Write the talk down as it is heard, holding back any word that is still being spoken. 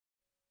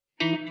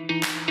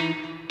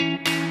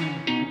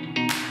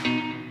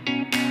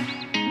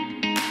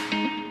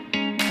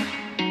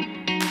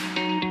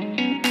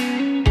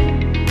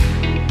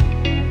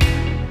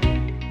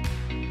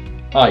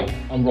Hi,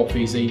 I'm Rob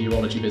Feasey,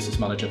 Urology Business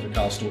Manager for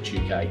Carlstorch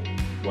UK.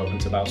 Welcome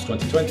to BOUS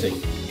 2020.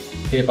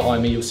 Here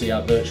behind me you'll see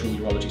our virtual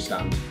urology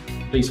stand.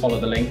 Please follow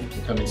the link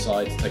and come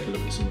inside to take a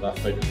look at some of our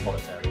focused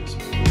product areas.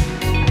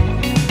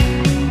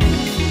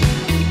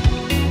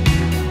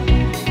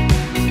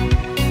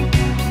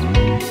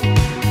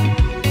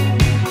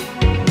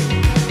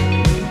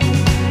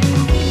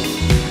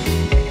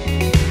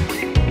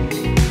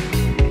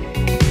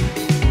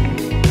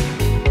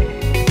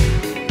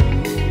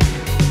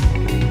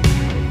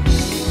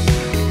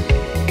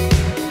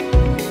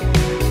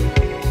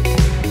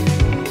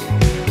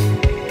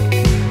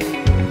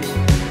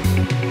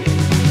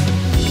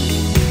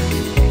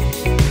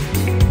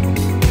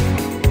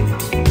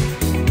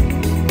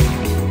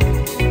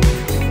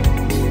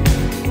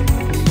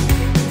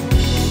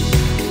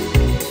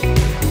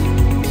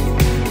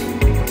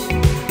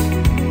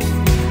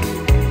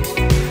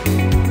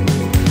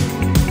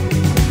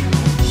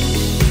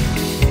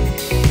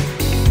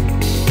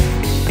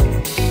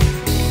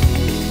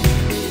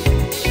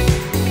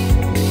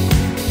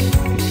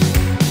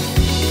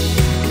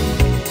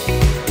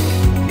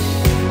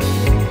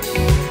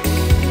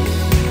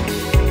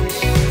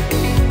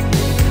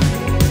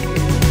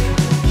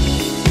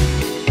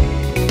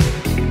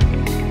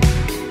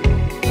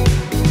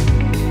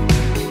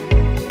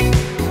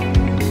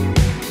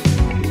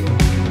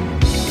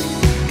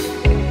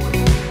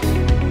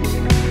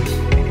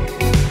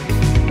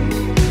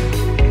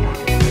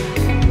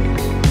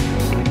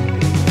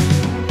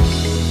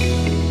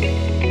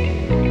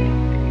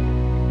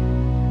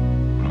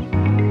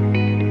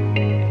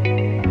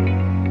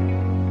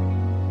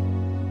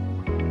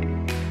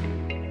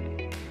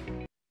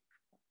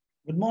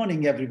 Good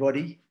morning,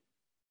 everybody.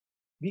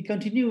 We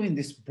continue in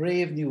this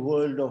brave new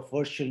world of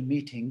virtual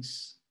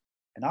meetings.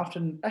 And after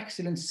an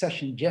excellent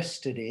session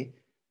yesterday,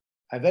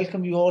 I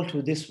welcome you all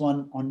to this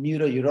one on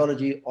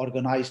neurourology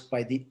organized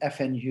by the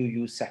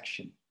FNUU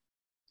section.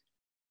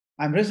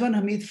 I'm Rizwan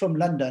Hamid from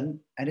London,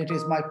 and it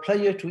is my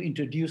pleasure to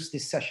introduce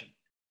this session.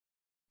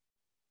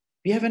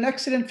 We have an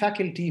excellent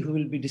faculty who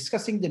will be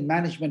discussing the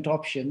management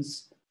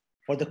options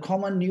for the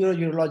common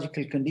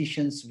neurourological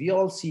conditions we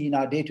all see in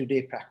our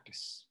day-to-day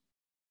practice.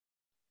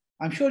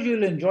 I'm sure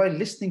you'll enjoy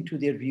listening to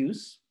their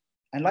views.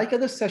 And like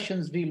other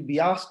sessions we'll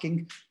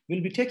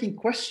be taking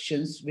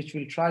questions which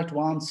we'll try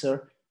to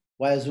answer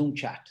via Zoom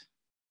chat.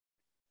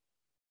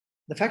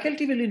 The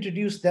faculty will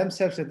introduce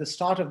themselves at the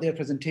start of their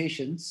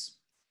presentations,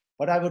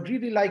 but I would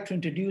really like to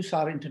introduce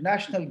our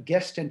international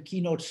guest and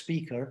keynote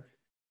speaker,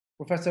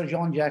 Professor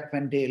Jaque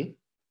Vendale,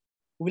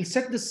 who will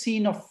set the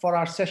scene for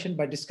our session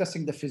by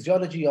discussing the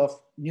physiology of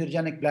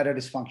neurogenic bladder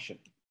dysfunction.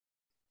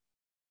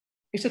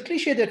 It's a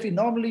cliche that we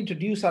normally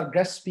introduce our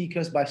guest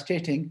speakers by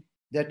stating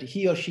that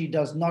he or she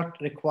does not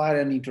require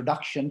an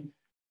introduction,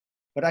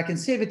 but I can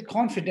say with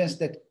confidence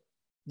that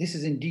this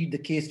is indeed the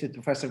case with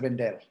Professor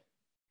Vendale.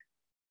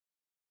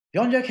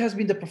 Jaque has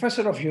been the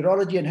professor of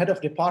urology and head of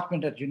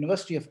department at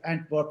University of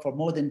Antwerp for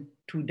more than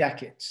 2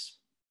 decades.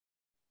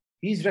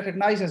 He is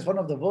recognized as one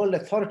of the world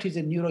authorities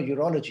in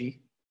neurourology.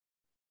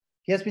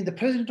 He has been the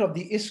president of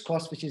the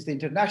ISCOS, which is the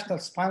International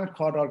Spinal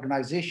Cord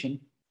Organization,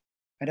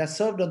 and has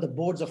served on the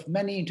boards of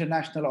many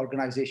international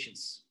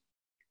organizations.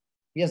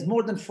 He has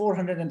more than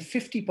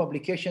 450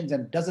 publications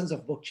and dozens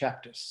of book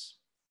chapters.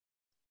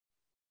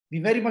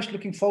 We're very much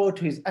looking forward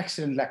to his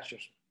excellent lecture.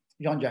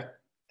 Jaque,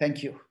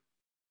 thank you.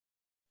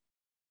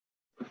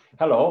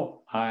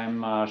 Hello,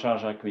 I'm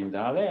Jaque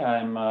Vendale.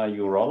 I'm a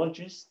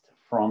urologist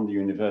from the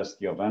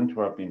University of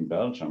Antwerp in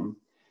Belgium,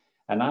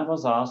 and I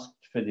was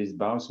asked for this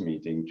BOUS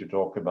meeting to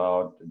talk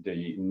about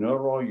the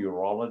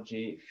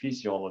neurourology,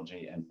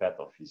 physiology, and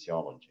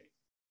pathophysiology.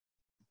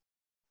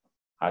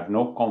 I have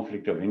no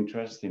conflict of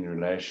interest in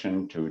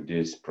relation to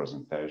this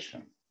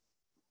presentation.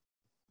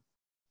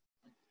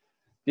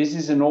 This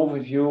is an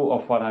overview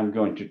of what I'm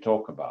going to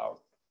talk about.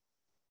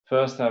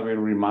 First, I will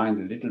remind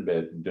a little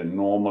bit the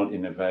normal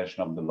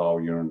innervation of the lower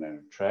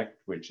urinary tract,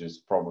 which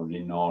is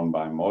probably known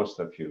by most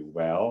of you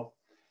well.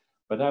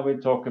 But I will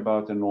talk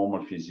about the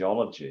normal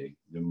physiology,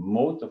 the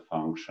motor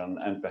function,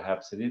 and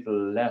perhaps a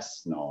little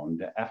less known,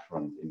 the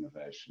afferent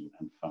innervation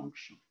and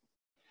function.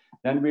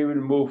 Then we will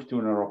move to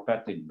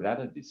neuropathic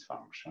bladder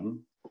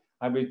dysfunction.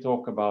 I will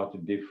talk about the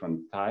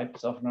different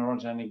types of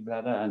neurogenic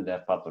bladder and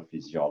their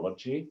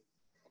pathophysiology.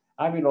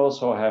 I will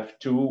also have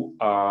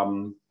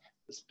 2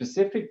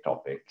 specific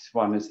topics.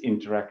 One is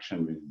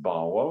interaction with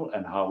bowel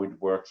and how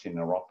it works in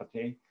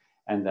neuropathy,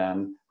 and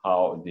then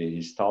how the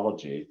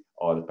histology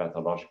or the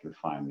pathological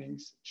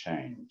findings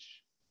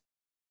change.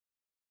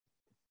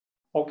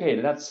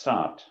 Okay, let's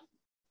start.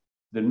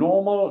 The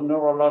normal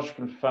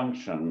neurological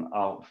function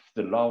of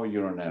the lower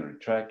urinary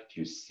tract,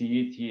 you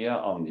see it here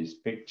on this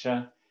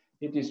picture.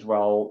 It is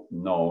well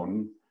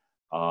known.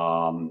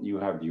 You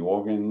have the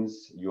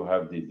organs, you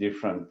have the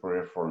different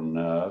peripheral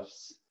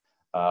nerves,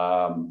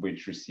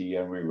 which you see,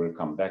 and we will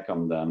come back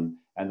on them.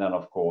 And then,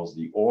 of course,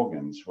 the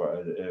organs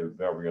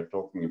where we are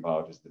talking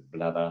about is the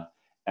bladder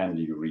and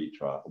the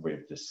urethra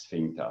with the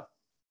sphincter.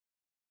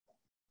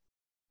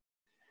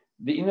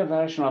 The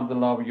innervation of the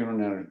lower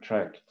urinary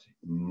tract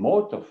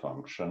motor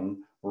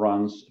function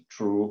runs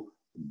through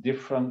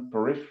different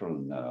peripheral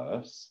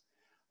nerves,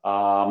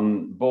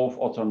 both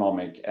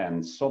autonomic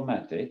and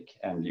somatic,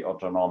 and the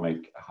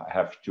autonomic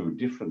have two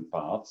different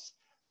parts.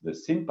 The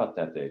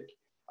sympathetic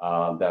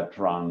that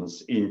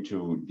runs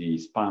into the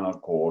spinal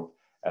cord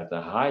at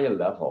a higher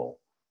level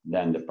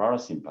than the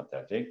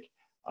parasympathetic,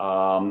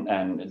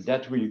 and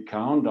that will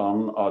count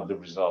on the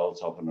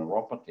results of a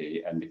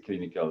neuropathy and the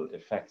clinical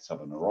effects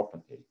of a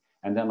neuropathy.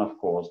 And then, of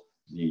course,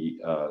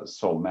 the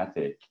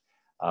somatic,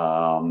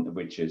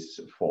 which is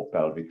for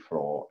pelvic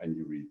floor and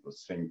urethral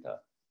sphincter.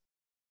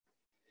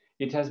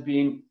 It has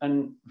been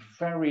a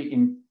very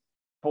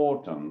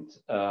important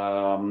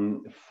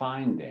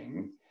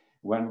finding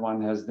when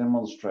one has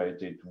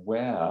demonstrated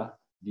where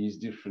these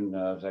different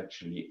nerves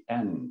actually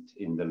end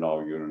in the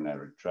lower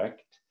urinary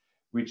tract,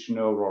 which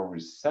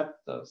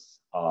neuroreceptors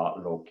are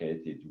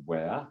located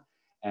where,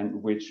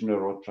 and which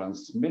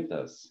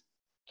neurotransmitters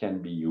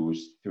can be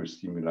used to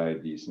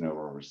stimulate these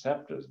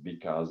neuroreceptors,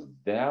 because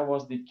there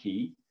was the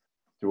key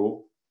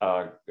to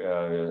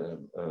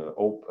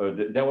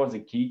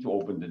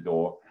open the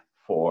door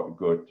for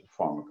good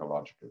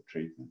pharmacological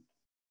treatment.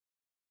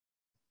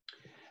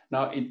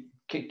 Now,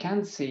 it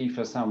can seem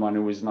for someone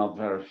who is not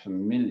very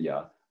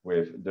familiar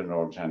with the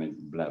neurogenic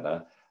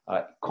bladder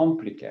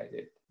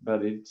complicated,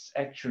 but it's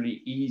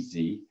actually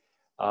easy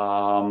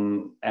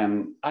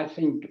and I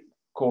think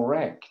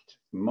correct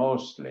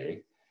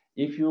mostly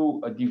if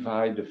you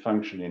divide the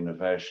functional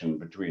innervation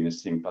between a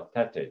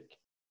sympathetic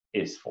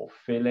is for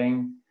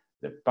filling,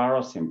 the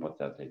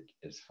parasympathetic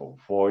is for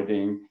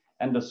voiding,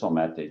 and the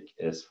somatic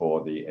is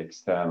for the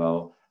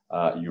external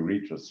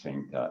urethral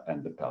sphincter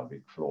and the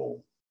pelvic floor.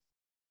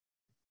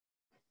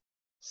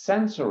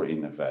 Sensory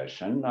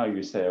innervation, now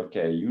you say,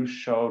 okay, you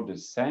show the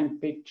same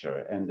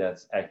picture and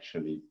that's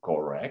actually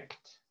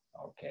correct,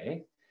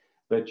 okay?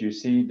 But you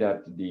see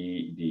that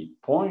the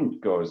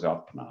point goes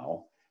up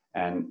now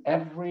and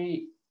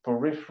every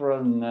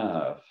peripheral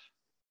nerve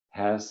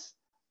has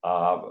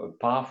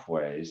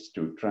pathways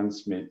to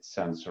transmit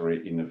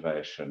sensory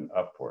innervation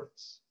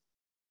upwards.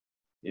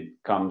 It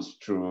comes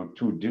through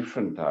two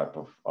different types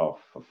of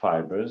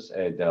fibers,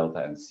 A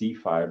delta and C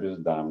fibers,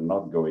 that I'm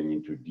not going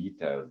into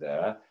detail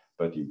there,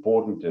 but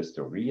important is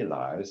to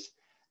realize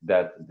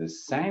that the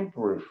same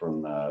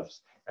peripheral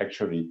nerves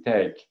actually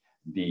take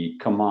the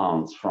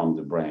commands from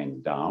the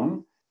brain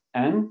down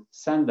and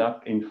send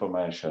up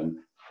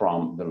information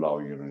from the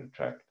lower urinary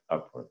tract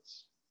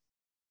upwards.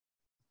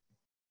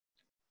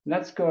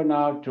 Let's go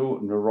now to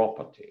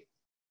neuropathy.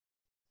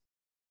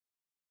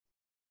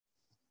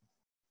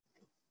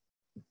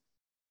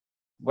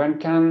 One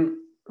can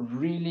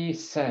really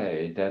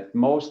say that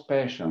most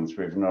patients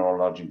with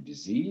neurologic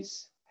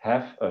disease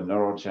have a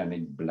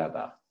neurogenic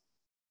bladder.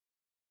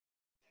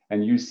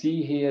 And you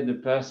see here the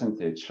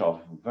percentage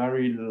of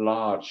very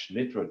large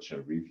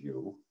literature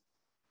review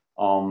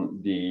on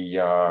the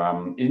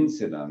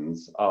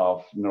incidence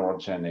of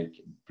neurogenic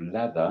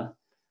bladder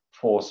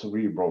for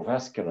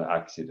cerebrovascular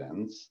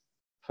accidents,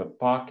 for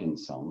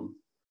Parkinson,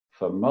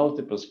 for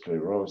multiple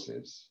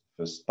sclerosis,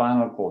 for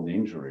spinal cord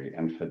injury,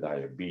 and for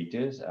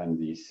diabetes. And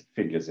these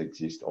figures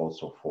exist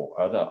also for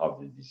other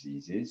of the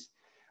diseases.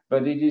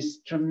 But it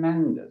is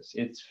tremendous,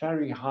 it's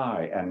very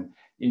high, and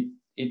it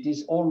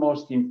is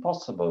almost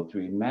impossible to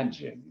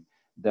imagine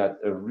that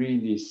a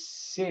really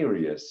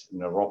serious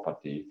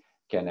neuropathy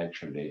can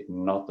actually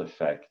not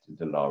affect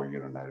the lower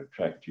urinary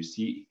tract. You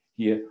see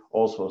here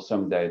also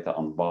some data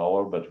on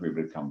bowel, but we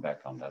will come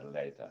back on that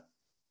later.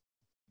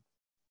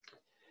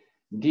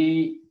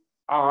 The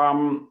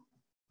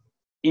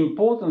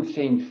important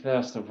thing,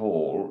 first of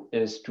all,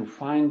 is to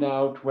find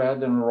out where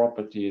the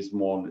neuropathy is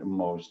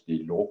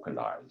mostly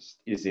localized.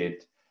 Is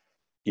it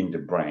in the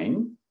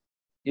brain?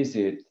 Is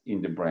it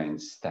in the brain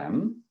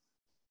stem?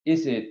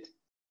 Is it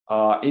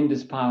in the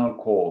spinal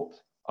cord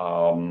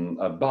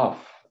above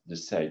the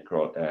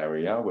sacral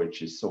area,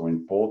 which is so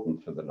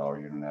important for the lower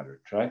urinary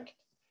tract?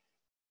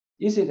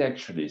 Is it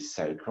actually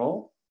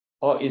sacral,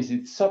 or is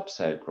it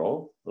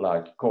subsacral,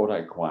 like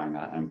cauda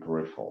equina and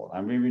peripheral?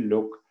 And we will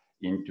look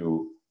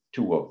into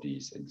two of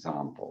these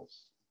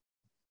examples.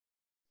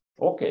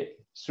 Okay,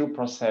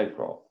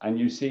 suprasacral. And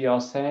you see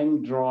our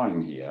same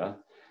drawing here,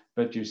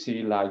 but you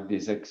see like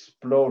this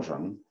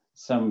explosion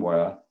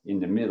somewhere in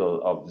the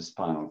middle of the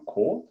spinal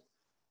cord,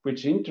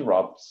 which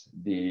interrupts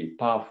the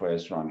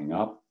pathways running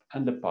up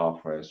and the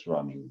pathways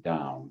running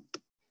down.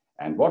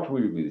 And what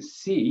we will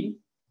see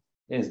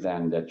is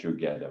then that you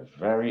get a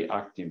very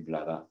active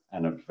bladder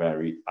and a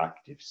very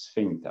active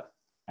sphincter.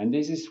 And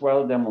this is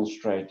well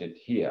demonstrated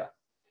here.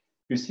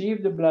 You see,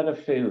 if the bladder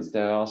fills,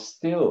 there are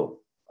still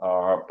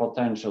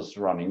potentials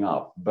running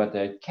up, but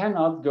they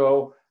cannot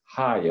go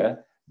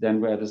higher than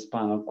where the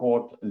spinal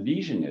cord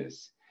lesion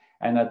is.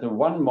 And at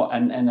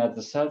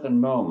a certain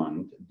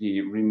moment,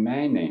 the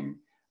remaining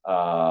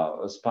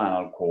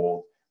spinal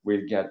cord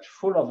will get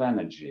full of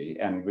energy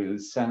and will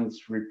send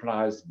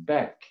replies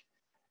back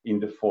in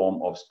the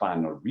form of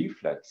spinal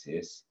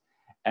reflexes.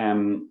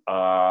 And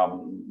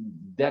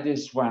that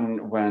is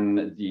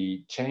when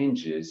the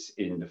changes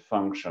in the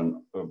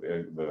function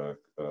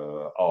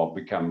are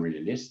become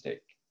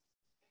realistic.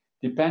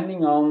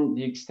 Depending on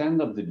the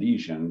extent of the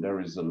lesion, there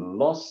is a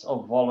loss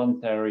of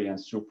voluntary and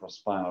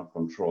supraspinal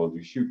control,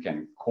 if you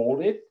can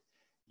call it.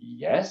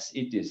 Yes,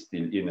 it is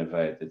still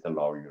innervated the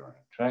lower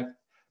urinary tract,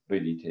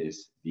 but it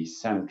is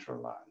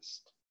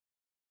decentralized.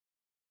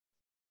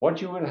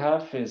 What you will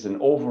have is an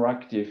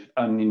overactive,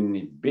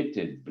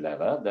 uninhibited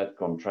bladder that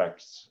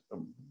contracts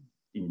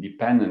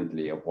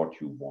independently of what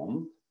you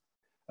want,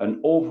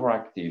 an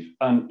overactive,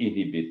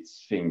 uninhibited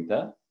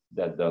sphincter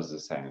that does the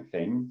same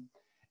thing,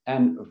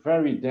 and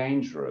very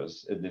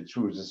dangerous, the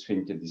true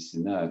sphincter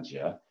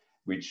dysynergia,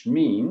 which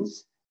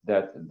means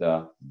that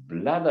the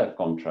bladder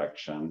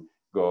contraction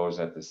goes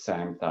at the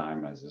same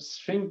time as a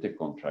sphincter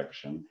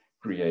contraction,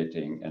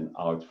 creating an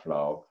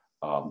outflow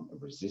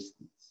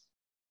resistance.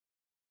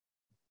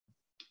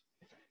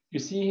 You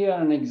see here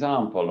an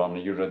example on a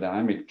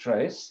urodynamic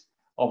trace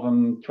of a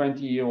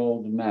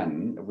 20-year-old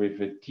man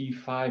with a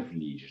T5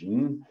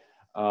 lesion,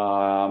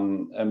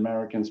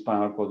 American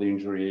spinal cord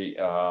injury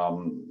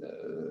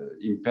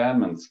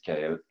impairment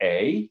scale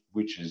A,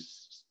 which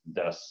is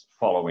thus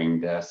following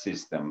their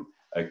system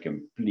a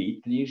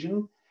complete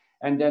lesion.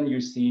 And then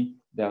you see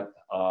that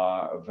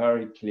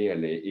very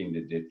clearly in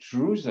the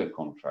detrusor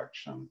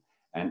contraction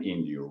and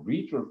in the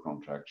urethral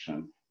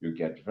contraction, you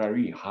get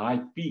very high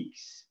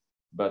peaks,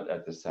 but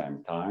at the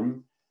same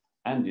time,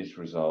 and this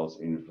results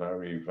in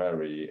very,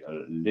 very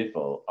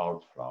little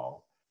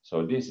outflow.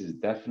 So this is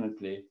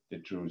definitely the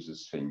detrusor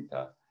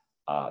sphincter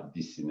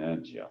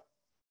dysynergia.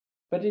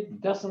 But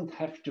it doesn't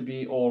have to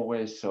be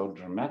always so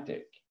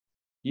dramatic.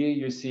 Here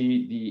you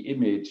see the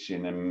image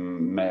in a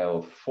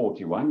male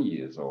 41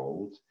 years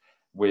old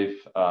with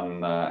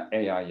an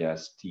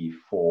AIS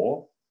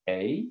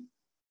T4A.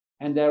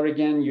 And there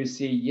again, you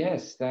see,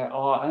 yes, there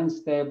are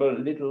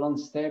little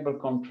unstable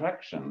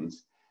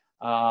contractions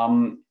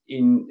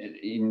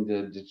in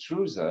the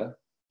detrusor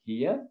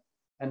here,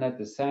 and at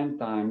the same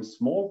time,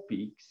 small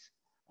peaks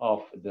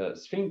of the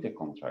sphincter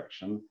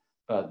contraction,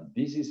 but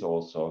this is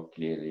also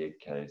clearly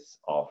a case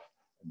of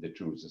the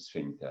detrusor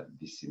sphincter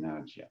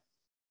dysynergia.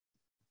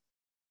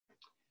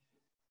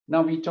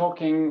 Now we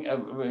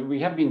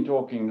have been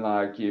talking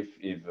like if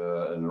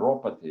a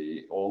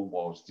neuropathy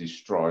almost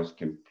destroys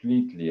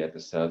completely at a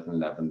certain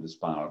level the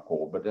spinal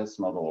cord, but that's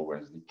not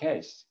always the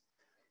case.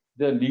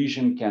 The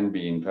lesion can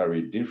be in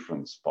very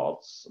different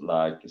spots,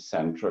 like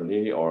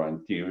centrally or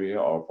anterior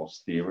or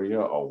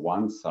posterior or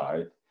one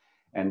side,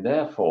 and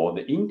therefore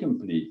the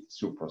incomplete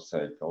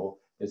suprasacral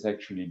is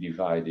actually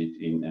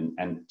divided in an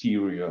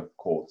anterior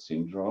cord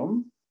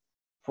syndrome,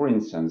 for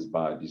instance,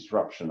 by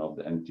disruption of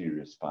the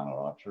anterior spinal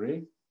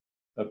artery,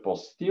 a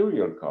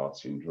posterior cord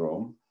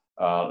syndrome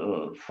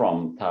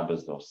from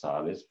tabes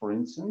dorsalis, for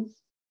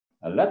instance,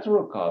 a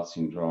lateral cord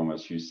syndrome,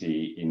 as you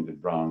see in the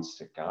brown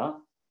Jaque,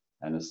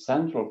 and a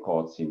central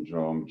cord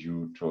syndrome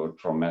due to a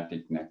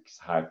traumatic neck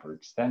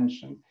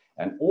hyperextension.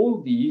 And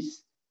all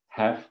these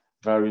have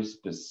very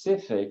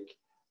specific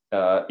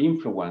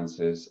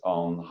influences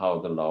on how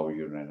the lower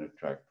urinary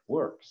tract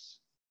works.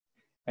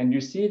 And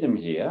you see them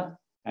here.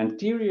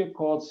 Anterior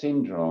cord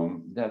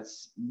syndrome,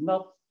 that's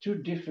not too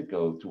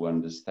difficult to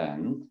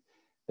understand,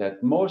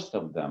 that most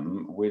of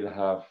them will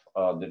have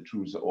the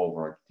detrusor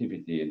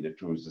overactivity and the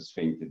detrusor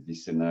sphincter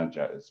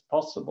dysynergia as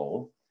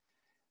possible,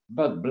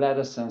 but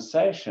bladder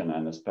sensation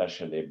and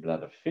especially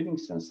bladder filling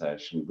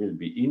sensation will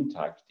be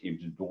intact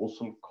if the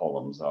dorsal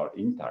columns are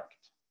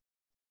intact.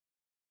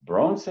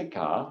 Brown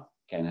Jaque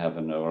can have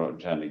a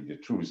neurogenic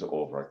detrusor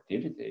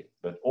overactivity,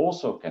 but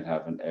also can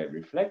have an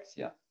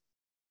areflexia.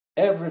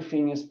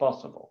 Everything is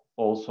possible,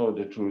 also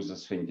the detrusor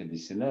sphincter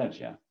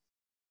dysynergia.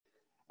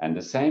 And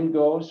the same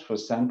goes for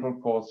central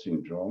cord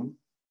syndrome.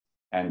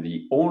 And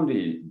the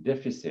only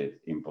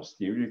deficit in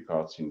posterior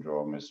cord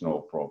syndrome is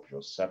no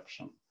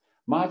proprioception.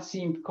 Might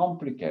seem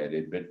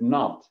complicated, but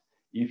not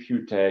if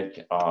you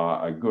take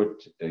a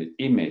good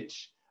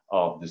image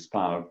of the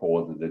spinal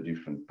cord and the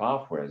different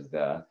pathways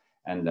there,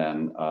 and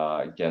then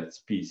get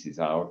species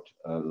out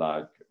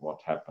like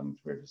what happened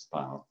with the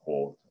spinal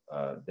cord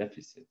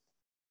deficit.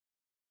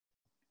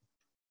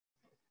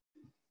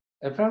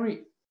 A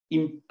very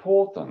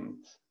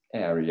important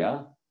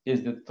area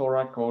is the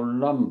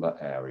thoracolumbar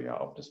area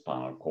of the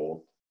spinal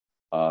cord,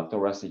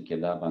 thoracic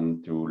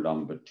 11 to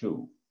lumbar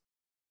 2.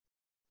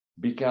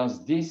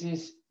 Because this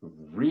is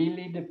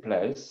really the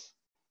place,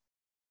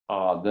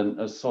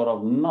 a sort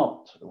of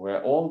knot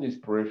where all this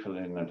peripheral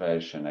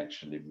innervation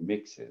actually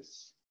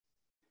mixes.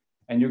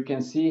 And you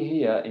can see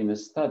here in a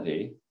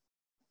study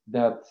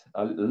that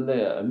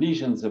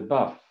lesions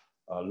above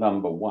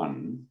lumbar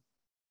 1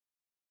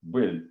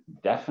 will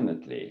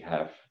definitely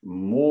have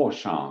more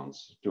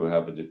chance to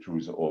have a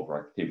detrusor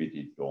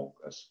overactivity, donc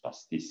a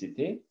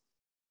spasticity,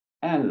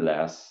 and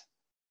less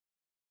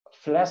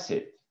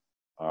flaccid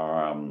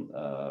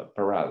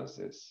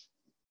paralysis.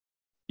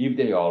 If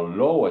they are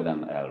lower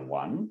than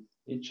L1,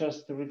 it's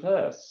just the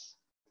reverse.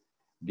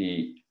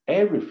 The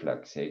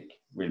areflexic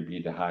will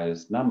be the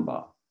highest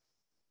number.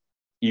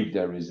 If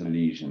there is a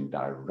lesion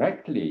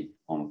directly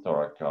on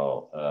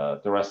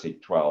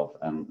thoracic 12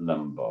 and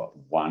lumbar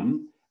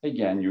 1,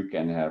 again, you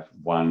can have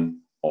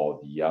one or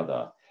the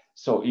other.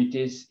 So it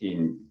is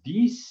in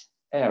this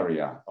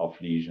area of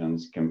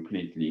lesions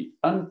completely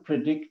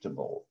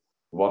unpredictable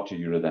what the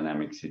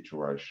urodynamic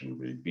situation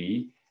will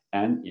be,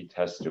 and it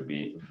has to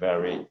be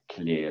very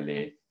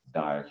clearly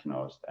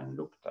diagnosed and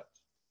looked at.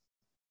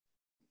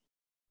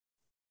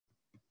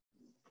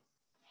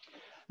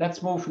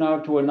 Let's move now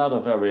to another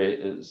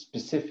very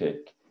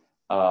specific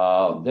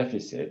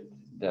deficit.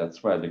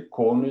 That's where the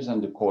conus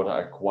and the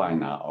chorda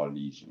equina are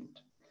lesioned.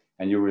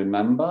 And you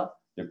remember,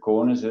 the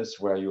conus is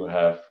where you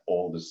have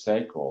all the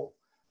sacral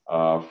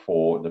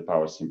for the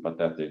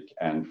parasympathetic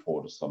and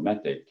for the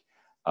somatic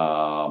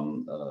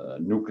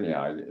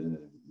nuclei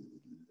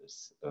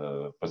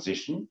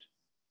positioned.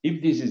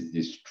 If this is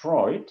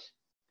destroyed,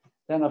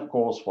 then of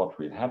course what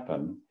will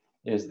happen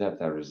is that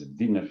there is a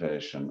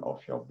denervation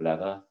of your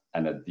bladder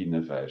and a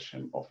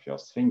denervation of your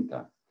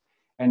sphincter.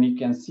 And you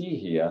can see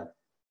here,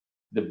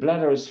 the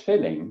bladder is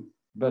filling,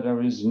 but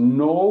there is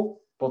no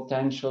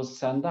potential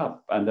send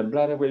up, and the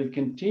bladder will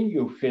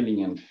continue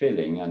filling and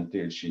filling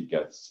until she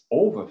gets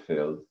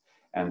overfilled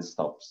and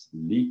stops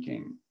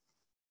leaking.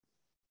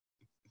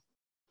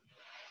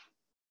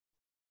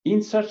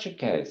 In such a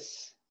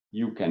case,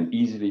 you can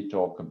easily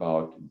talk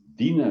about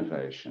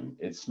denervation.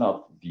 It's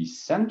not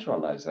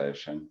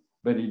decentralization,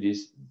 but it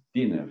is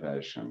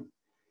denervation.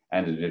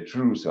 And the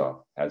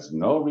detrusor has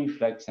no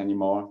reflex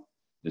anymore.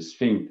 The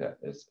sphincter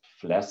is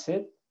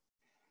flaccid,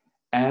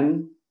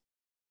 and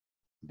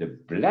the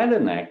bladder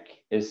neck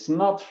is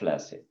not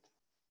flaccid.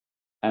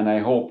 And I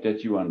hope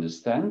that you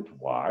understand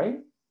why.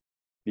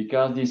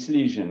 Because this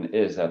lesion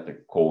is at the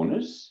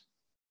conus,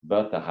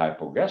 but the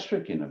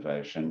hypogastric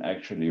innervation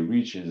actually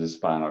reaches the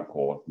spinal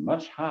cord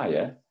much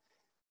higher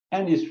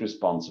and is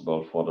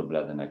responsible for the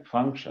bladder neck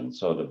function.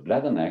 So the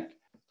bladder neck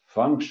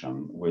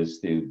function will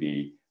still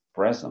be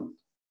present.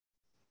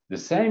 The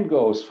same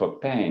goes for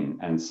pain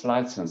and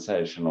slight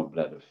sensation of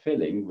bladder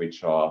filling,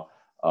 which are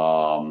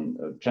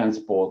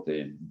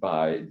transported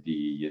by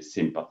the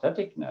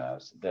sympathetic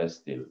nerves. They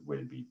still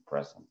will be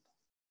present.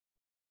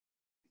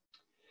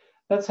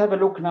 Let's have a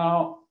look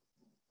now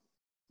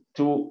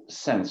to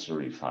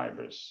sensory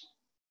fibers.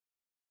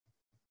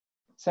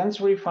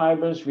 Sensory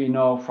fibers, we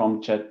know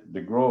from Chet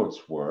de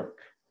Groot's work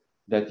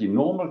that in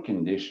normal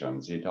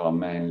conditions, it are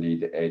mainly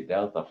the A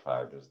delta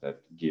fibers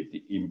that give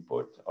the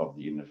input of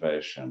the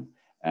innervation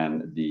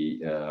and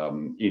the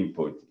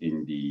input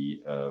in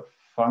the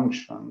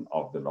function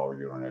of the lower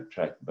urinary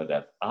tract, but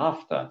that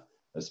after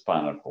a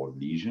spinal cord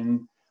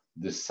lesion,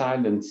 the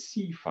silent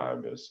C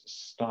fibers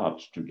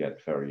start to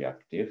get very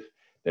active,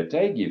 that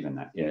they give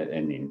an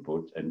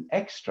input, an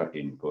extra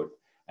input,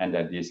 and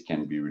that this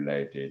can be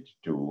related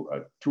to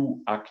a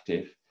too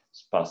active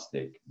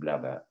spastic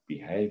bladder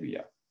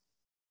behavior.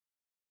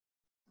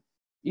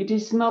 It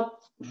is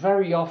not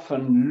very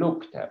often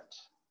looked at,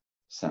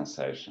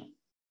 sensation.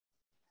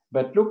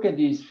 But look at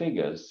these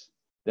figures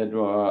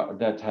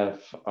that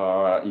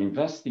have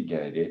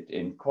investigated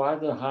in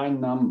quite a high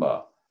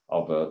number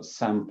of a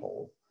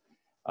sample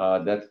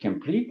that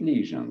complete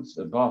lesions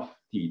above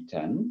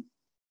T10,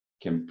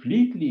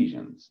 complete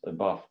lesions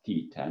above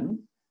T10,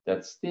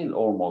 that's still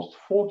almost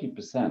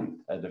 40%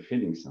 at the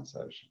filling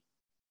sensation.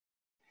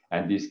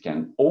 And this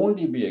can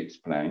only be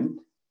explained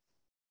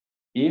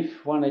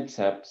if one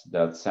accepts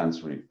that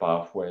sensory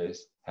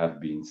pathways have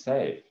been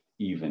saved,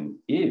 even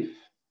if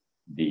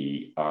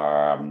the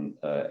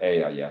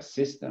AIS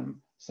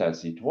system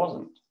says it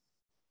wasn't.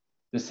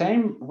 The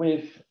same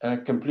with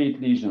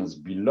complete lesions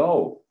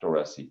below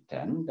thoracic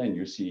 10, then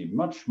you see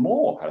much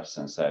more have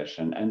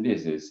sensation, and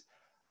this is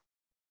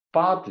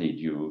partly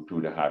due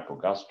to the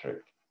hypogastric,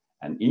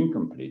 and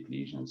incomplete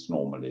lesions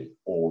normally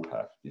all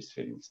have this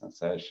filling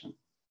sensation.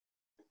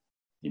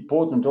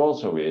 Important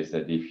also is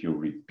that if you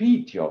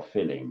repeat your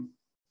filling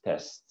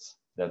tests,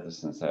 that the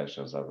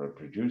sensations are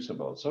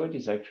reproducible. So it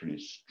is actually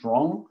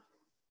strong,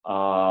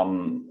 a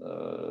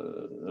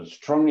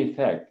strong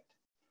effect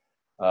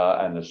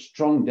and a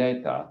strong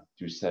data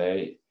to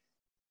say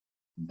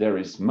there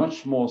is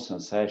much more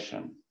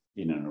sensation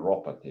in a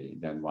neuropathy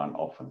than one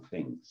often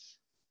thinks.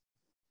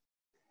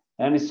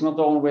 And it's not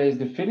always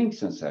the filling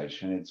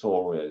sensation, it's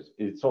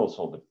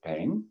also the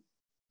pain,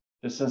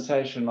 the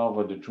sensation of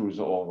the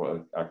detrusor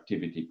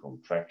overactivity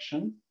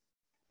contraction,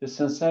 the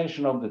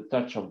sensation of the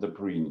touch of the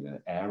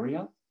perineal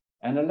area,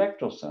 and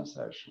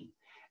electrosensation.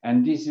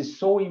 And this is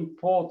so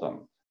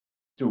important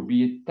to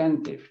be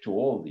attentive to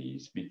all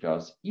these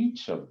because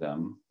each of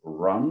them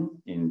run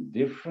in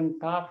different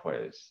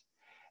pathways.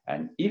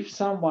 And if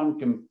someone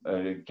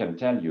can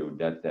tell you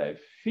that they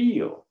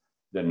feel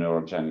the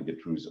neurogenic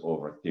detrusor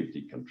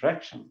overactivity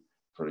contraction,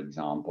 for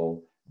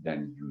example,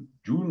 then you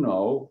do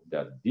know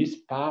that this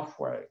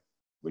pathway,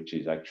 which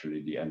is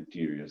actually the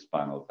anterior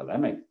spinal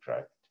thalamic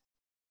tract,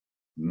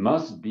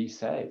 must be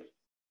saved.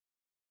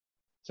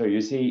 So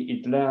you see,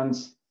 it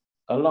learns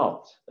a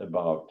lot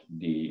about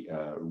the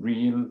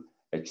real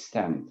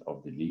extent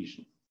of the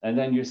lesion. And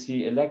then you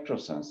see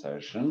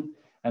electrosensation,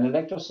 And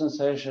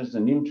electrosensation is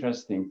an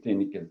interesting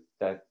clinical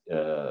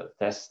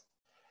test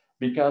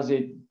because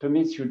it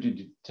permits you to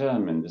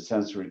determine the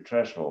sensory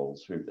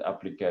thresholds with the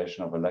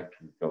application of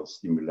electrical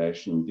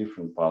stimulation in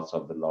different parts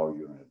of the lower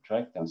urinary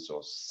tract, and so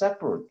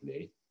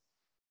separately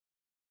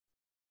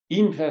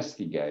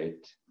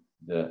investigate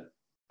the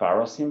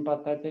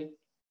parasympathetic,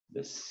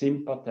 the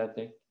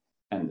sympathetic,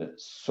 and the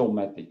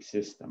somatic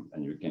system.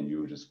 And you can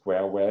use a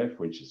square wave,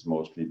 which is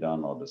mostly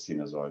done, or the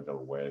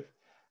sinusoidal wave.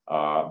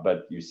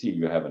 But you see,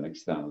 you have an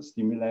external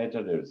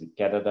stimulator. There is a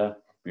catheter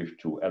with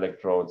 2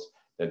 electrodes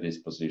that is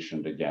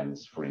positioned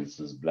against, for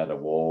instance, bladder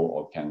wall,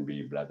 or can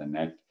be bladder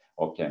neck,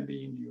 or can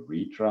be in the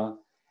urethra.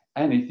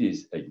 And it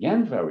is,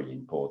 again, very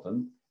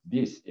important.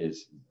 This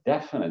is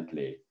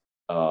definitely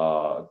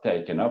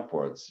taken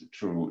upwards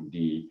through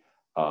the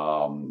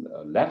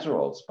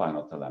lateral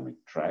spinothalamic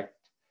tract,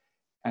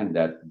 and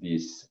that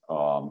this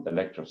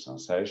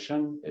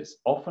electrosensation is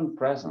often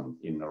present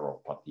in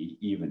neuropathy,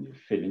 even if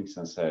filling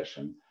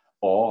sensation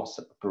or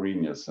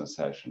perineal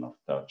sensation of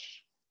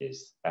touch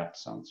is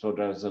absent. So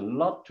there's a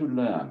lot to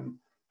learn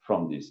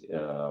from this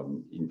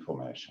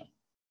information.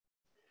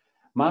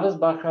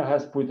 Madesbacher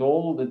has put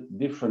all the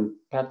different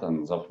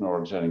patterns of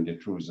neurogenic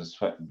diffuse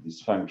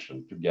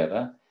dysfunction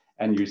together,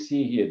 and you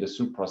see here the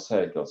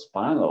suprasacral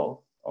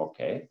spinal,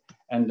 okay,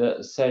 and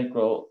the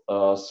sacral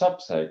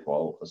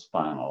subsacral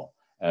spinal,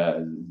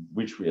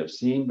 which we have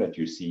seen, but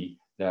you see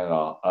there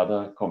are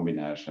other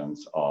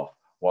combinations of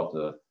what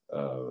the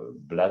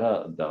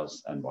bladder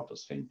does and what the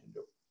sphincter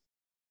do.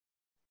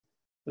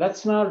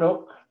 Let's now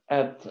look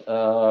at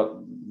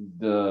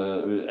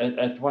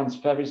one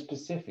very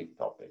specific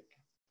topic.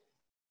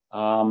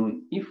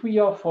 If we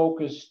are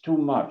focused too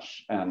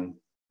much and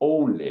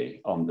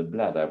only on the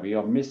bladder, we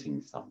are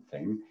missing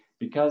something,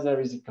 because there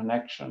is a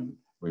connection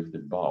with the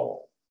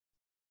bowel.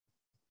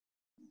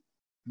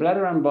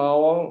 Bladder and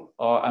bowel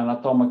are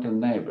anatomical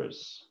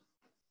neighbors,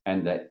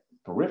 and the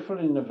peripheral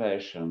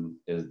innervation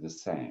is the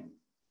same.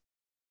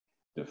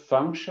 The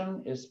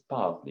function is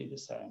partly the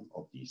same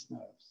of these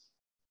nerves.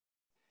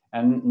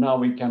 And now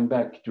we come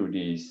back to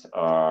these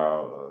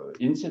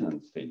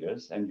incidence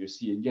figures, and you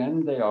see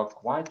again, they are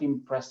quite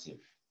impressive.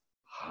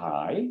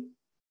 High,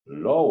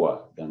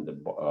 lower than the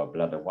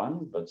bladder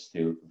one, but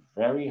still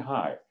very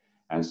high.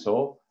 And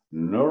so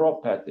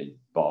neuropathic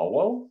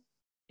bowel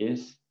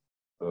is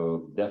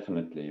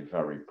definitely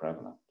very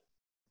prevalent.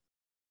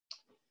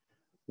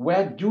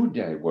 Where do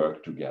they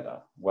work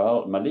together?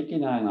 Well,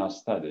 Malikina in our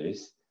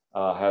studies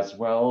has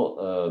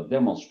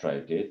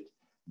demonstrated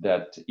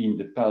that in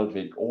the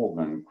pelvic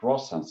organ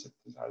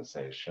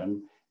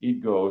cross-sensitization,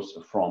 it goes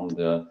from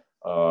the,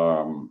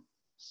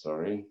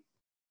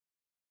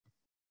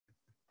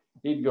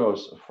 it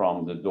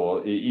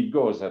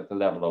goes at the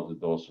level of the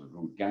dorsal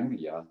root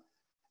ganglia,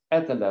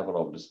 at the level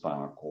of the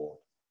spinal cord,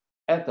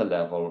 at the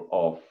level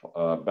of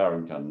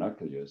barochan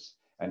nucleus.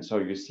 And so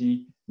you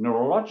see,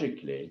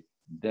 neurologically,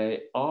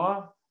 they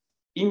are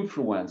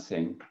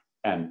influencing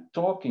and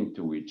talking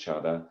to each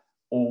other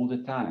all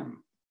the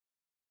time.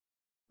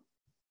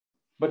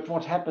 But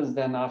what happens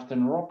then after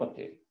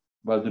neuropathy?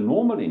 Well, the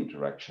normal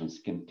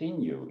interactions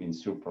continue in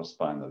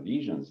supraspinal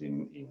lesions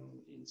in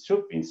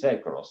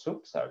sacral or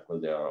subsacral.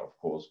 They are, of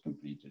course,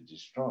 completely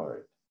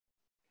destroyed.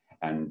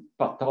 And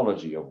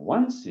pathology of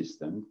one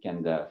system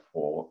can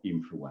therefore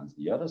influence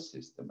the other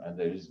system, and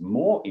there is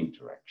more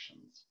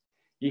interactions.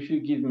 If you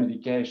give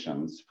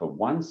medications for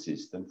one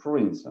system, for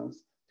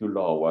instance, to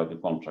lower the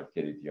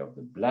contractility of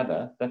the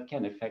bladder, that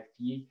can affect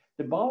the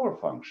bowel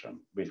function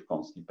with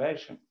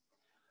constipation.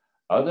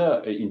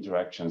 Other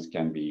interactions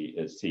can be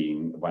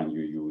seen when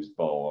you use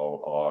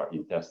bowel or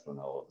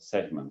intestinal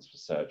segments for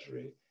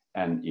surgery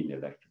and in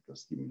electrical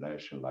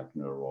stimulation like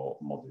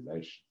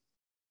neuromodulation.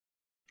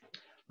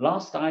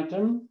 Last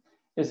item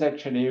is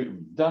actually,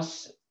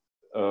 does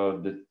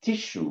the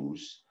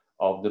tissues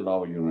of the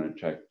lower urinary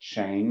tract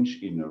change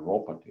in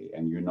neuropathy?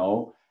 And you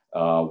know,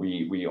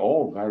 we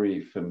all very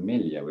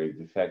familiar with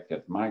the fact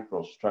that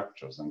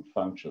microstructures and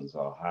functions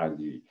are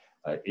highly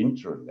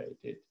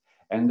interrelated.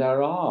 And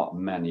there are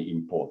many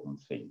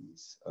important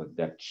things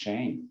that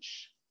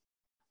change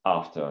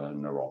after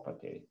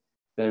neuropathy.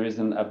 There is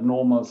an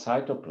abnormal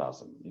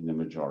cytoplasm in the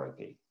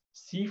majority.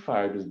 C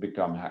fibers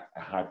become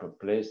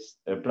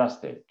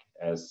hyperplastic,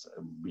 as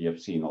we have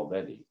seen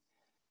already.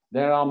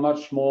 There are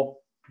much more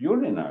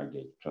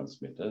purinergic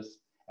transmitters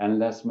and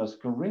less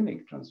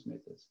muscarinic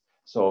transmitters.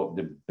 So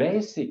the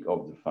basic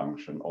of the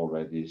function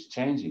already is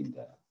changing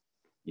there.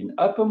 In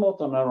upper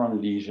motor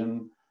neuron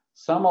lesion,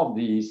 some of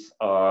these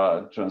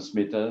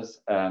transmitters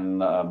and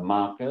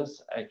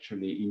markers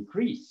actually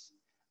increase.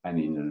 And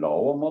in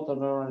lower motor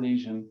neuron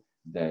lesion,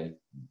 they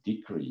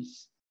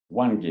decrease.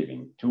 One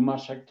giving too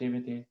much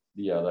activity,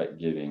 the other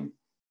giving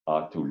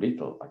too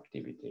little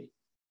activity.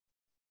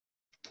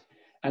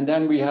 And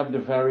then we have the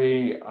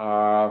very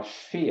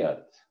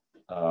feared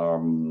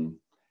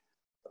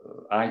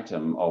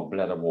item of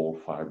bladder wall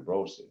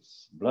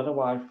fibrosis. Bladder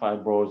wall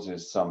fibrosis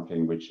is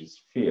something which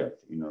is feared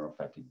in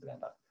neuropathic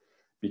bladder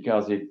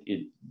because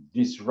it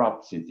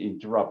disrupts, it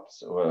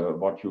interrupts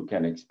what you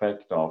can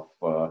expect of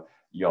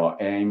your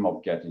aim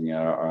of getting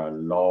a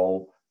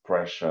low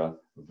pressure,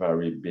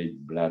 very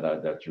big bladder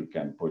that you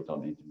can put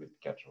on intermittent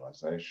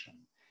catheterization.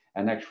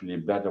 And actually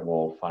bladder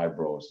wall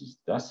fibrosis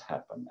does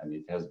happen, and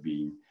it has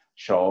been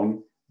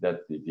shown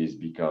that it is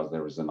because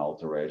there is an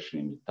alteration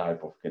in the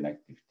type of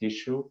connective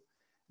tissue,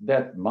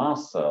 that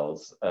mast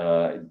cells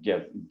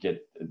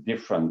get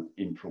different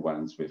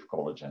influence with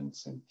collagen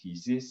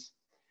synthesis,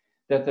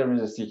 that there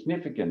is a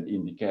significant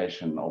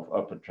indication of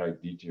upper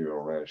tract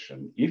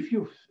deterioration if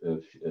you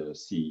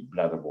see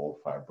bladder wall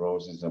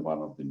fibrosis. And one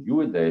of the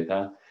newer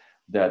data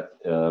that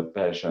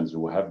patients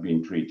who have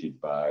been treated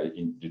by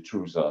the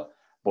TUES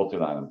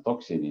botulinum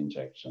toxin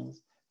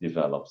injections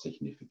develop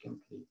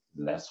significantly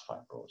less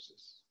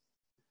fibrosis.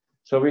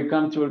 So we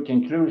come to a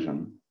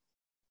conclusion.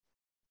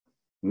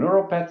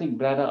 Neuropathic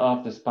bladder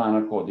after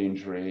spinal cord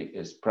injury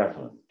is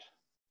prevalent.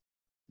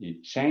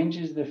 It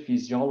changes the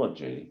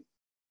physiology,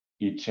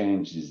 it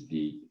changes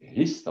the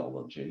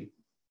histology,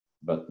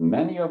 but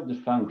many of the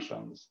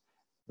functions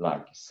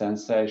like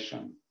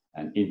sensation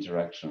and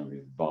interaction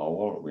with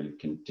bowel will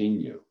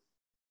continue.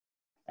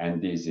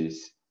 And this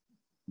is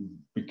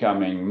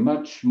becoming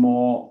much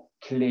more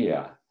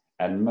clear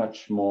and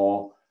much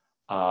more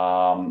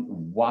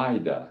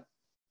wider,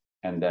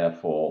 and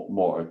therefore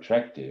more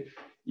attractive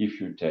if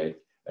you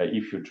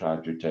try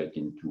to take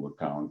into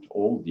account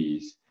all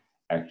these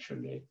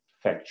actually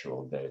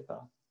factual data.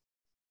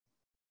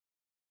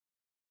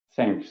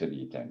 Thanks for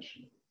the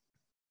attention.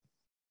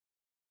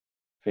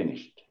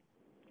 Finished.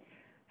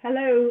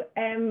 Hello,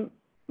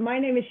 my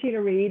name is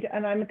Sheila Reid,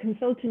 and I'm a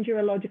consultant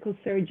urological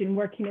surgeon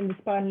working in the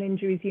spinal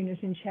injuries unit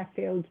in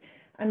Sheffield.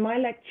 And my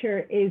lecture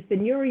is the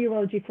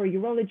Neurourology for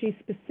Urology,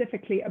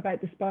 specifically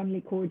about the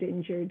spinal cord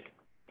injured.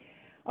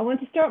 I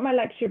want to start my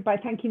lecture by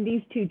thanking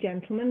these two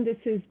gentlemen. This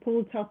is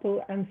Paul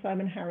Topple and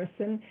Simon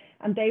Harrison,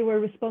 and they were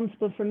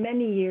responsible for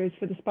many years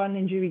for the spinal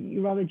injury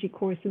urology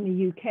course in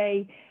the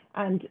UK,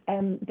 and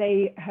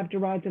they have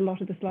derived a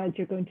lot of the slides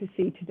you're going to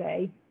see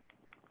today.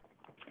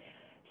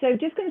 So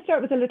just going to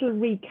start with a little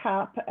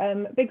recap.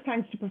 Big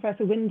thanks to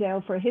Professor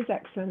Windale for his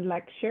excellent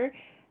lecture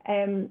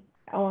on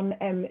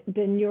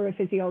the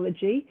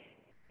neurophysiology.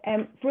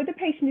 For the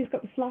patient who's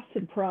got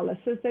flaccid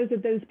paralysis, those are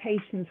those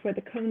patients where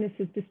the conus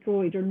is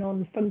destroyed or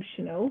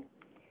non-functional.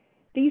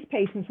 These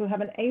patients will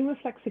have an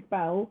areflexic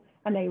bowel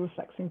and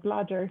areflexic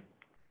bladder.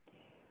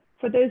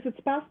 For those with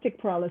spastic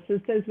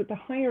paralysis, those with the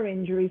higher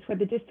injuries where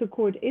the distal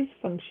cord is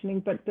functioning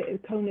but the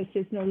conus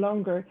is no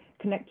longer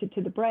connected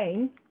to the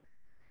brain,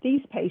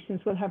 these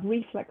patients will have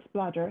reflex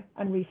bladder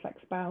and reflex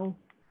bowel.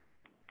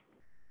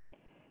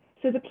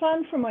 So the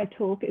plan for my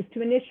talk is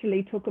to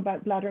initially talk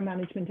about bladder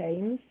management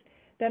aims.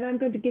 Then I'm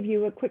going to give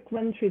you a quick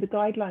run through the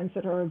guidelines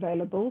that are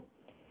available,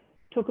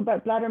 talk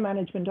about bladder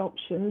management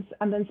options,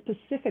 and then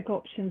specific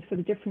options for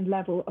the different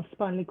level of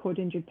spinal cord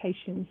injured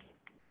patients.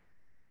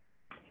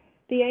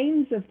 The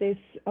aims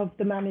of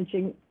the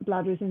managing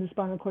bladders in the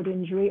spinal cord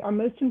injury are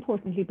most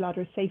importantly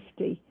bladder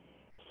safety.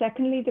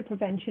 Secondly, the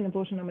prevention of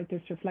autonomic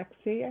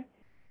dysreflexia.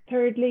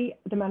 Thirdly,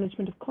 the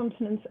management of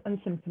continence and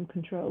symptom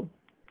control.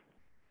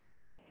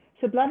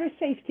 So bladder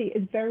safety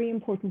is very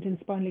important in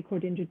spinal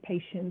cord injured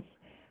patients.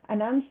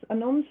 An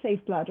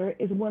unsafe bladder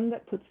is one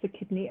that puts the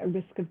kidney at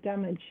risk of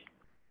damage.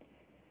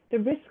 The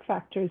risk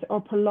factors are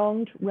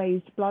prolonged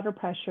raised bladder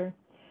pressure,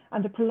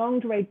 and the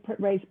prolonged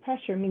raised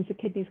pressure means the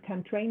kidneys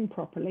can't drain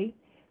properly,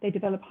 they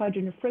develop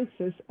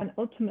hydronephrosis, and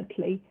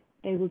ultimately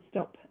they will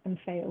stop and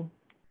fail.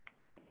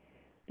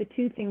 The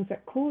two things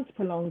that cause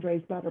prolonged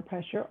raised bladder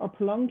pressure are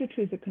prolonged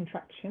intrusive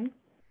contraction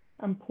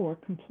and poor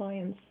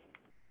compliance.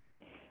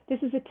 This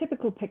is a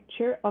typical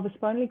picture of a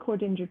spinal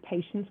cord injured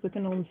patient with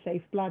an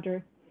unsafe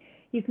bladder.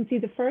 You can see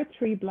the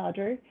FER3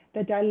 bladder,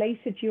 the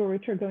dilated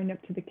ureter going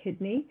up to the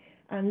kidney,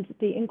 and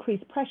the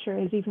increased pressure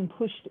has even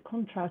pushed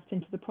contrast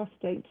into the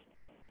prostate.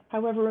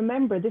 However,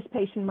 remember, this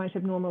patient might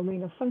have normal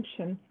renal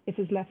function if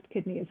his left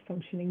kidney is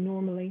functioning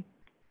normally.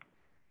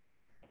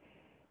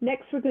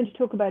 Next, we're going to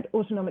talk about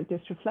autonomic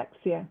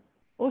dysreflexia.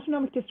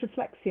 Autonomic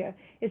dysreflexia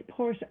is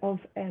part of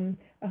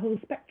a whole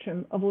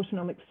spectrum of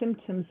autonomic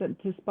symptoms that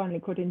the spinal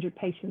cord injured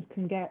patients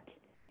can get.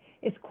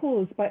 It's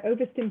caused by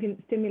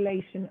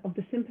overstimulation of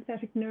the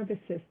sympathetic nervous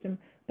system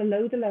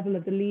below the level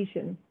of the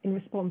lesion in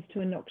response to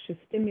a noxious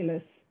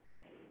stimulus.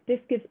 This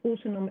gives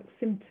autonomic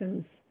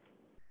symptoms.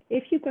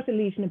 If you've got a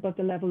lesion above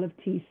the level of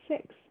T6,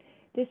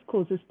 this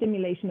causes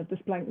stimulation of the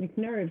splanchnic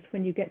nerves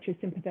when you get your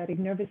sympathetic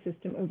nervous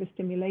system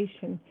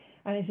overstimulation.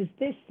 And it is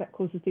this that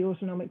causes the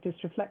autonomic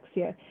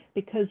dysreflexia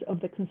because of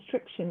the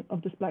constriction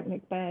of the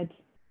splanchnic bed.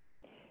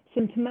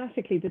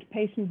 Symptomatically, the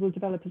patient will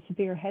develop a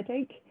severe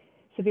headache,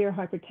 severe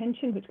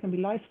hypertension, which can be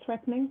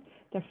life-threatening.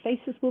 Their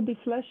faces will be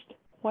flushed,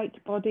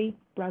 white body,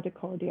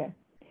 bradycardia.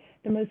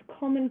 The most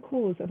common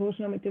cause of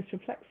autonomic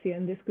dysreflexia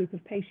in this group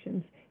of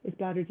patients is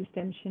bladder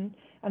distension,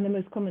 and the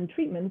most common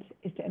treatment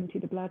is to empty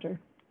the bladder.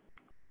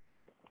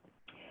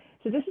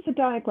 So this is a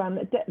diagram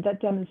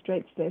that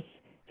demonstrates this.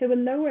 So a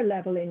lower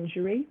level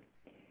injury,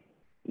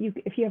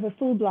 if you have a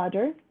full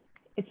bladder,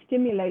 it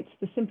stimulates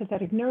the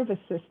sympathetic nervous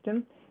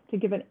system to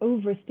give an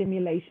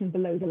overstimulation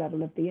below the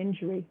level of the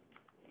injury.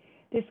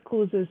 This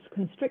causes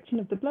constriction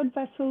of the blood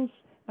vessels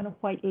and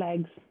white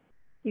legs.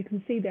 You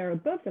can see there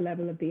above the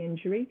level of the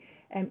injury,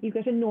 you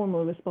get a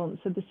normal response.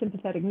 So the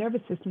sympathetic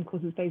nervous system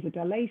causes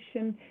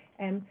vasodilation,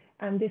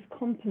 and this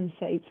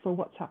compensates for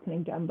what's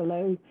happening down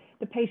below.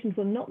 The patient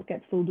will not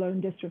get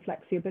full-blown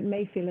dysreflexia, but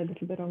may feel a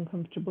little bit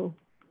uncomfortable.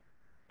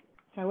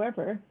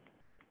 However,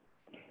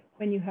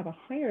 when you have a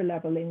higher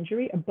level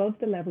injury above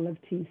the level of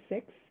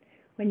T6,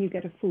 when you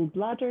get a full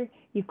bladder,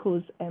 you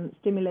cause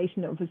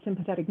stimulation of the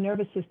sympathetic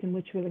nervous system,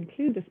 which will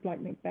include the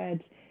splagnic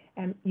bed,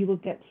 and you will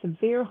get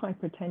severe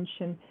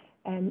hypertension.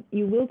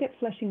 You will get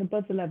flushing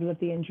above the level of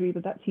the injury,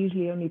 but that's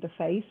usually only the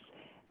face,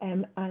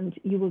 and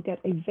you will get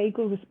a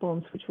vagal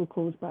response, which will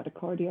cause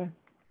bradycardia.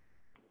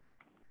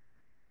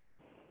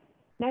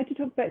 Now to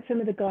talk about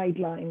some of the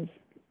guidelines.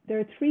 There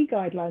are 3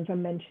 guidelines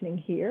I'm mentioning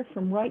here.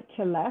 From right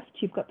to left,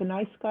 you've got the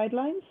NICE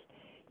guidelines,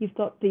 you've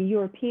got the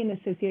European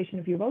Association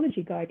of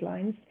Urology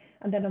guidelines,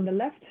 and then on the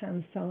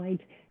left-hand side,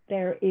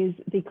 there is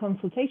the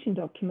consultation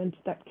document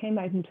that came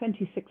out in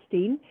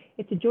 2016.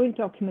 It's a joint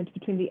document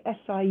between the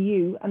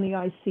SIU and the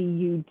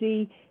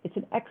ICUD. It's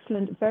an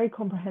excellent, very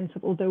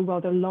comprehensive, although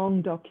rather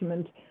long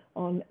document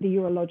on the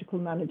urological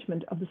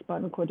management of the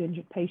spinal cord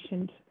injured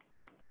patient.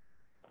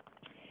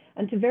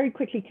 And to very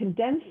quickly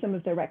condense some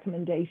of their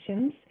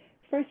recommendations,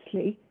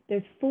 firstly,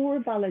 there's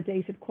 4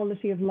 validated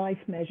quality of life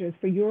measures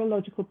for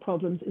urological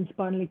problems in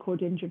spinally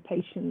cord injured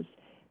patients: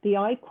 the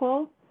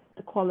iQoL,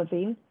 the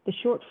Qualavine, the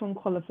short form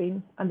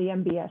Qualavine, and the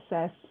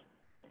MBSS.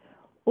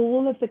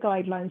 All of the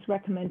guidelines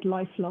recommend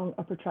lifelong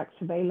upper tract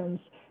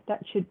surveillance.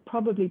 That should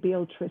probably be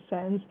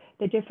ultrasounds.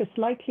 They differ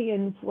slightly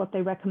in what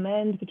they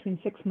recommend between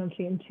 6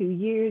 monthly and 2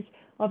 years.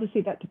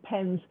 Obviously, that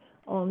depends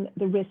on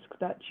the risk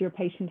that your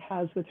patient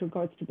has with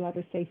regards to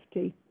bladder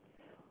safety.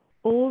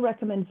 All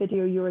recommend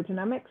video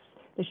urodynamics.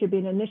 There should be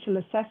an initial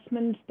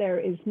assessment. There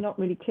is not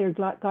really clear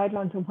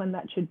guidelines on when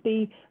that should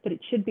be, but it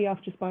should be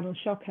after spinal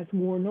shock has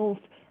worn off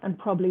and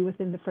probably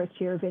within the first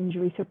year of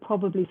injury, so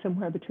probably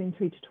somewhere between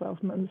 3 to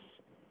 12 months.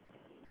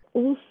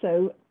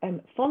 Also,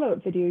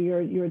 follow-up video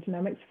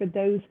urodynamics for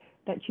those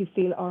that you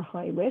feel are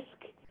high risk,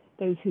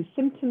 those whose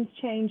symptoms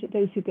change,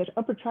 those who get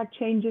upper tract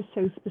changes,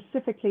 so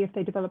specifically if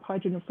they develop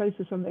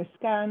hydronephrosis on their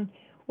scan,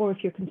 or if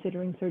you're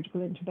considering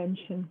surgical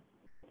intervention.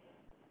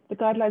 The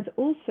guidelines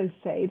also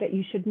say that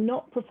you should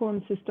not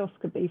perform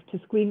cystoscopy to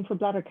screen for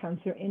bladder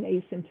cancer in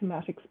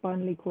asymptomatic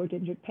spinally cord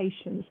injured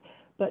patients.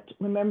 But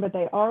remember,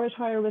 they are at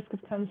higher risk of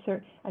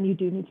cancer and you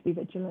do need to be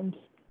vigilant.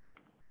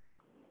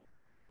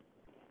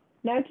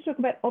 Now to talk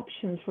about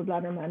options for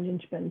bladder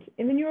management.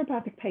 In the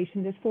neuropathic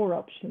patient, there's 4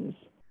 options: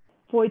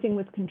 voiding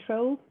with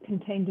control,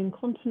 contained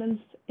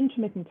incontinence,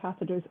 intermittent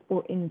catheters,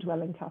 or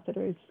indwelling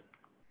catheters.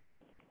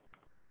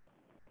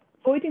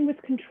 Voiding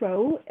with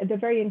control, they're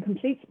very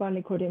incomplete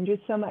spinally cord injuries.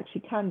 Some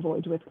actually can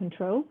void with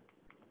control.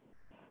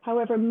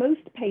 However,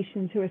 most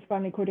patients who are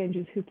spinally cord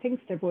injuries who think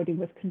they're voiding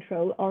with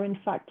control are in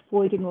fact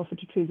voiding off a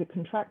detrusor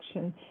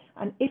contraction.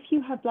 And if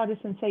you have bladder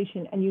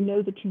sensation and you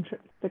know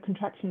the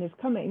contraction is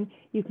coming,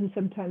 you can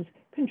sometimes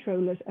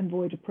control it and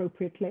void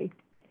appropriately.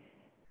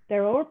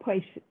 There are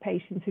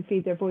patients who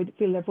feel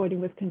they're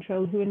voiding with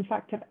control who in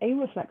fact have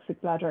areflexic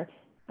bladder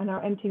and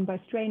are emptying by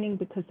straining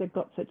because they've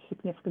got such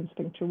significant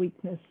sphincter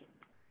weakness.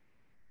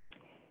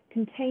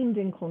 Contained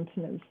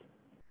incontinence.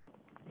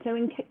 So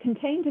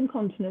contained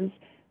incontinence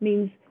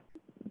means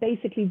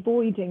basically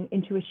voiding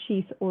into a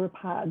sheath or a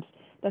pad.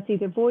 That's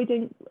either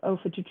voiding of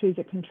a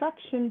detrusor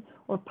contraction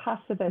or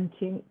passive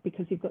emptying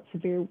because you've got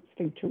severe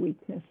sphincter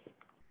weakness.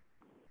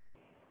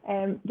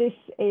 This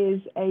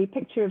is a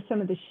picture of some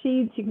of the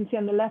sheaths. You can see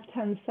on the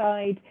left-hand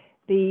side,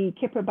 the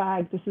kipper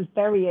bag. This is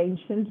very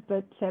ancient,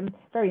 but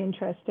very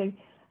interesting.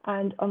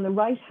 And on the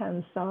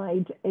right-hand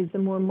side is the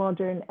more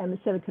modern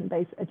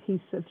silicone-based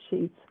adhesive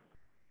sheath.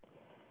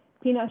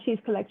 Penile sheath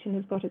collection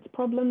has got its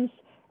problems.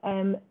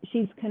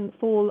 Sheaths can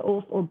fall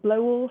off or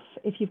blow off.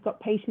 If you've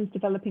got patients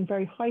developing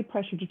very high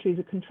pressure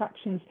detrusor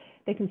contractions,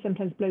 they can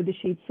sometimes blow the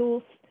sheaths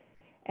off.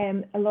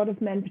 A lot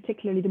of men,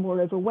 particularly the more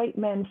overweight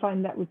men,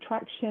 find that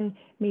retraction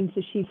means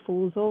the sheath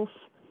falls off.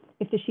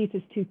 If the sheath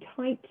is too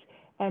tight,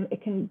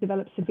 it can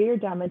develop severe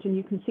damage, and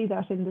you can see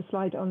that in the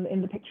slide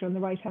in the picture on the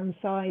right-hand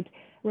side.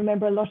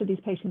 Remember, a lot of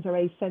these patients are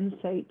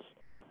asensate.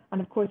 And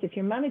of course, if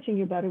you're managing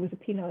your bladder with a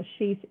penile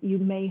sheath, you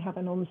may have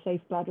an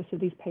unsafe bladder, so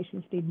these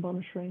patients need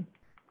monitoring.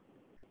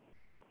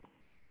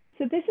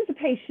 So this is a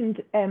patient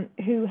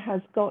who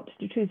has got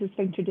detrusor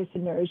sphincter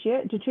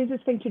dyssynergia. Detrusor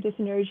sphincter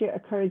dyssynergia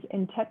occurs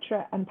in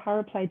tetra and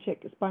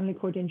paraplegic spinally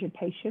cord injured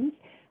patients,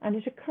 and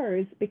it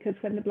occurs because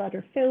when the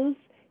bladder fills,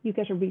 you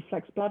get a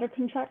reflex bladder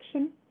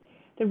contraction.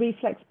 The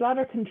reflex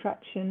bladder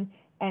contraction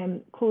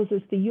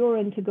causes the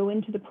urine to go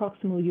into the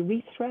proximal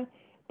urethra.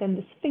 Then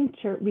the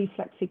sphincter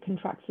reflexly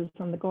contracts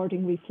on the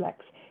guarding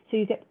reflex. So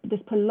you get this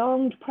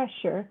prolonged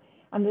pressure,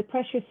 and the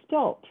pressure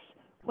stops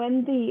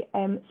when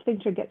the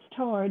sphincter gets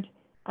tarred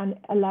and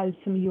allows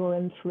some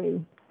urine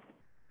through.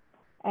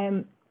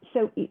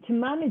 So to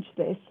manage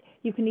this,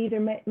 you can either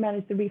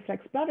manage the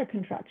reflex bladder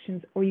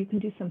contractions or you can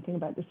do something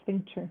about the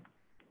sphincter.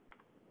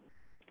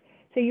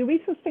 So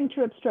urethral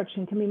sphincter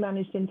obstruction can be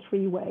managed in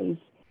 3 ways,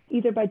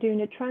 either by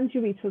doing a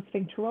transurethral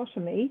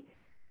sphincterotomy,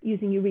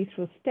 using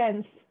urethral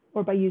stents,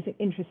 or by using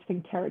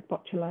intrasphincteric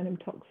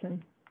botulinum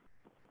toxin.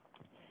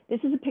 This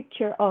is a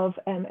picture of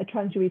a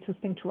transurethral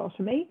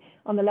sphincterotomy.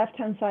 On the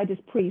left-hand side is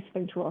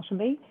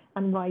pre-sphincterotomy,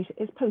 and right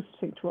is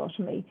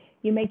post-sphincterotomy.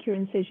 You make your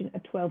incision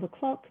at 12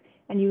 o'clock,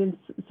 and you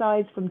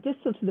incise from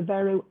distal to the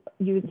vero,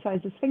 you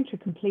incise the sphincter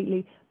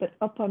completely, but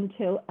up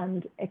until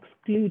and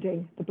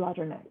excluding the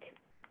bladder neck.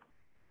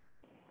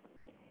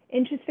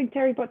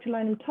 Intrasphincteric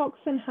botulinum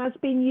toxin has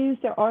been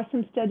used. There are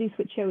some studies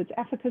which show its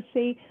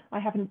efficacy. I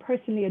haven't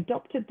personally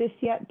adopted this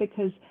yet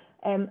because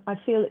I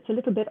feel it's a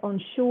little bit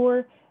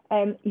unsure.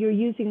 You're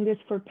using this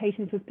for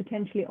patients with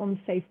potentially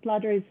unsafe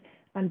bladders,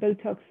 and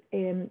Botox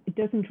it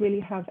doesn't really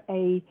have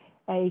a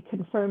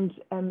confirmed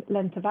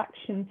length of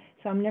action,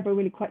 so I'm never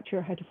really quite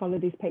sure how to follow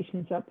these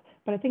patients up.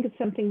 But I think it's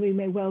something we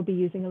may well be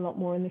using a lot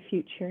more in the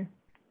future.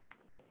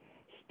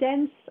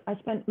 Stents, I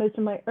spent most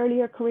of my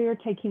earlier career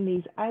taking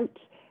these out.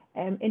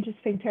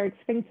 Intrasphincteric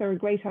sphinx are a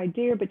great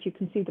idea, but you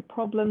can see the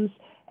problems,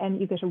 and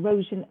you get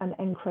erosion and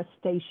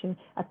encrustation.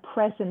 At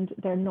present,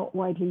 they're not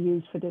widely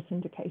used for this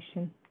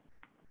indication.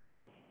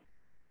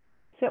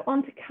 So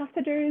on to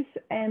catheters.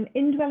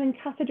 Indwelling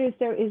catheters,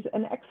 there is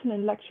an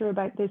excellent lecture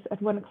about this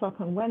at 1 o'clock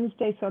on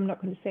Wednesday, so I'm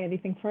not going to say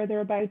anything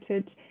further about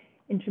it.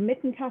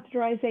 Intermittent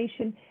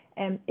catheterization.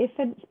 If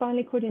a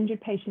spinally cord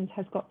injured patient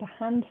has got the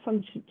hand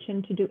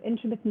function to do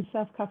intermittent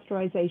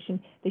self-catheterization,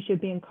 they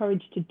should be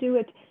encouraged to do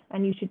it,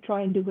 and you should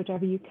try and do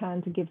whatever you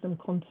can to give them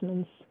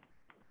continence.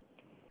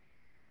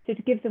 So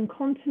to give them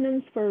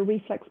continence for a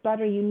reflex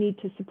bladder, you need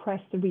to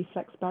suppress the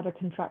reflex bladder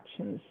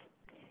contractions.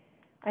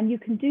 And you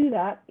can do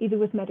that either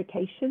with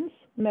medications.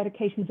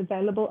 Medications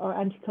available are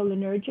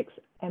anticholinergics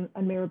and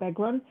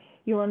mirabegron.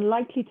 You're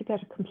unlikely to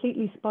get a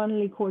completely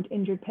spinally cord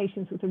injured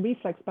patient with a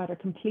reflex bladder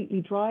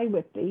completely dry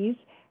with these.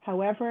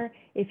 However,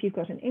 if you've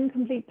got an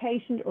incomplete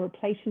patient or a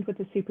patient with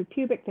a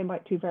suprapubic, they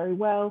might do very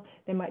well.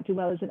 They might do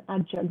well as an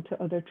adjunct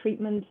to other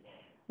treatments.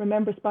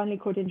 Remember, spinally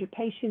cord injured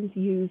patients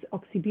use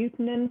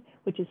oxybutynin,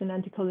 which is an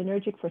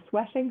anticholinergic for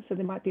sweating, so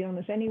they might be on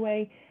it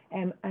anyway.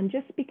 And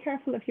just be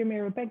careful of your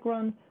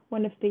mirabegron.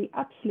 One of the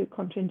absolute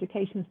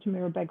contraindications to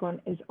mirabegron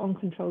is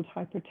uncontrolled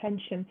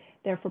hypertension.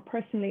 Therefore,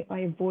 personally, I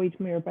avoid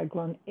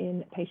mirabegron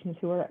in patients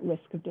who are at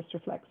risk of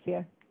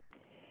dysreflexia.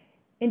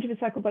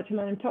 Intravesical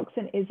botulinum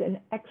toxin is an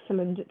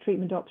excellent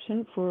treatment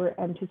option for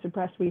to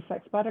suppress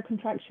reflex bladder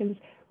contractions.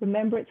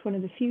 Remember, it's one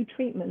of the few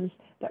treatments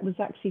that was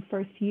actually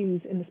first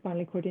used in the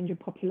spinally cord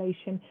injured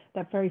population,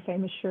 that very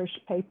famous Schurz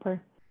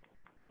paper.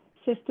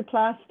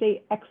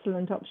 Cystoplasty,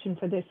 excellent option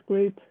for this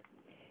group.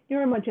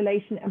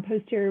 Neuromodulation and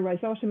posterior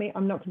rhizotomy,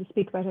 I'm not going to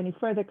speak about any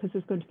further because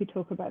there's going to be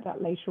talk about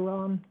that later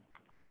on.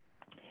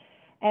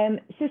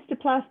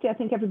 Cystoplasty, I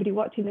think everybody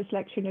watching this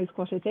lecture knows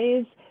what it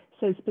is.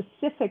 So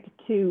specific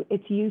to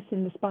its use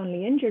in the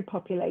spinally injured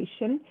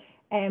population,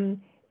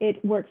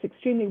 it works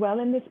extremely well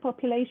in this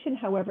population.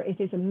 However,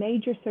 it is a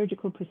major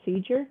surgical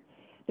procedure.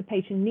 The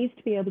patient needs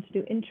to be able to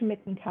do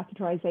intermittent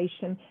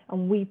catheterization,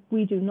 and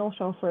we do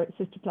not offer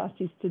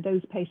cystoplasties to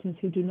those patients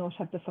who do not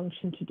have the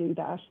function to do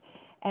that.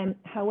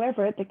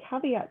 However, the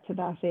caveat to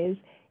that is,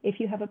 if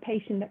you have a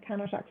patient that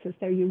cannot access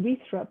their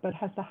urethra but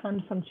has the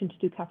hand function to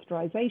do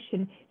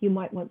catheterization, you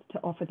might want to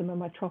offer them a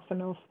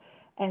mitrophanol.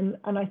 And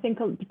I think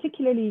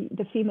particularly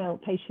the female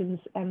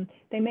patients,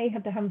 they may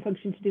have the hand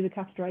function to do the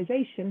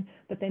catheterization,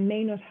 but they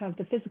may not have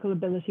the physical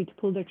ability to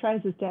pull their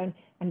trousers down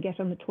and get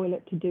on the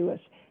toilet to do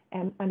it.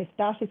 And if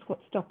that is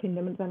what's stopping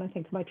them, then I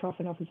think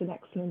mitrophanol is an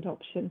excellent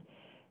option.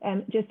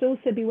 Just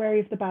also be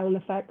wary of the bowel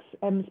effects.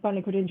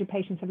 Spinal cord injured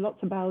patients have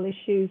lots of bowel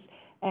issues.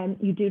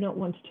 You do not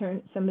want to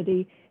turn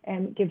somebody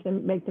and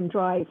make them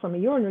dry from a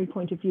urinary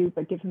point of view,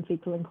 but give them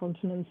fecal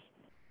incontinence.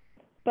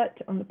 But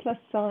on the plus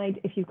side,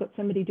 if you've got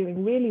somebody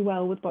doing really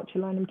well with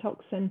botulinum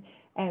toxin,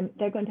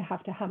 they're going to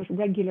have it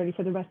regularly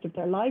for the rest of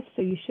their life,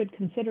 so you should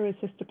consider a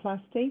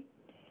cystoplasty.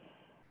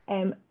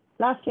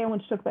 Lastly, I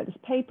want to talk about this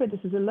paper.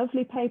 This is a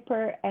lovely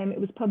paper. It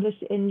was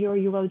published in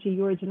Urology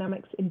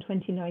Urodynamics in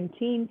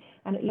 2019,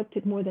 and it looked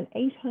at more than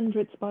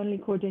 800 spinally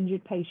cord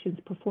injured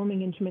patients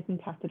performing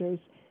intermittent catheters.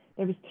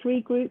 There was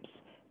 3 groups: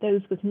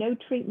 those with no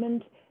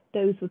treatment,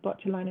 those with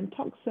botulinum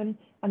toxin,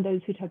 and those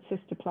who'd had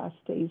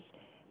cystoplasties.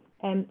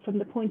 From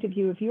the point of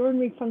view of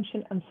urinary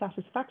function and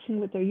satisfaction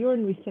with their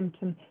urinary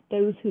symptom,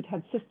 those who'd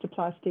had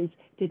cystoplasties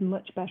did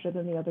much better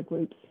than the other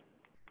groups.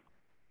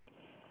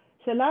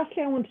 So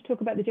lastly, I want to talk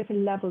about the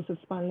different levels of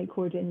spinally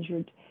cord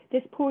injured.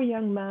 This poor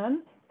young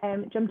man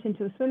jumped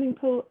into a swimming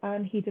pool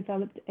and he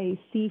developed a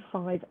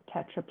C5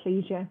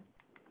 tetraplegia.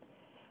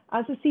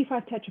 As a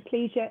C5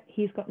 tetraplegia,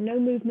 he's got no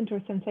movement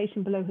or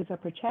sensation below his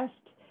upper chest.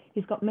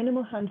 He's got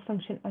minimal hand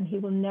function and he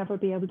will never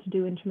be able to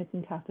do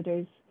intermittent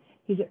catheters.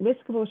 He's at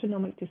risk of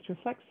autonomic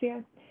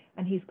dysreflexia,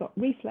 and he's got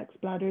reflex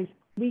bladders,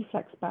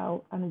 reflex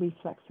bowel, and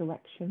reflex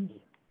erections.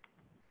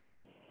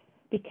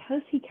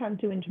 Because he can't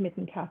do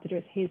intermittent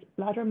catheters, his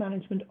bladder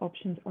management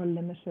options are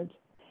limited.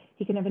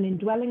 He can have an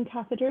indwelling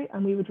catheter,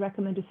 and we would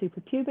recommend a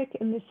suprapubic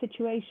in this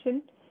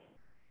situation.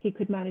 He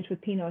could manage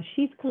with penile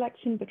sheath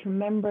collection, but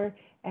remember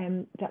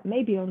that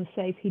may be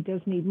unsafe. He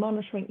does need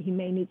monitoring. He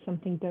may need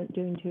something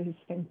doing to his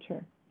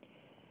sphincter.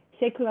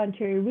 Sacral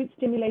anterior root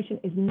stimulation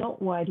is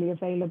not widely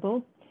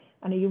available,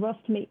 and a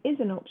urostomy is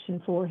an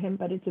option for him,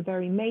 but it's a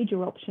very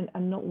major option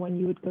and not one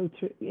you would go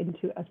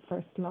into as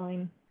first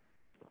line.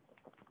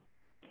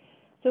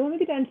 So when we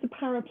go down to the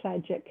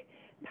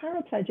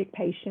paraplegic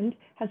patient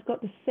has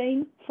got the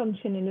same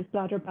function in his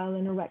bladder, bowel,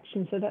 and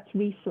erection, so that's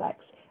reflex,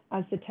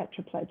 as the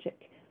tetraplegic.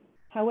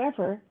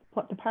 However,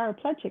 what the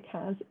paraplegic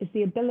has is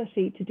the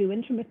ability to do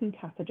intermittent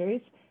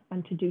catheters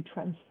and to do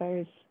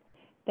transfers.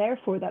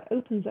 Therefore, that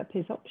opens up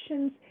his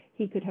options.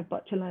 He could have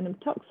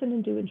botulinum toxin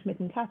and do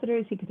intermittent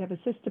catheters. He could have a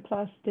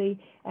cystoplasty,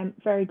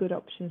 very good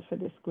options for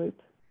this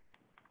group.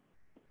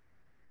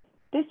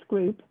 This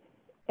group,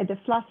 the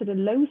flaccid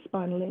and low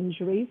spinal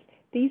injuries,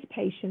 these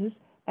patients,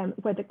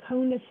 where the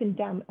conus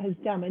has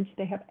damage,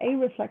 they have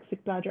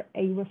areflexic bladder,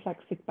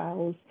 areflexic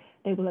bowels.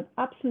 They will have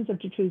absence of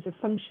detrusor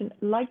function,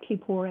 likely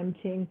poor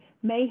emptying,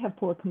 may have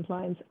poor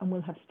compliance, and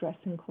will have stress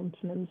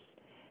incontinence.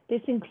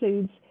 This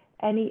includes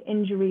any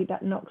injury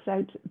that knocks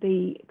out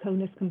the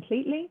conus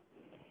completely.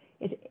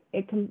 It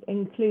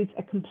includes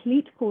a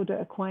complete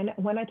cauda equina.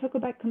 When I talk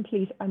about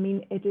complete, I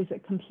mean it is a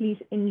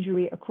complete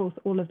injury across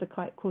all of the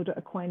cauda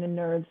equina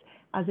nerves.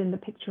 As in the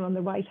picture on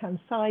the right-hand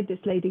side, this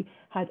lady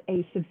had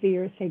a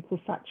severe sacral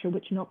fracture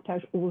which knocked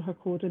out all her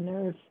cauda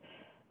nerves.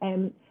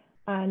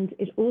 And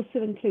it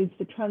also includes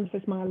the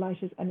transverse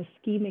myelitis and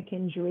ischemic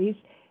injuries.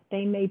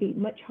 They may be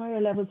much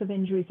higher levels of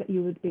injuries that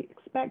you would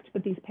expect,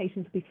 but these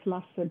patients will be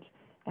flaccid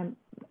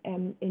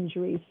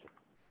injuries.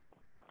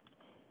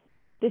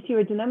 This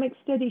urodynamic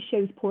study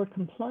shows poor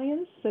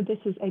compliance. So this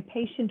is a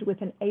patient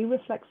with an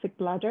areflexic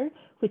bladder,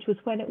 which was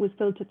when it was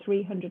filled to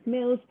 300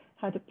 mils,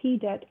 had a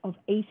pdet of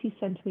 80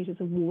 centimeters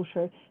of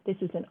water. This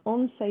is an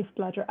unsafe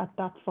bladder at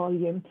that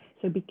volume,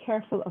 so be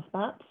careful of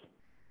that.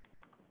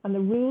 And the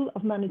rule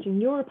of managing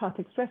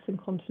neuropathic stress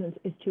incontinence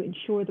is to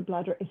ensure the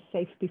bladder is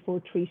safe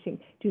before treating.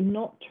 Do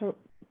not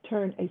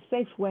turn a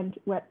safe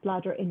wet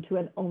bladder into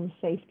an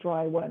unsafe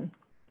dry one.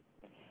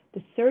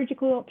 The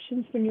surgical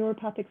options for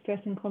neuropathic stress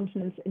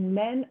incontinence in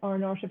men are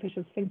an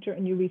artificial sphincter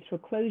and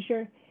urethral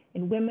closure.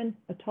 In women,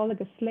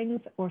 autologous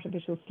slings,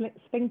 artificial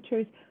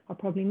sphincters are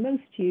probably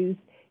most used.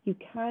 You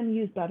can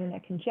use bladder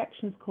neck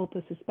injections,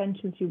 Colpo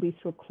suspensions,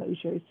 urethral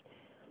closures.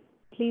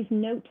 Please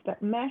note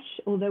that mesh,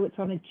 although it's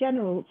on a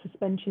general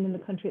suspension in the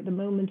country at the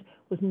moment,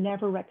 was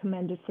never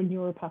recommended for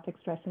neuropathic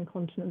stress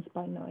incontinence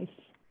by NICE.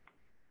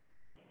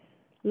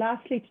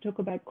 Lastly, to talk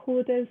about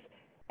caudas,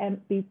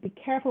 be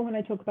careful when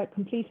I talk about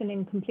complete and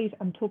incomplete.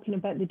 I'm talking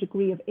about the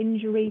degree of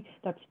injury.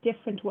 That's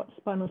different to what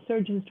spinal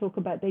surgeons talk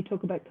about. They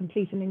talk about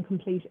complete and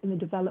incomplete in the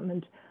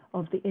development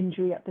of the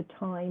injury at the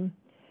time.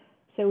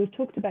 So we've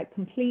talked about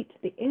complete.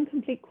 The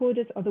incomplete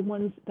caudas are the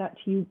ones that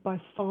you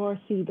by far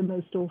see the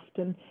most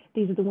often.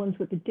 These are the ones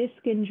with the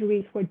disc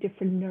injuries where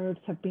different nerves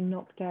have been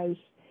knocked out.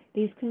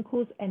 These can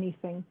cause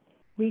anything: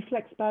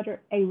 reflex bladder,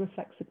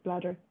 areflexic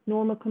bladder,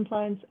 normal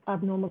compliance,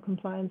 abnormal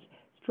compliance,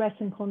 stress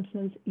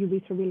incontinence,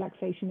 urethral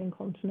relaxation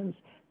incontinence,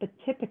 but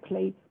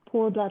typically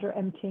poor bladder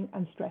emptying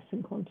and stress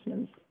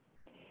incontinence.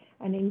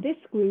 And in this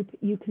group,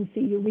 you can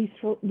see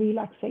urethral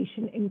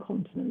relaxation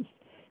incontinence.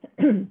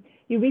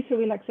 Urethral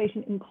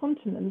relaxation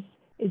incontinence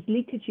is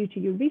leakage due to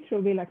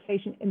urethral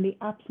relaxation in the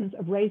absence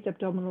of raised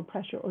abdominal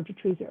pressure or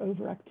detrusor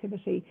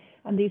overactivity.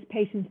 And these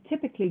patients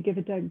typically give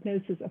a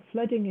diagnosis of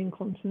flooding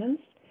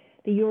incontinence.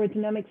 The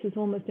urodynamics is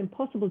almost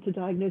impossible to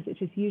diagnose,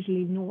 which is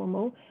usually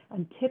normal,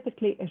 and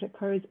typically it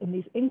occurs in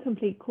these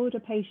incomplete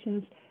cauda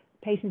patients,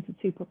 patients with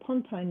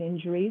suprapontine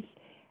injuries.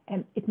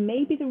 It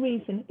may be the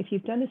reason, if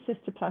you've done a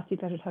cystoplasty,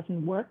 that it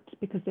hasn't worked,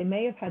 because they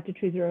may have had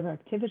detrusor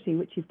overactivity,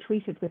 which you've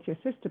treated with your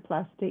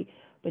cystoplasty,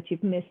 but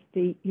you've missed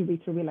the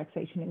urethral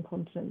relaxation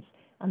incontinence,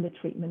 and the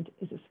treatment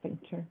is a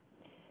sphincter.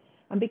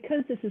 And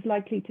because this is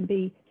likely to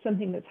be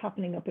something that's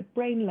happening up at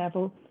brain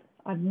level,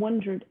 I've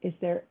wondered, is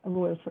there a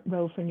role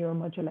for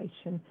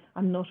neuromodulation?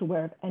 I'm not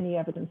aware of any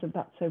evidence of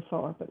that so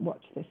far, but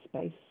watch this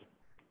space.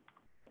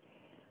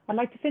 I'd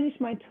like to finish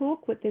my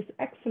talk with this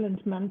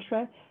excellent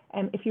mantra.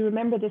 If you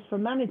remember this for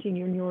managing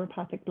your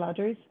neuropathic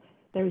bladders,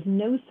 there is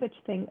no such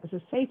thing as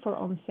a safe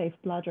or unsafe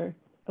bladder,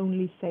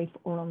 only safe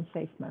or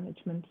unsafe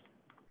management.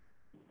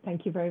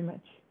 Thank you very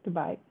much.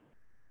 Goodbye.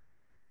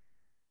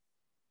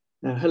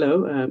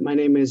 Hello, my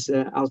name is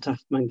Altaf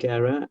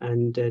Mangera,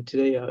 and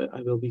today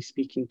I will be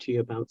speaking to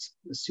you about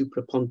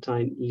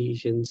suprapontine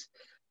lesions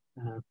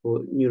for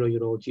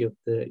neurourology of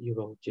the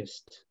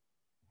urologist.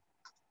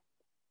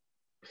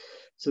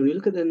 So when you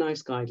look at the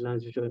NICE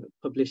guidelines, which were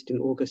published in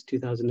August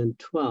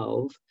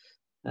 2012,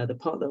 the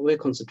part that we're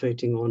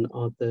concentrating on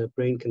are the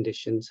brain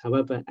conditions.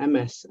 However,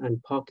 MS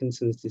and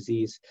Parkinson's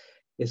disease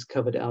is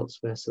covered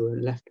elsewhere, so we're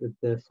left with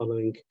the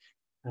following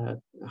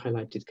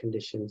highlighted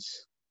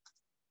conditions.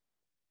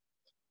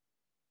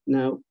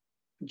 Now,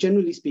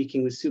 generally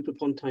speaking, with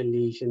suprapontine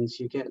lesions,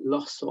 you get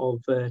loss of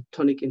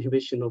tonic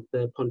inhibition of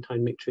the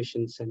pontine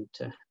micturition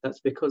center. That's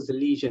because the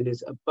lesion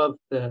is above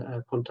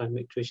the pontine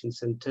micturition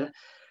center,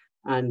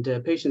 And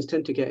patients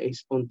tend to get a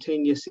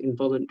spontaneous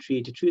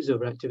involuntary detrusor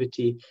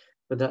overactivity,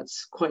 but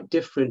that's quite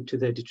different to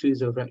the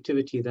detrusor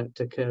overactivity that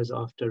occurs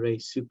after a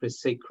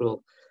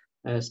suprasacral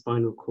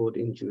spinal cord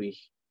injury.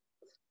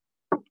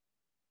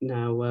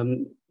 Now,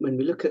 when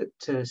we look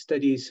at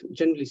studies,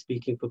 generally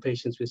speaking, for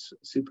patients with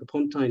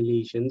suprapontine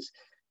lesions,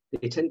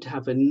 they tend to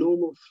have a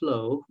normal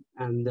flow,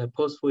 and the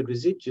post-void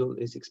residual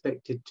is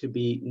expected to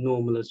be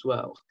normal as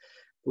well.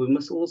 We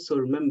must also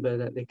remember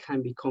that there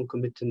can be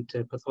concomitant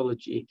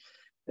pathology.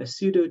 A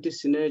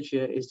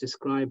pseudo-dysynergia is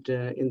described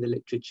in the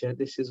literature.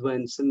 This is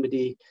when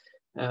somebody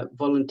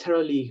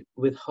voluntarily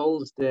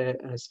withholds their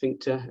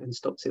sphincter and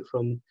stops it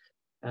from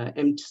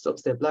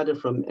stops their bladder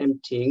from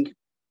emptying,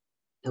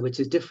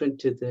 which is different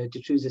to the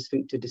detrusor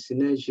sphincter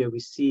dysynergia we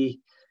see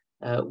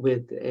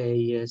with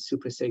a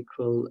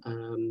suprasacral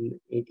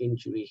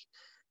injury.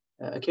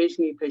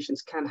 Occasionally,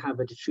 patients can have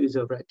a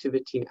detrusor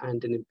overactivity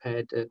and an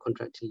impaired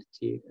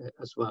contractility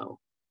as well.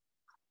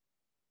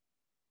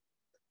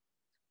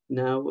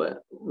 Now,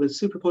 with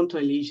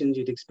suprapontine lesions,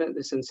 you'd expect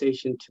the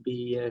sensation to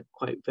be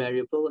quite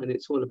variable, and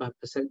it's all about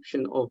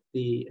perception of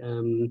the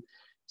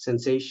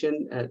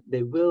sensation.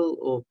 They will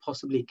or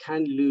possibly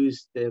can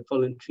lose their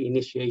voluntary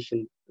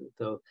initiation,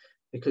 though,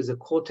 because the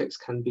cortex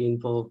can be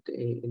involved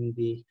in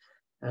the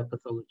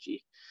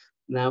pathology.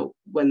 Now,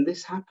 when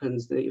this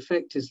happens, the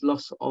effect is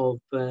loss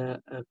of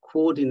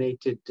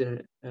coordinated,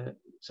 the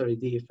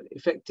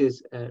effect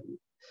is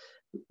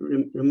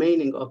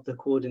remaining of the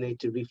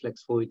coordinated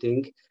reflex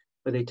voiding,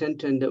 but they tend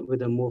to end up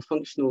with a more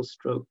functional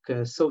stroke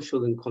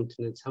social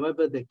incontinence.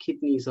 However, the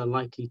kidneys are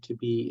likely to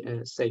be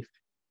safe.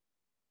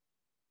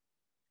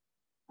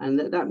 And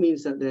that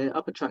means that the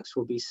upper tracts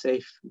will be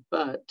safe,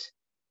 but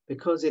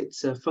because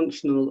it's a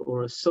functional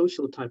or a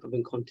social type of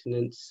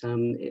incontinence,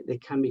 they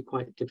can be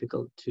quite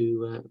difficult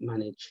to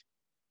manage.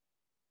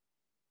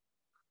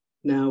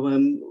 Now,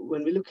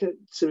 when we look at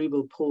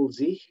cerebral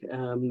palsy,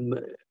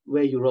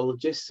 we're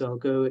urologists, so I'll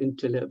go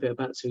into a little bit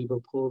about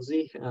cerebral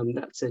palsy.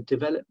 That's a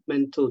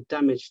developmental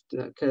damage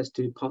that occurs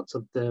to parts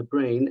of the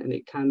brain, and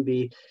it can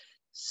be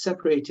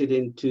separated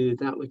into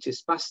that which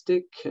is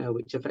spastic,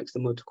 which affects the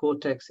motor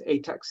cortex,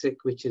 ataxic,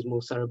 which is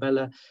more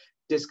cerebellar,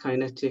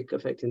 dyskinetic,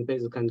 affecting the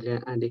basal ganglia,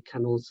 and it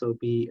can also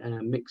be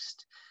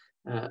mixed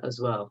as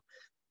well.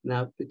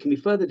 Now, it can be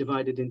further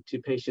divided into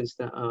patients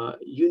that are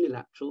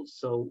unilateral,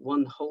 so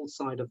one whole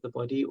side of the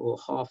body or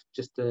half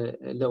just the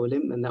lower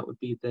limb, and that would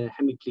be the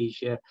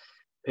hemiplegia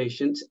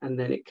patients. And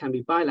then it can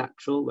be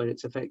bilateral, where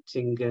it's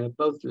affecting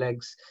both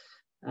legs.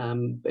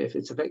 But if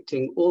it's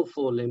affecting all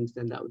four limbs,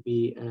 then that would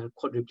be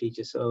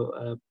quadriplegia.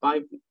 So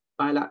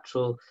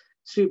bilateral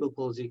cerebral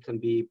palsy can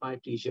be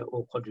biplegia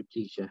or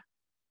quadriplegia.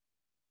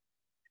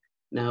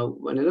 Now,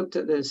 when I looked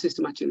at the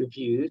systematic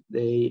review,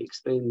 they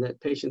explained that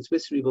patients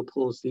with cerebral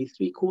palsy,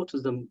 3/4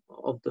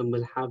 of them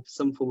will have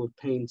some form of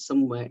pain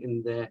somewhere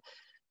in their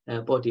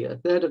body. A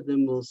third of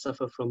them will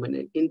suffer from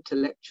an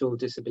intellectual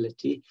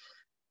disability.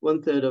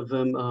 1/3 of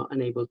them are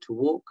unable to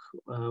walk.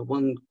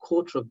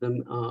 1/4 of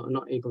them are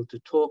not able to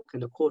talk,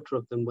 and 1/4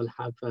 of them will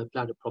have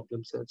bladder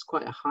problems. So it's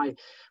quite a high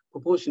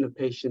proportion of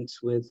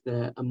patients with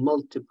a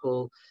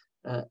multiple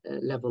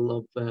level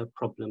of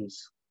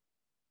problems.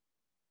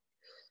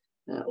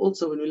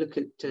 Also, when we look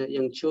at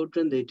young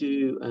children, they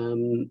do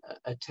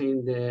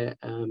attain their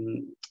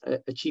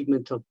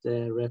achievement of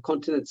their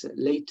continence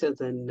later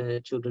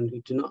than children who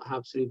do not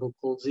have cerebral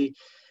palsy.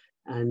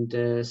 And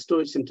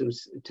storage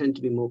symptoms tend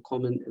to be more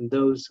common, and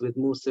those with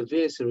more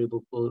severe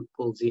cerebral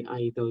palsy,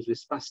 i.e. those with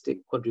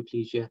spastic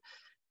quadriplegia,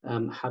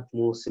 have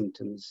more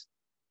symptoms.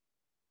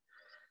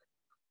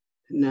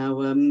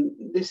 Now,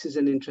 this is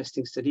an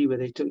interesting study where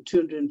they took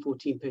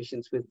 214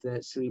 patients with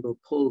cerebral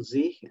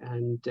palsy,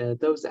 and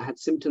those that had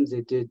symptoms,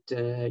 they did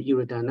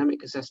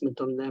urodynamic assessment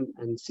on them,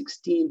 and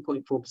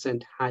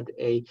 16.4% had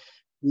a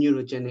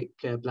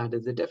neurogenic bladder.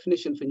 The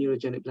definition for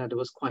neurogenic bladder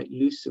was quite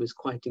loose, it was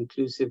quite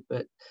inclusive,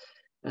 but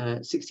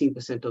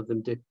 16% of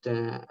them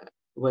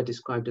were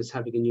described as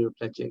having a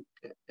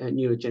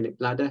neurogenic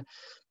bladder.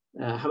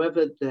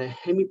 However, the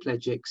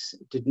hemiplegics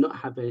did not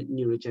have a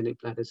neurogenic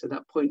bladder, so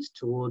that points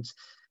towards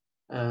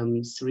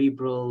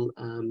cerebral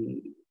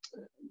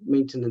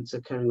maintenance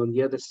occurring on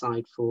the other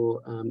side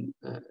for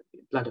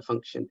bladder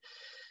function.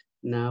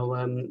 Now,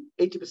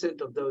 80%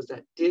 of those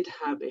that did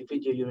have a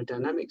video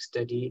urodynamic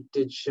study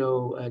did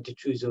show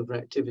detrusor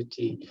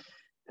overactivity.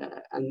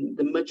 And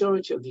the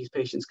majority of these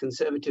patients,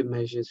 conservative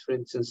measures, for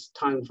instance,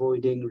 time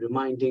voiding,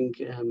 reminding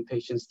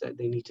patients that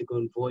they need to go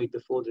and void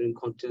before they're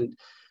incontinent,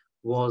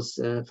 was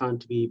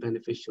found to be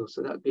beneficial.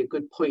 So that would be a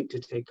good point to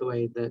take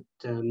away, that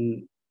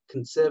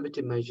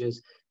conservative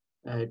measures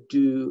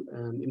do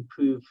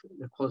improve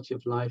the quality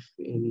of life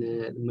in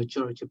the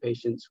majority of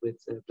patients with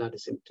bladder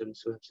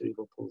symptoms who have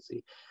cerebral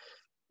palsy.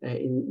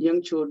 In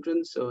young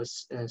children, so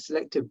a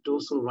selective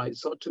dorsal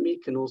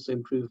rhizotomy can also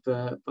improve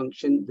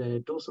function. The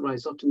dorsal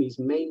rhizotomy is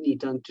mainly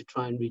done to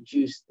try and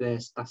reduce their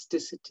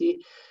spasticity,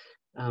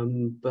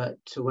 but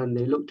when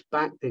they looked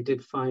back, they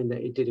did find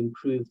that it did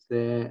improve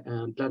their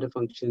bladder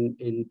function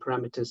in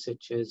parameters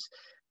such as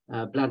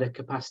bladder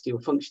capacity or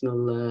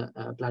functional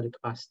bladder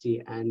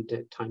capacity and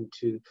time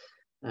to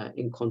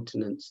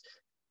incontinence.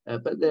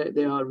 But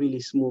they are really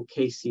small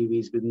case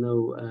series with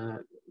no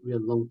real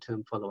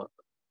long-term follow-up.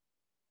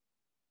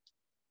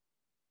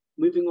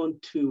 Moving on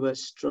to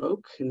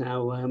stroke.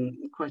 Now,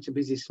 quite a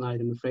busy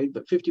slide, I'm afraid,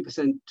 but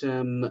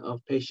 50%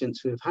 of patients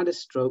who have had a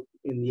stroke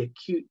in the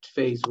acute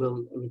phase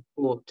will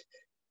report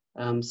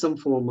some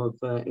form of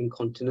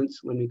incontinence.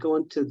 When we go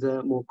on to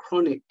the more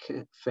chronic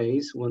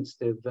phase, once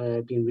they've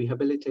been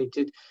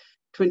rehabilitated,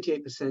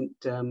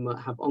 28%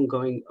 have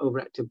ongoing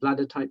overactive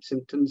bladder type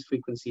symptoms,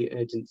 frequency,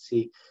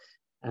 urgency,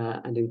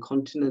 and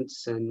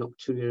incontinence and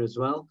nocturia as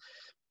well.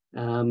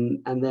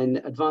 And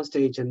then advanced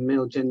age and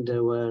male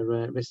gender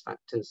were risk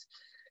factors.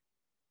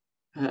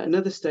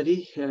 Another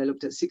study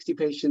looked at 60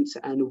 patients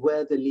and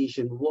where the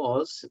lesion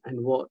was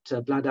and what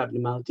bladder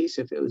abnormality.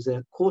 So if it was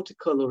a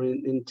cortical or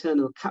an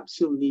internal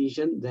capsule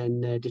lesion,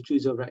 then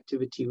detrusor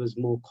overactivity was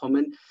more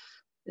common.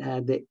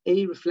 The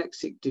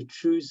areflexic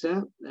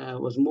detrusor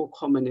was more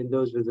common in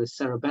those with a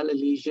cerebellar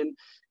lesion,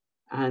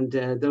 and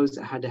those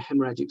that had a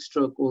hemorrhagic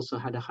stroke also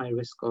had a high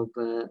risk of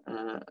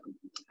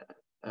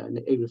an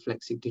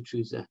areflexic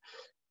detrusor.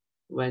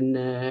 When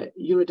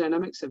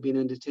urodynamics have been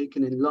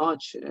undertaken in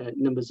large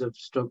numbers of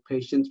stroke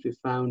patients, we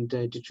found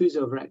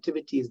detrusor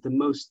overactivity is the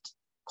most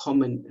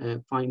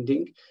common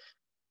finding.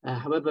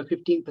 However,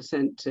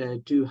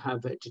 15% do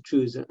have a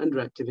detrusor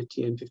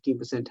underactivity and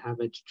 15% have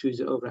a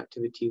detrusor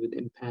overactivity with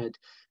impaired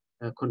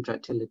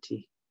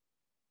contractility.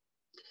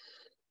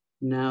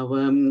 Now,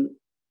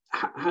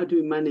 how do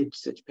we manage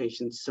such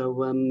patients? So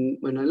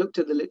when I looked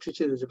at the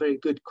literature, there's a very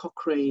good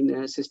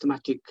Cochrane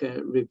systematic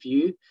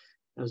review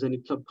that was only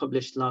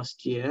published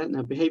last year.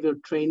 Now,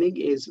 behavioral training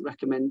is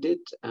recommended,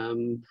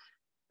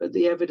 but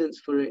the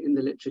evidence for it in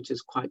the literature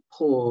is quite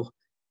poor.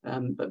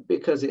 But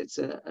because it's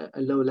a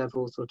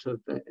low-level sort of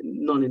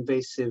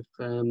non-invasive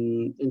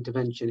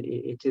intervention,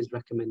 it is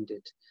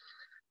recommended.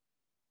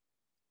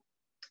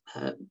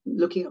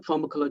 Looking at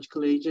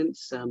pharmacological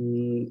agents,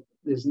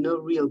 there's no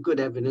real good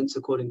evidence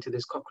according to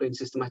this Cochrane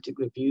systematic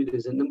review.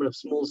 There's a number of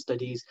small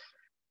studies,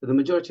 but the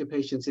majority of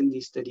patients in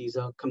these studies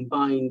are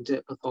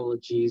combined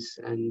pathologies,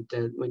 and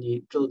when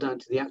you drill down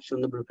to the actual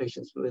number of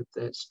patients with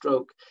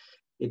stroke,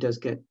 it does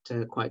get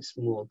quite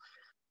small.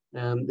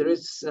 There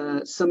is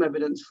some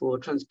evidence for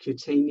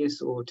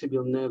transcutaneous or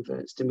tibial nerve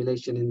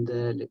stimulation in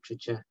the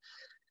literature.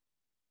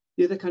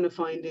 The other kind of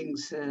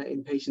findings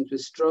in patients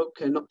with stroke,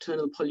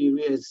 nocturnal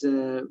polyuria is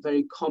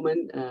very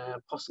common,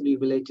 possibly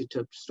related to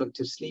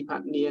obstructive sleep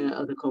apnea,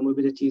 other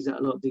comorbidities that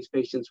a lot of these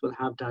patients will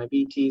have,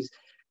 diabetes.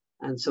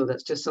 And so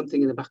that's just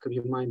something in the back of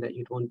your mind that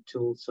you'd want to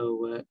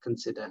also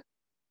consider.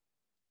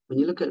 When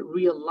you look at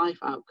real life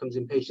outcomes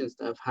in patients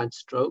that have had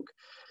stroke,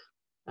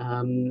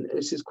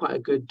 this is quite a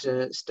good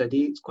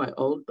study. It's quite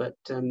old, but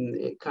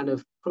it kind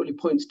of probably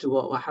points to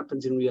what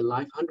happens in real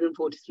life.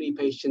 143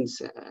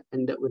 patients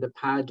end up with a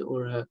pad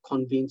or a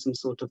convene, some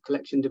sort of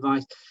collection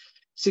device.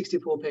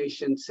 64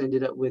 patients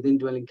ended up with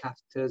indwelling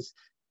catheters.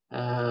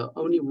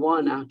 Only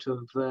 1 out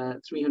of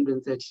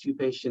 332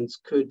 patients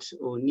could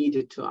or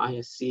needed to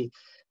ISC.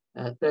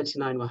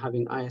 39 were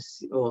having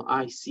ISC or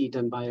IC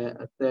done by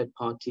a third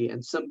party,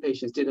 and some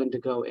patients did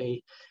undergo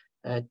a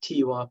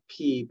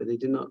TURP, but they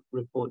did not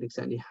report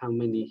exactly how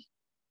many.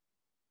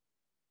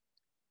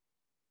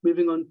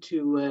 Moving on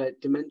to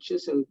dementia.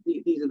 So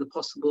these are the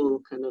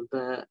possible kind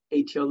of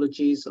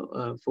etiologies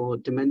for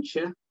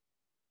dementia.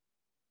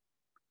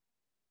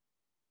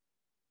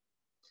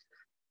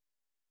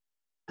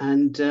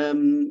 And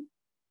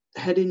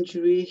head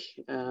injury,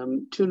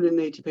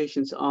 280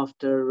 patients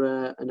after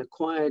an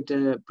acquired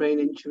brain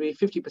injury,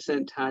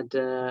 50% had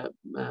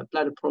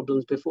bladder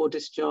problems before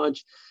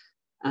discharge.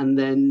 And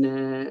then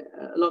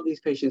a lot of these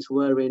patients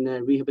were in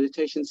a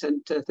rehabilitation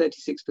center.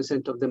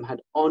 36% of them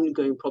had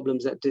ongoing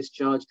problems at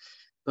discharge,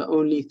 but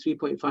only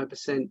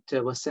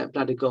 3.5% were set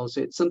bladder goals.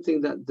 So it's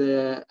something that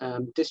the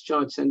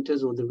discharge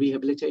centers or the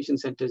rehabilitation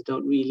centers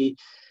don't really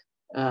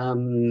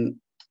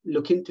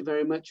look into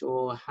very much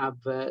or have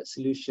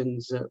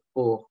solutions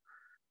for.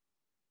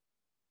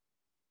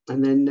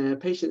 And then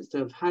patients that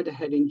have had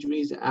head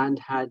injuries and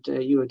had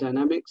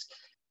urodynamics,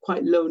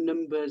 quite low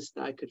numbers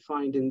that I could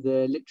find in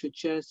the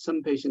literature.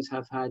 Some patients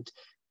have had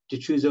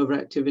detrusor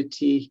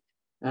overactivity.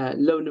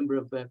 Low number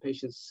of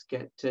patients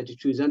get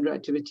detrusor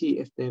underactivity.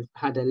 If they've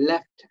had a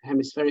left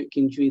hemispheric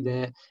injury,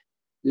 they're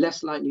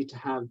less likely to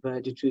have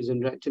detrusor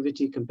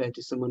underactivity compared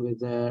to someone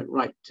with a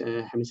right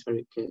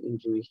hemispheric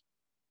injury.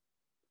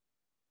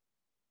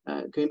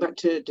 Going back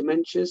to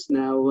dementias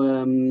now,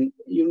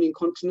 urinary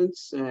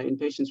incontinence in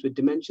patients with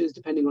dementias,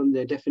 depending on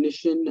their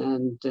definition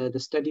and the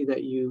study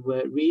that you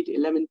read,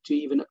 11 to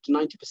even up to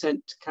 90%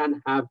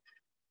 can have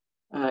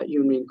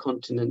urinary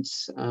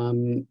incontinence.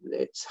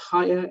 It's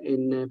higher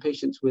in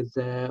patients with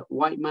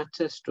white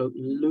matter stroke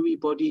Lewy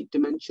body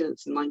dementia,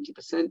 it's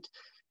 90%,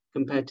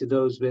 compared to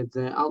those with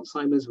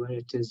Alzheimer's, where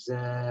it is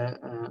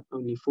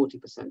only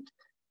 40%.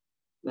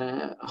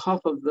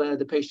 Half of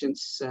the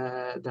patients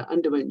that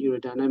underwent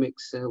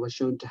urodynamics were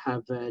shown to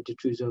have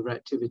detrusor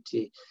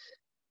overactivity.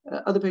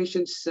 Other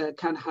patients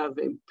can have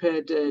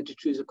impaired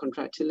detrusor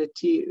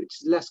contractility,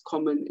 which is less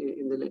common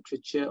in the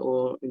literature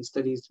or in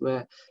studies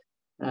where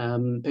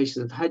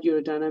patients have had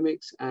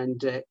urodynamics, and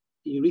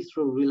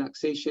urethral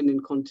relaxation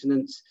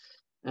incontinence.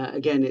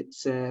 Again,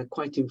 it's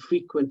quite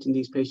infrequent in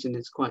these patients.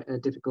 It's quite a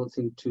difficult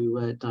thing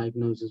to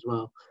diagnose as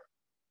well.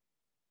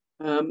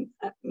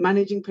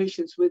 Managing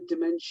patients with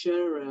dementia,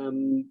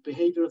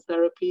 behavioral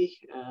therapy,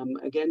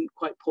 again,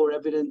 quite poor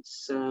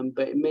evidence,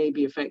 but it may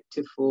be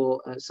effective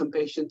for some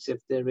patients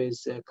if there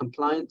is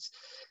compliance.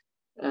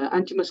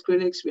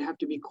 Antimuscarinics, we have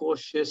to be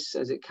cautious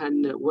as it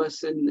can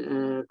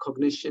worsen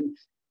cognition.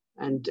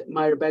 And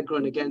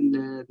mirabegron, again,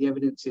 the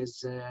evidence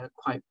is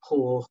quite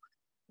poor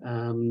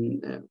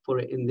for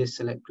it in this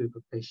select group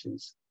of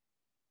patients.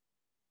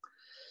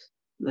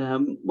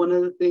 One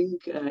other thing,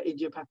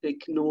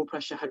 idiopathic normal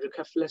pressure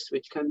hydrocephalus,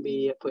 which can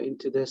be put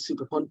into the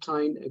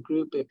suprapontine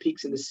group. It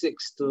peaks in the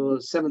 6th or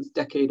 7th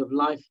decade of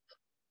life.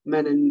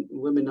 Men and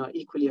women are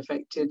equally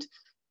affected.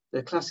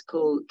 The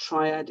classical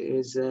triad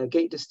is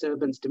gait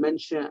disturbance,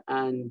 dementia,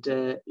 and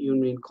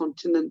urinary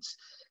incontinence.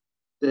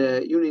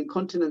 The urinary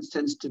incontinence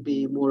tends to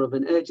be more of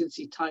an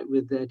urgency type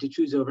with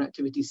detrusor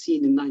overactivity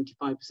seen in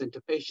 95%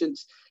 of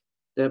patients.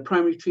 The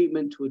primary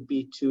treatment would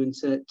be to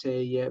insert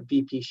a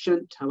BP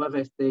shunt. However,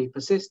 if they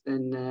persist,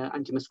 then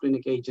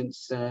antimuscarinic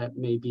agents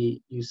may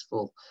be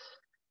useful.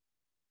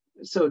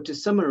 So to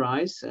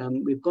summarize,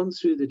 we've gone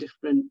through the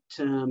different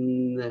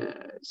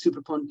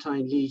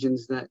suprapontine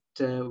lesions that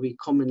we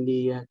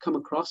commonly come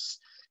across.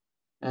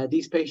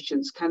 These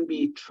patients can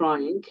be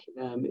trying.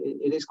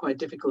 It is quite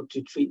difficult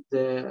to treat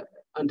the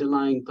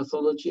underlying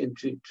pathology and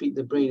treat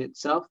the brain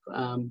itself,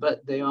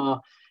 but they are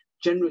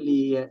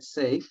generally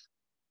safe.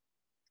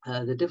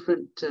 The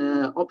different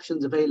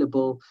options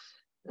available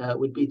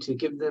would be to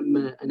give them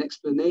an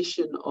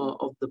explanation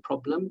of the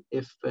problem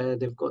if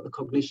they've got the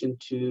cognition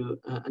to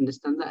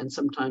understand that, and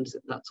sometimes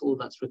that's all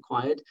that's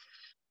required.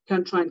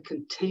 Can try and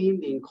contain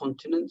the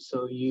incontinence,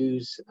 so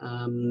use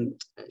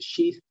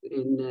sheath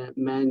in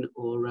men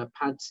or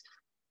pads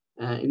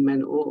in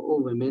men or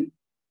women.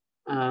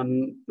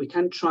 We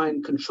can try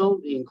and control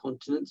the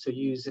incontinence, so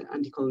use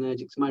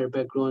anticholinergics,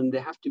 mirabegron.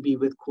 They have to be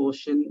with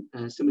caution.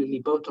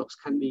 Similarly, Botox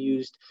can be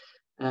used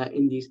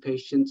in these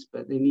patients,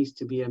 but there needs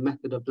to be a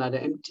method of bladder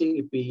emptying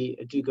if we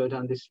do go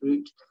down this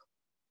route.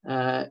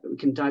 We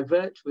can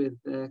divert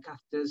with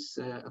catheters,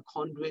 a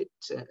conduit.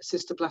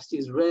 Cystoplasty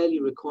is rarely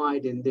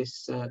required in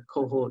this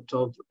cohort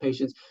of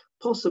patients,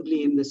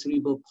 possibly in the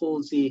cerebral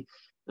palsy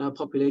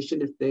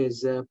population if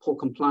there's poor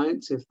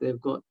compliance, if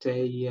they've got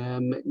a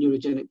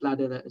neurogenic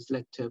bladder that has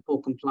led to poor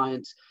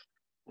compliance,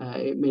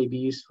 it may be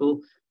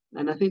useful.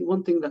 And I think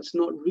one thing that's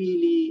not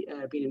really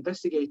been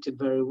investigated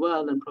very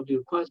well and probably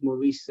requires more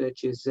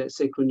research is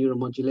sacral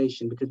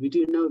neuromodulation, because we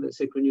do know that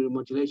sacral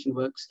neuromodulation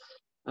works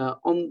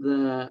on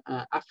the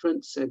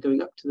afferents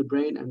going up to the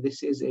brain, and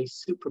this is a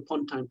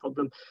suprapontine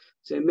problem.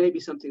 So it may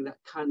be something that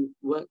can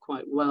work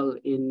quite well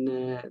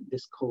in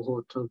this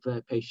cohort of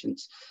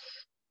patients.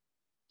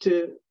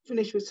 To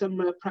finish with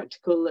some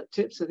practical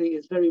tips, I think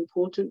it's very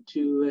important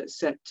to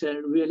set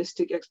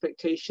realistic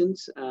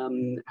expectations,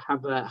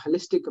 have a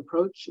holistic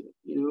approach.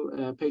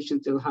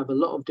 Patients will have a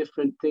lot of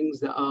different things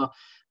that are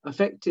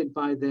affected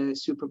by the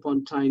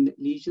suprapontine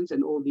lesions,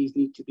 and all these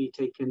need to be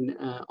taken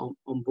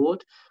on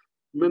board.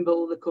 Remember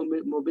all the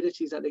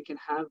comorbidities that they can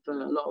have. A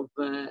lot of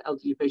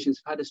elderly patients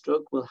who've had a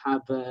stroke will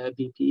have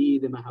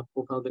BPE, they might have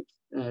poor pelvic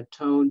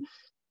tone.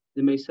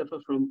 They may suffer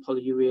from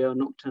polyuria or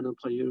nocturnal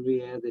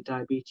polyuria. The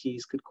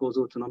diabetes could cause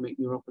autonomic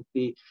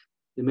neuropathy.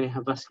 They may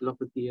have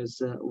vasculopathy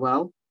as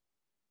well.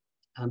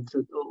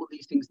 So all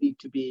these things need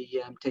to be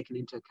taken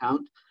into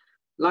account.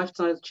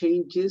 Lifestyle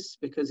changes,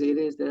 because it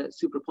is the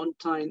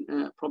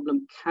suprapontine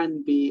problem,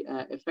 can be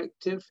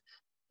effective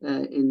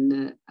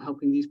in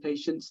helping these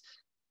patients.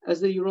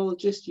 As the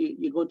urologist,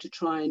 you'd want to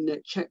try and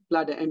check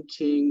bladder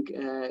emptying.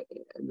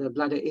 The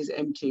bladder is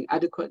emptying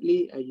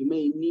adequately. You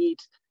may need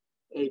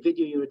a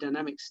video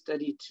urodynamic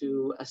study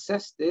to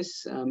assess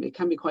this. It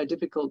can be quite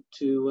difficult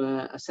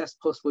to assess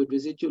post-void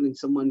residual in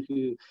someone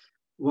who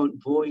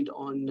won't void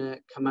on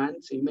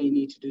command. So you may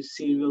need to do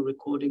serial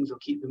recordings or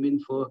keep them in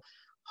for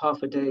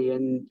half a day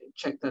and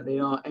check that they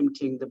are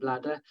emptying the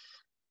bladder.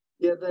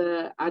 The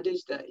other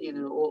adage that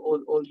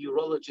all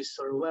urologists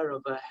are aware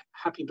of, a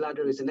happy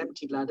bladder is an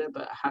empty bladder,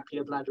 but a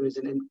happier bladder is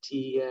an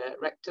empty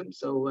rectum.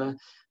 So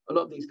a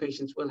lot of these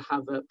patients will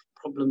have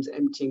problems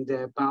emptying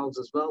their bowels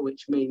as well,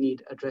 which may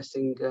need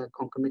addressing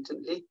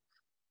concomitantly.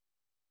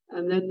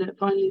 And then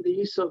finally, the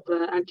use of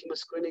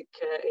antimuscarinic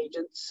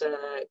agents,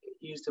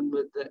 use them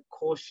with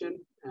caution.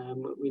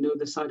 We know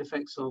the side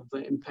effects of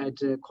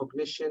impaired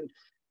cognition.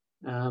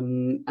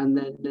 And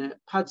then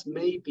pads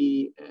may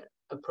be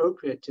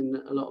appropriate in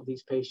a lot of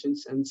these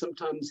patients, and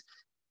sometimes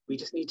we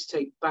just need to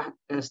take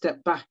a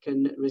step back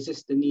and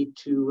resist the need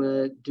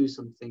to do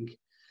something.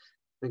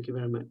 Thank you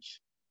very much.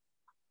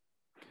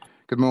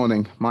 Good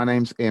morning. My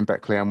name's Ian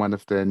Beckley. I'm one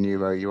of the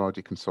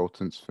Neurourology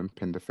consultants from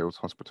Pinderfields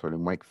Hospital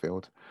in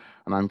Wakefield,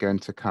 and I'm going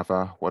to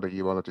cover what a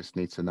urologist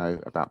needs to know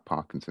about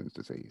Parkinson's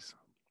disease.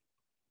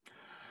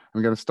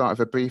 I'm going to start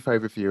with a brief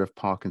overview of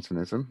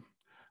Parkinsonism.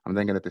 I'm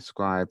then going to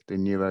describe the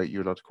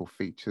neurourological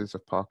features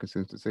of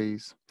Parkinson's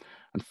disease.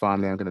 And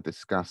finally, I'm going to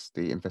discuss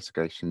the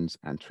investigations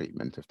and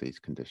treatment of these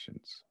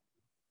conditions.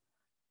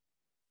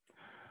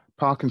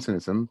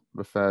 Parkinsonism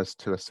refers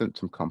to a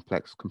symptom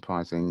complex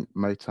comprising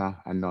motor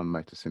and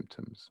non-motor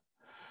symptoms.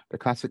 The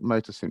classic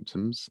motor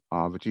symptoms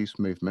are reduced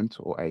movement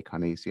or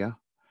akinesia,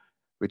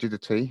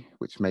 rigidity,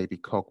 which may be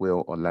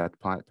cogwheel or lead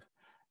pipe,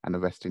 and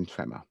arresting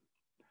tremor.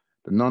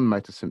 The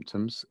non-motor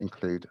symptoms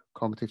include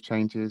cognitive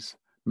changes,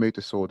 mood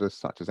disorders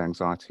such as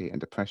anxiety and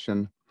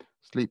depression,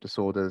 sleep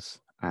disorders,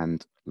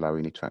 and lower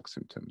urinary tract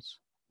symptoms.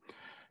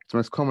 It's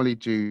most commonly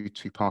due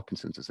to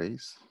Parkinson's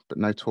disease, but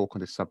no talk on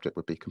this subject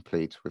would be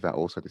complete without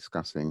also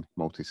discussing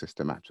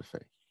multi-system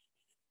atrophy.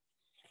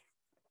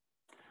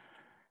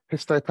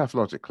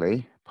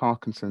 Histopathologically,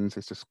 Parkinson's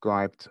is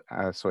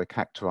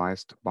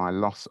characterized by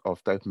loss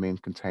of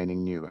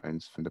dopamine-containing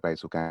neurons from the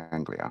basal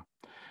ganglia,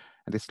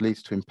 and this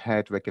leads to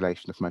impaired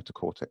regulation of motor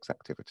cortex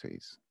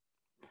activities.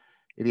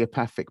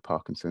 Idiopathic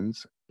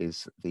Parkinson's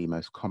is the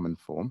most common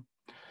form,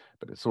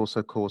 but it's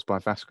also caused by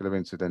vascular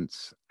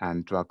incidents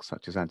and drugs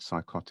such as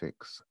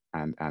antipsychotics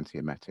and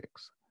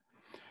antiemetics.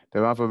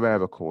 There are other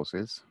rarer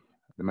causes,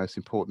 the most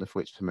important of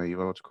which from a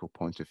urological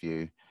point of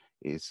view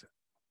is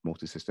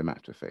multisystem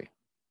atrophy.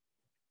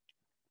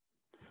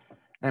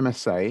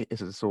 MSA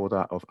is a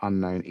disorder of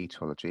unknown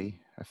etiology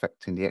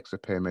affecting the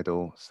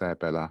extrapyramidal,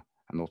 cerebellar,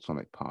 and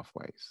autonomic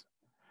pathways.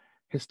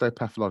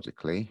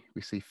 Histopathologically,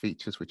 we see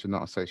features which are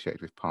not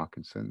associated with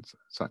Parkinson's,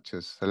 such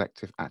as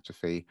selective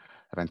atrophy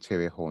of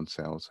anterior horn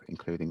cells,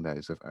 including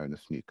those of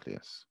Onus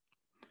nucleus.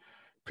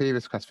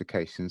 Previous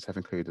classifications have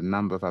included a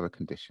number of other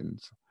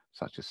conditions,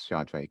 such as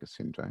Jaque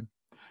syndrome,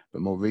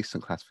 but more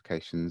recent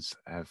classifications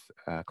have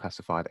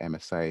classified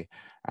MSA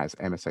as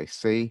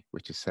MSA-C,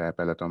 which is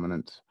cerebellar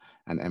dominant,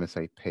 and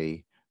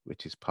MSA-P,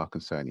 which is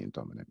Parkinsonian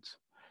dominant.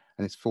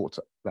 And it's thought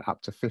that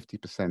up to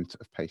 50%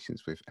 of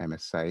patients with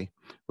MSA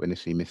were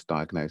initially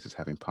misdiagnosed as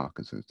having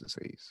Parkinson's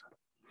disease.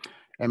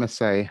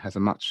 MSA has a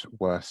much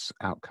worse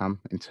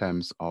outcome in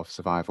terms of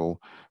survival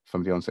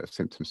from the onset of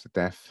symptoms to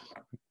death,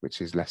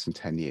 which is less than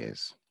 10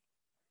 years.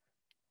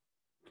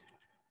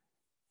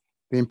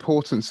 The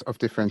importance of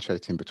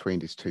differentiating between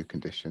these two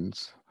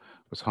conditions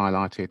was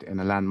highlighted in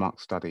a landmark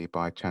study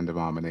by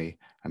Chandaramani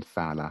and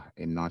Fowler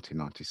in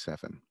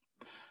 1997.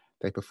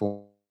 They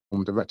performed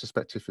a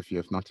retrospective review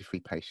of 93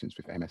 patients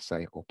with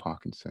MSA or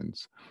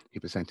Parkinson's who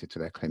presented to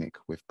their clinic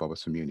with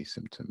bothersome uni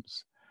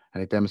symptoms.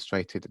 And it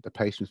demonstrated that the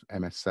patients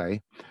with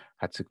MSA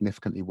had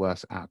significantly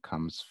worse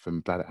outcomes from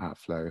bladder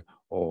outflow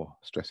or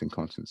stress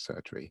incontinence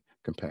surgery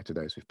compared to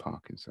those with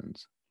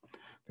Parkinson's.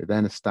 They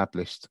then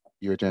established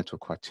urogenital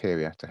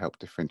criteria to help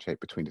differentiate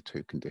between the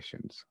two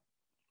conditions.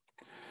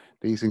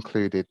 These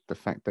included the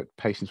fact that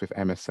patients with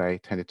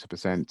MSA tended to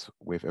present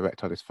with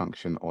erectile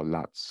dysfunction or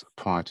LUTS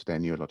prior to their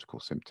neurological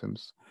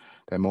symptoms.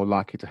 They're more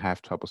likely to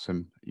have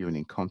troublesome urinary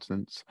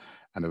incontinence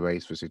and a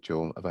raised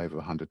residual of over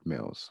 100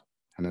 mils.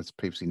 And as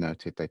previously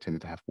noted, they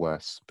tended to have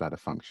worse bladder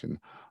function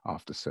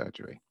after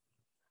surgery.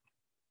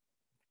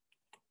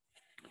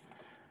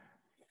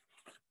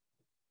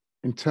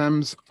 In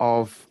terms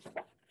of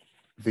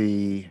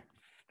the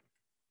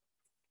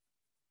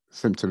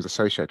symptoms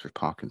associated with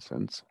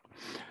Parkinson's,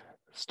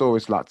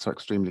 Storage LUTS are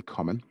extremely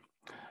common.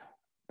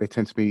 They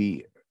tend to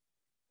be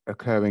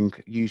occurring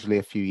usually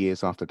a few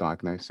years after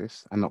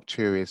diagnosis, and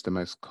nocturia is the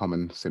most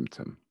common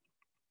symptom.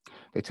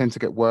 They tend to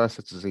get worse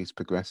as disease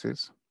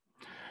progresses,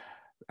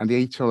 and the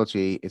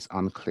etiology is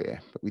unclear,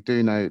 but we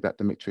do know that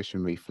the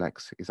micturition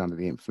reflex is under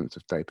the influence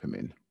of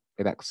dopamine.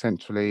 It acts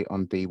centrally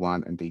on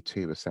D1 and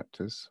D2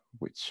 receptors,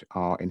 which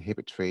are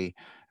inhibitory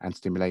and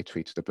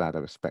stimulatory to the bladder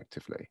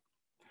respectively.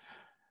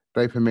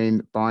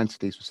 Dopamine binds to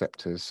these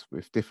receptors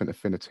with different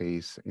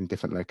affinities in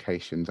different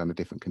locations under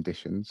different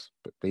conditions,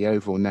 but the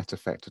overall net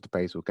effect of the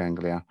basal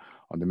ganglia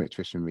on the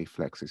micturition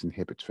reflex is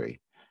inhibitory,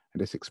 and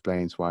this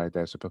explains why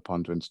there's a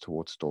preponderance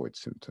towards storage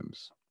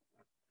symptoms.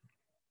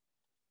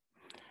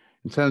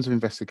 In terms of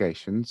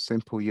investigations,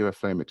 simple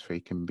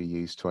uroflowmetry can be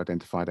used to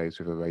identify those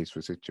with a raised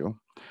residual,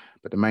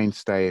 but the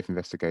mainstay of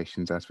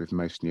investigations, as with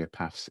most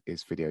neuropaths,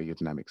 is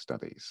videodynamic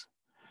studies.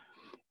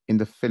 In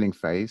the filling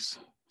phase,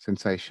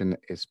 sensation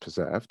is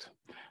preserved.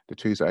 The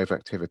TUES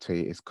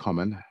overactivity is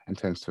common and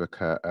tends to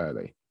occur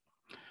early.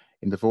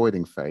 In the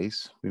voiding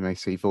phase, we may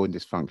see voiding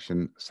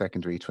dysfunction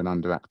secondary to an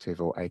underactive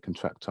or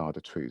acontractile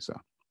detrusor.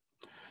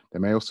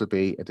 There may also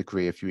be a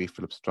degree of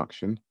urethral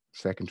obstruction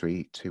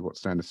secondary to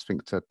what's known as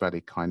sphincter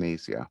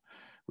bradykinesia,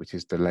 which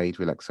is delayed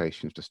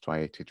relaxation of the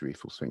striated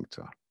urethral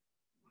sphincter.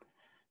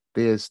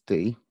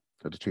 DSD,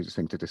 so detrusor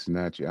sphincter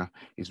dysynergia,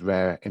 is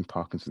rare in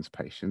Parkinson's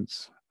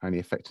patients, only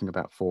affecting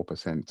about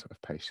 4%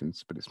 of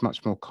patients, but it's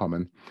much more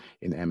common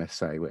in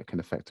MSA, where it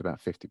can affect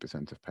about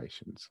 50% of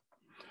patients.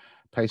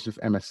 Patients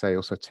with MSA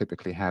also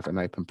typically have an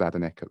open bladder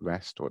neck at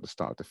rest or at the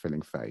start of the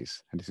filling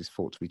phase, and this is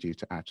thought to be due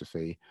to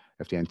atrophy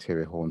of the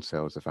anterior horn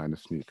cells of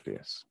Onus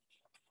nucleus.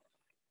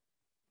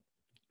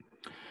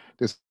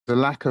 There's a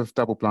lack of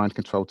double-blind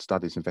controlled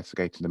studies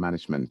investigating the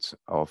management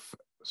of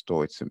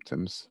storage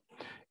symptoms.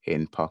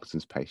 in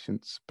Parkinson's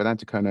patients, but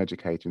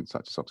anticholinergic agents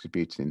such as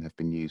oxybutynin have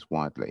been used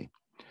widely.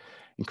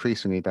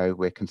 Increasingly, though,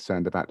 we're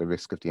concerned about the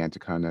risk of the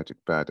anticholinergic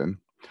burden,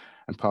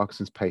 and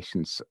Parkinson's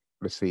patients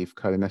receive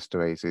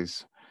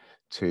cholinesterases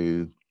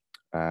to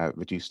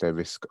reduce their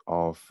risk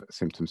of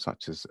symptoms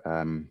such as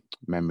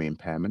memory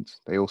impairment.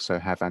 They also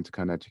have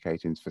anticholinergic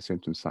agents for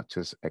symptoms such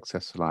as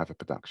excess saliva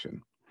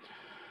production.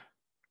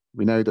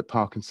 We know that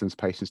Parkinson's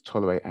patients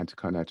tolerate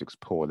anticholinergics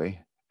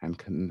poorly and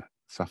can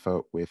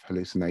suffer with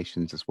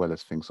hallucinations as well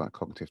as things like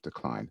cognitive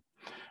decline.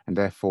 And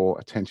therefore,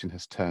 attention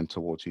has turned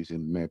towards using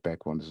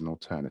mirabegron as an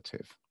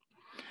alternative.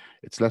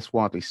 It's less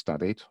widely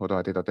studied, although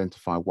I did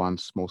identify one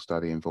small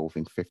study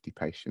involving 50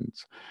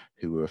 patients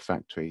who were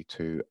refractory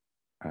to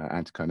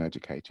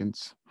anticholinergic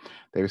agents.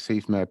 They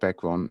received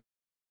mirabegron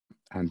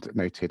and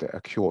noted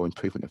a cure or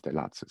improvement of their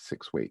LUTs at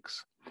 6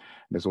 weeks. And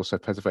there's also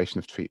preservation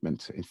of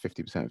treatment in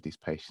 50% of these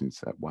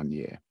patients at 1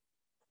 year.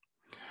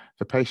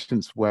 For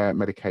patients where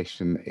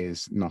medication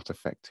is not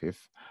effective,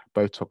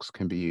 Botox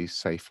can be used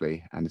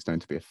safely and is known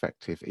to be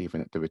effective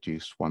even at the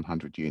reduced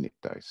 100 unit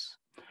dose.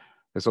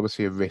 There's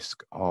obviously a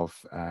risk of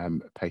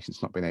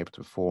patients not being able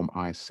to perform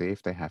ISC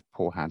if they have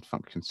poor hand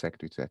function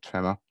secondary to their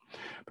tremor,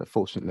 but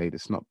fortunately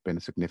there's not been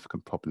a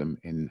significant problem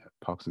in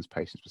Parkinson's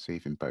patients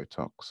receiving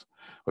Botox,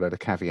 although the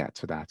caveat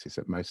to that is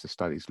that most of the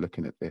studies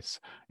looking at this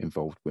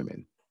involved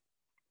women.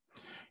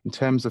 In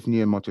terms of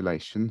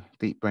neuromodulation,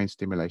 deep brain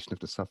stimulation of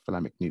the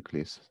subthalamic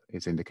nucleus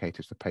is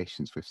indicated for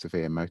patients with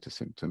severe motor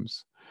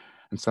symptoms,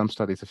 and some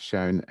studies have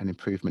shown an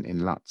improvement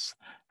in LUTs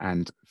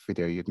and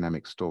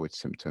videoudinamic storage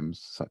symptoms,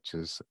 such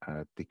as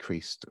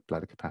decreased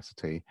bladder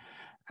capacity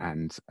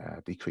and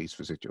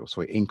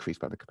increased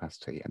bladder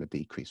capacity and a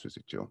decreased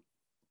residual.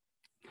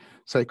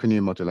 Sacral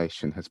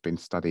neuromodulation has been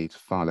studied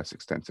far less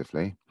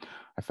extensively.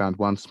 I found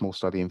one small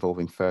study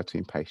involving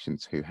 13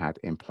 patients who had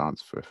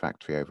implants for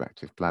refractory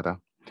overactive bladder.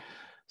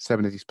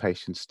 7 of these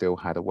patients still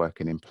had a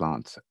working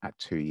implant at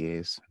 2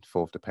 years, and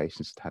 4 of the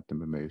patients had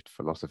them removed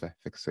for loss of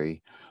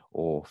efficacy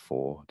or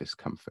for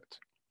discomfort.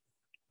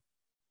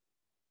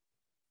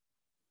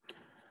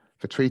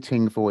 For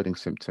treating voiding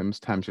symptoms,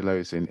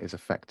 tamsulosin is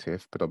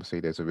effective, but obviously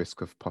there's a risk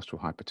of postural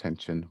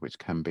hypertension, which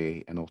can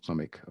be an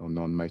autonomic or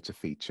non-motor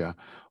feature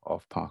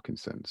of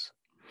Parkinson's.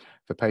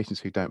 For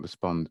patients who don't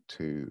respond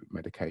to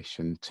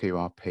medication,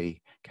 TURP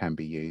can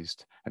be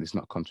used and is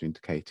not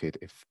contraindicated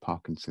if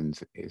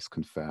Parkinson's is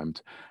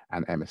confirmed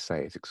and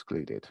MSA is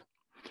excluded.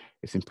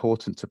 It's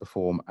important to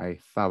perform a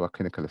thorough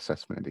clinical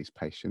assessment of these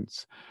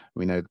patients.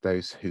 We know that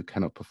those who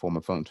cannot perform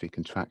a voluntary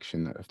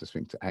contraction of the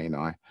sphincter ani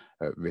are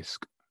at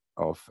risk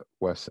of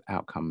worse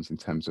outcomes in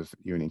terms of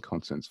urinary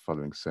incontinence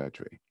following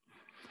surgery.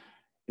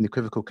 In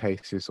equivocal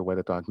cases or where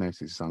the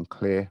diagnosis is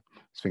unclear,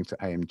 sphincter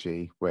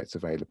AMG, where it's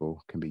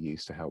available, can be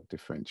used to help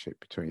differentiate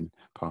between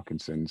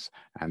Parkinson's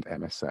and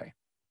MSA.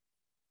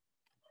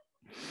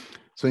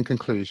 So in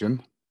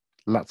conclusion,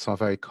 LUTs are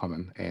very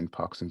common in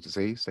Parkinson's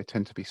disease. They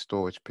tend to be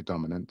storage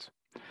predominant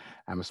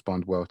and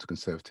respond well to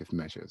conservative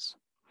measures.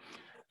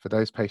 For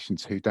those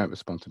patients who don't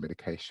respond to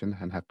medication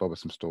and have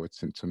bothersome storage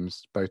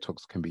symptoms,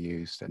 Botox can be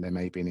used, and there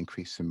may be an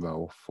increasing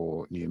role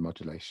for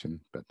neuromodulation,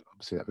 but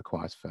obviously that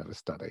requires further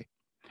study.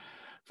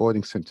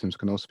 Voiding symptoms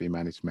can also be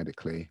managed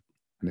medically,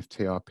 and if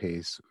TRP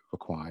is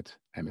required,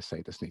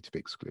 MSA does need to be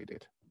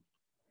excluded.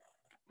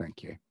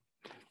 Thank you.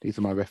 These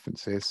are my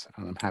references,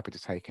 and I'm happy to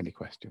take any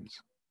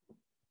questions.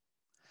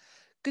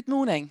 Good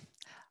morning.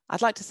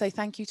 I'd like to say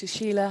thank you to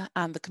Sheila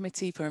and the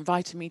committee for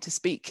inviting me to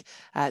speak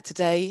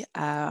today,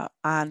 and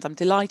I'm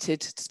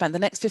delighted to spend the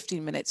next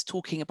 15 minutes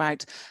talking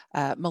about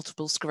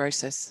multiple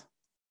sclerosis.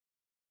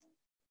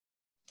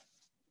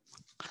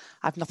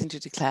 I have nothing to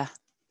declare.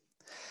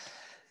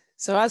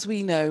 So as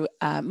we know,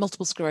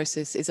 multiple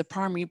sclerosis is a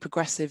primary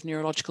progressive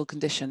neurological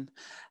condition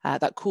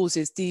that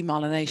causes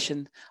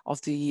demyelination of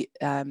the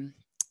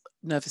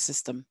nervous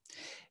system.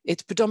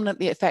 It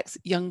predominantly affects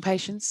young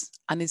patients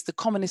and is the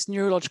commonest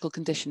neurological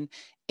condition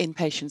in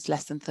patients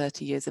less than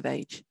 30 years of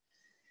age.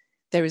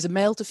 There is a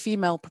male to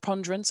female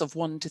preponderance of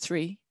 1 to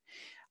 3,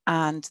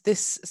 and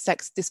this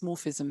sex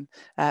dysmorphism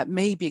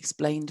may be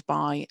explained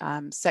by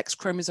sex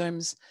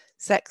chromosomes,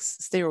 sex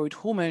steroid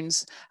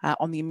hormones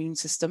on the immune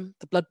system,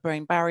 the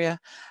blood-brain barrier,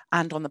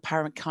 and on the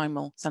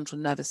parenchymal central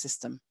nervous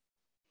system.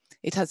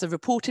 It has a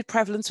reported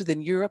prevalence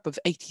within Europe of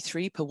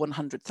 83 per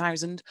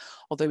 100,000,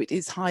 although it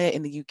is higher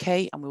in the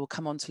UK, and we will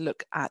come on to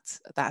look at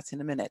that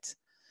in a minute.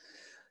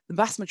 The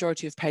vast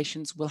majority of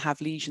patients will have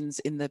lesions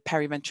in the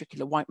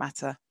periventricular white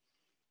matter.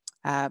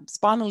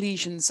 Spinal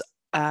lesions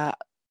or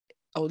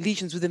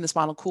lesions within the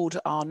spinal cord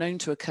are known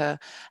to occur,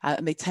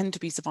 and they tend to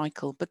be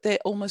cervical, but they're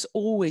almost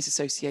always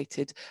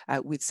associated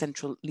with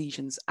central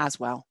lesions as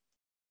well.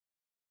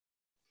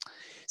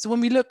 So when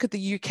we look at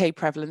the UK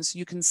prevalence,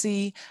 you can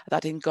see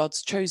that in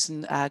God's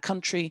chosen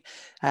country,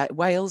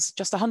 Wales,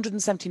 just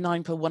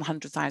 179 per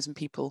 100,000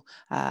 people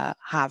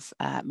have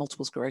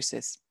multiple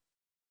sclerosis.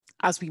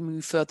 As we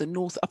move further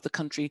north up the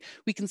country,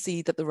 we can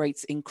see that the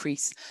rates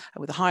increase,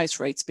 with the highest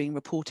rates being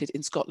reported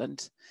in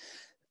Scotland.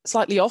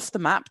 Slightly off the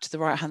map to the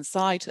right-hand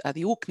side,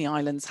 the Orkney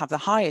Islands have the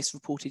highest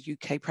reported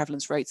UK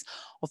prevalence rates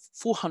of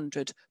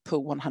 400 per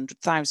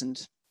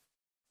 100,000.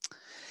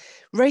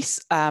 Race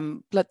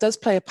blood does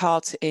play a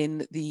part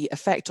in the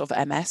effect of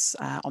MS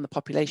on the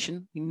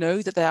population. We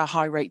know that there are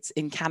high rates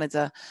in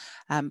Canada,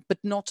 but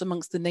not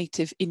amongst the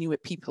native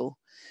Inuit people.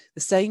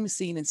 The same is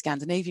seen in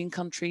Scandinavian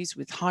countries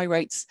with high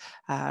rates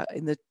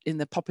in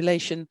the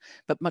population,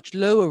 but much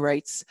lower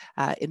rates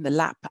in the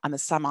Lap and the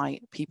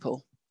Sami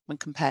people when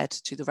compared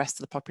to the rest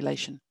of the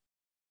population.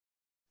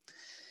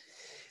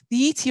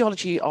 The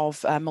etiology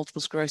of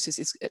multiple sclerosis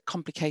is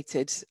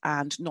complicated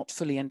and not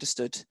fully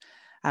understood.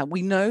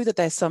 We know that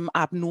there's some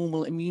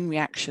abnormal immune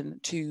reaction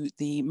to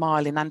the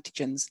myelin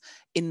antigens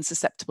in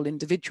susceptible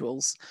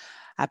individuals,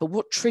 but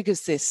what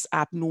triggers this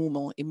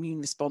abnormal immune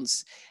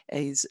response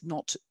is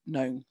not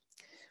known.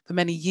 For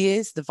many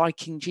years, the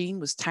Viking gene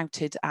was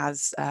touted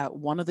as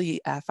one of the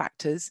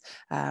factors,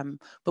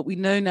 but we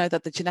know now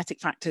that the genetic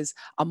factors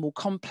are more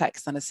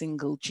complex than a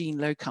single gene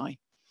loci.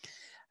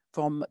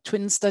 From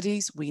twin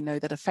studies, we know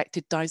that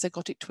affected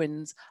dizygotic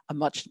twins are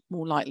much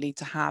more likely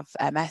to have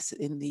MS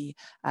in the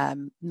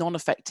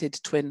non-affected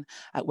twin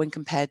when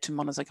compared to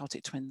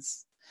monozygotic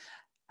twins.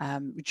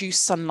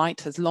 Reduced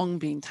sunlight has long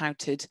been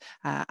touted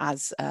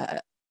as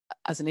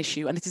an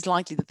issue, and it is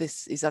likely that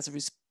this is as a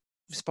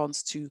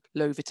response to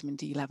low vitamin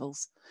D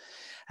levels.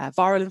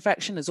 Viral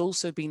infection has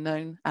also been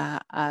known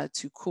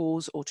to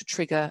cause or to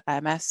trigger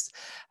MS.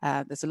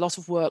 There's a lot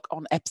of work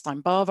on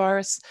Epstein-Barr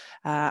virus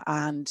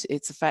and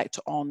its effect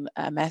on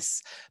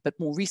MS, but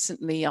more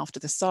recently, after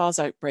the SARS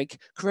outbreak,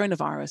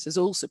 coronavirus has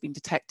also been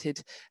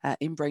detected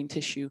in brain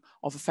tissue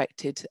of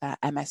affected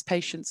MS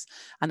patients,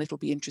 and it'll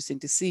be interesting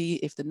to see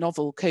if the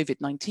novel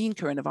COVID-19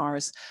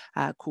 coronavirus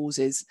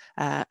causes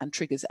and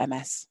triggers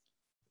MS.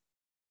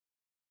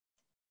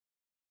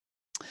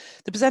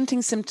 The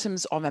presenting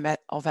symptoms of MS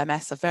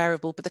are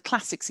variable, but the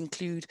classics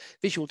include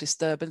visual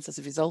disturbance as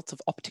a result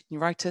of optic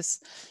neuritis,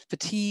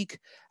 fatigue,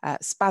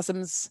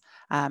 spasms,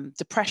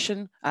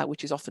 depression,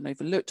 which is often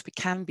overlooked, but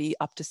can be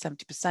up to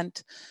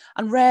 70%,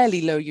 and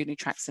rarely low urinary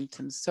tract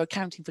symptoms, so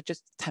accounting for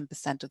just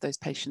 10% of those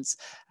patients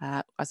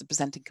as a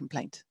presenting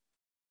complaint.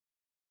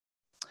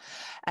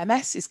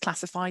 MS is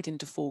classified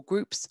into 4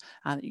 groups,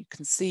 and you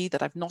can see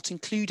that I've not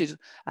included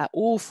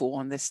all 4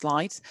 on this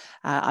slide,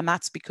 and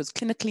that's because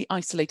clinically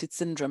isolated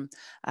syndrome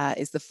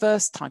is the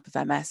first type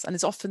of MS and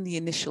is often the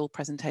initial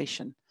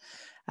presentation.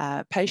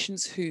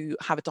 Patients who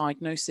have a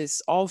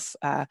diagnosis of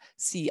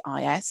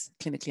CIS,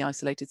 clinically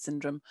isolated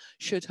syndrome,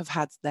 should have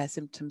had their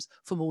symptoms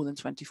for more than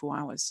 24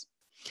 hours.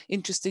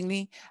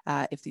 Interestingly,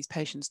 if these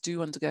patients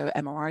do undergo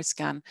MRI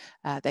scan,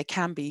 there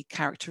can be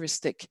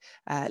characteristic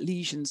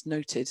lesions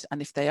noted,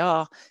 and if they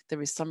are,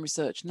 there is some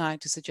research now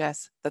to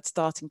suggest that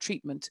starting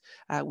treatment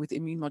with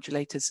immune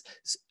modulators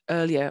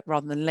earlier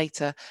rather than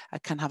later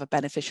can have a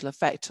beneficial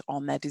effect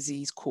on their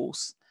disease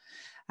course.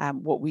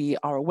 What we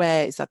are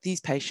aware is that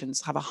these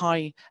patients have a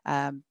high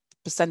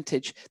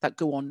percentage that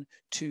go on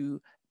to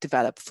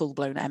develop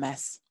full-blown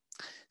MS.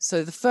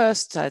 So the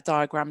first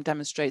diagram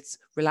demonstrates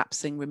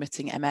relapsing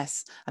remitting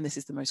MS, and this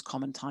is the most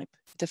common type.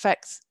 It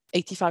affects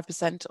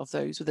 85% of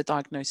those with a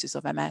diagnosis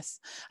of MS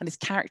and is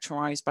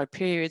characterized by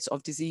periods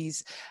of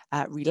disease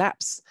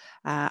relapse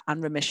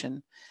and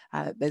remission.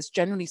 There's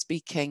generally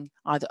speaking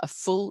either a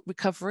full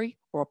recovery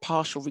or a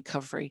partial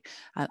recovery,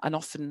 and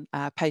often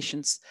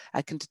patients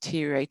can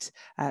deteriorate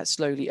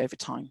slowly over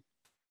time.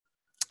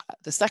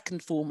 The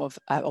second form of,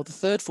 or the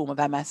third form of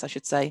MS, I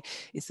should say,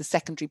 is the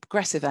secondary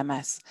progressive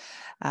MS.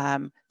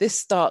 This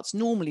starts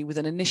normally with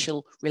an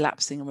initial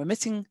relapsing and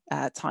remitting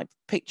type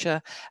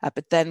picture,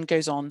 but then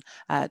goes on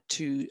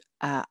to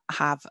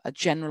have a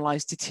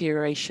generalized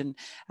deterioration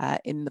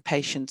in the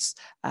patient's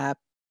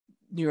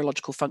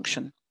neurological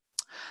function.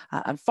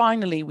 And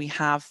finally, we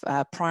have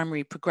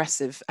primary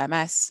progressive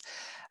MS.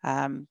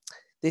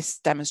 This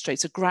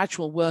demonstrates a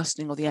gradual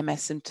worsening of the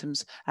MS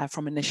symptoms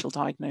from initial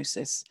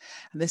diagnosis.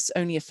 And this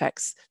only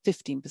affects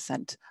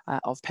 15%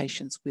 of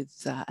patients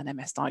with an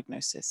MS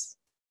diagnosis.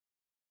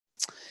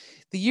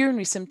 The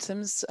urinary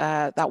symptoms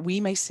that we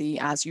may see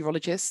as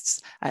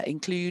urologists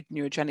include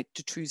neurogenic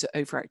detrusor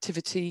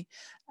overactivity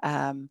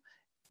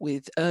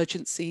with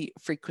urgency,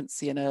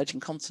 frequency, and urge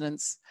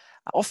incontinence.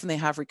 Often they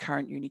have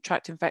recurrent urinary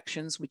tract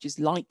infections, which is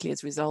likely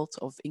as a result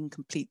of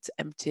incomplete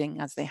emptying,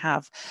 as they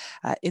have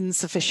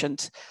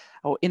insufficient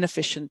or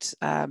inefficient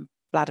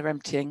bladder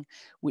emptying,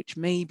 which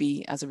may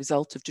be as a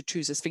result of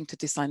detrusor sphincter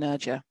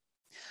dyssynergia.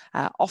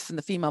 Often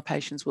the female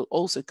patients will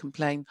also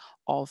complain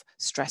of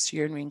stress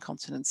urinary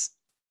incontinence.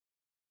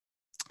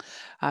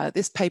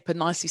 This paper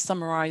nicely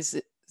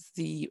summarizes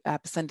the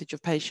percentage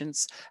of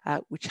patients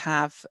which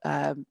have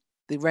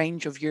the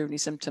range of urinary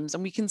symptoms,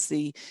 and we can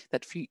see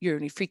that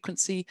urinary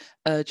frequency,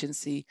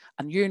 urgency,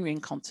 and urinary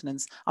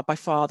incontinence are by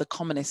far the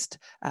commonest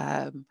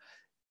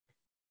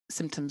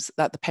symptoms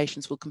that the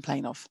patients will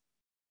complain of.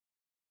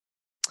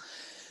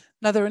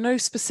 Now, there are no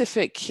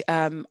specific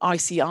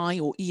ICI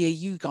or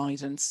EAU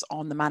guidance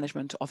on the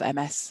management of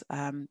MS.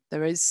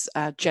 There is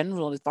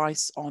general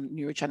advice on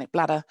neurogenic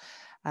bladder,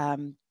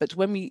 But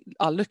when we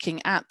are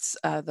looking at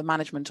the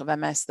management of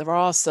MS, there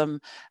are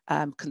some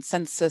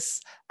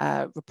consensus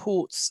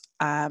reports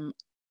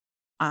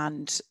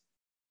and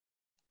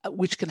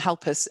which can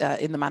help us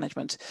in the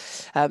management.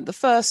 The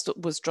first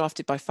was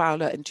drafted by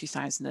Fowler in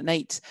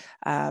 2008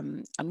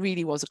 and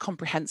really was a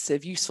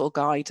comprehensive, useful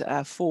guide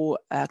for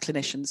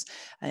clinicians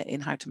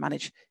in how to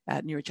manage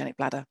neurogenic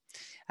bladder.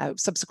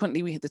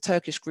 Subsequently, we had the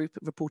Turkish group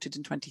reported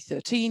in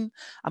 2013,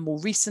 and more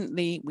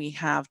recently we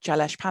have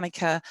Jalesh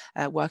Panika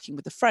working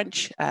with the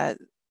French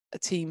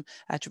team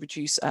to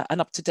produce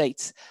an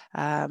up-to-date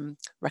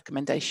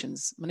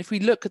recommendations. And if we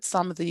look at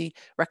some of the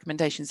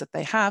recommendations that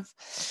they have,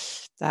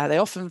 they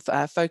often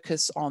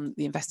focus on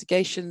the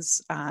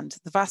investigations, and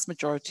the vast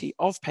majority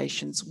of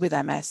patients with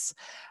MS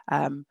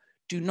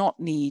do not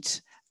need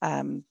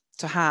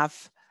to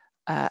have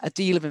a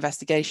deal of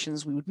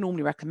investigations. We would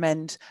normally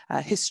recommend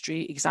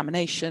history,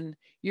 examination,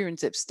 urine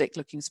dipstick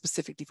looking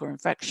specifically for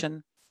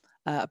infection,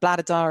 a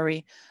bladder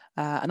diary,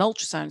 an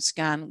ultrasound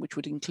scan, which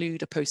would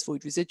include a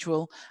post-void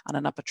residual and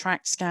an upper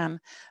tract scan,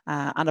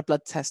 and a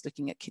blood test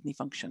looking at kidney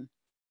function.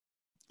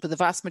 For the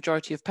vast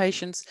majority of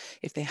patients,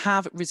 if they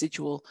have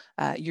residual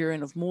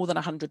urine of more than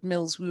 100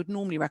 mils, we would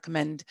normally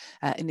recommend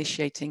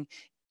initiating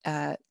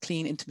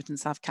clean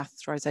intermittent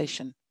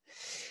self-catheterization.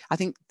 I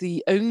think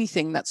the only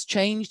thing that's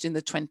changed in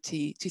the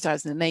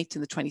 2008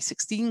 and the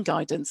 2016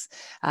 guidance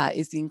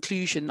is the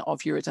inclusion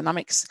of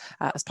urodynamics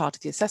as part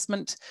of the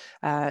assessment.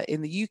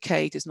 In the UK,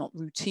 it is not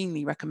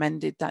routinely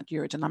recommended that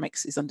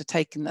urodynamics is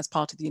undertaken as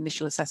part of the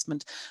initial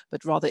assessment,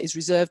 but rather is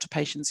reserved to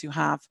patients who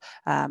have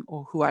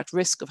or who are at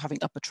risk of having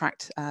upper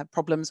tract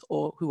problems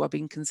or who are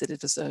being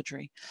considered for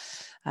surgery.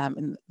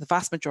 In the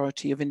vast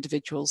majority of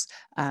individuals,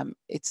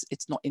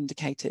 it's not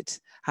indicated.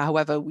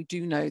 However, we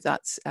do know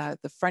that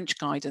the French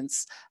guidance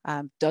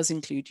does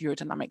include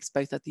urodynamics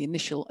both at the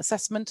initial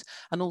assessment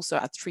and also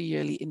at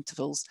 3-yearly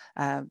intervals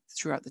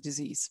throughout the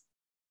disease.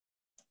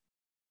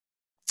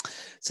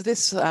 So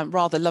this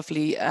rather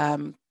lovely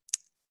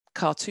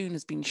cartoon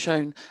has been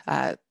shown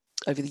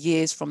over the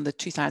years from the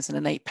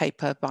 2008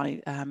 paper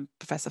by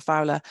Professor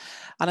Fowler.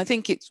 And I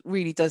think it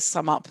really does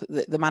sum up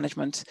the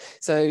management.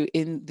 So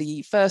in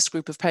the first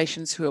group of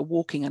patients who are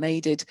walking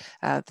unaided,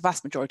 the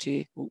vast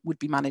majority would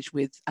be managed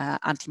with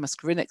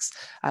antimuscarinics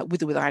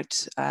with or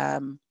without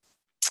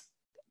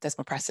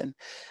desmopressin.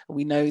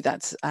 We know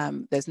that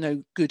there's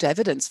no good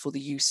evidence for the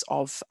use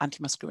of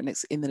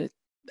antimuscarinics in the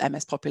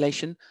MS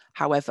population.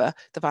 However,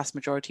 the vast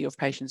majority of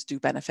patients do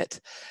benefit.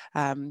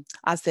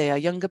 As they are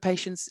younger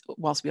patients,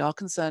 whilst we are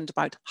concerned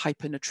about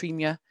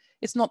hyponatremia,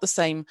 it's not the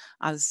same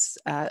as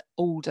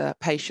older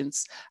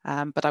patients,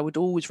 but I would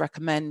always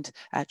recommend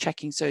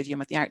checking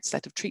sodium at the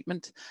outset of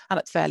treatment and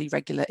at fairly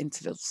regular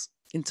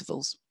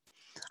intervals.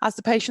 As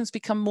the patients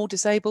become more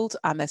disabled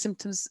and their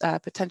symptoms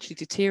potentially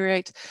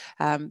deteriorate,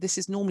 this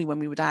is normally when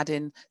we would add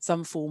in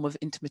some form of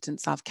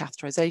intermittent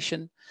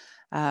self-catheterization.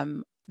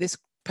 This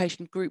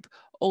patient group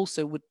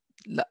also would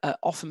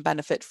often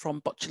benefit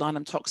from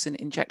botulinum toxin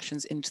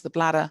injections into the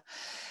bladder.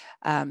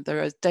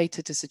 There is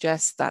data to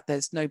suggest that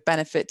there's no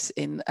benefit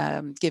in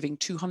giving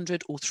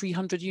 200 or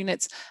 300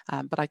 units,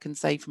 but I can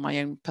say from my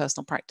own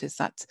personal practice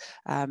that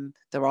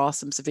there are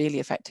some severely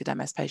affected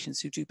MS patients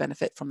who do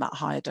benefit from that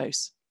higher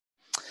dose.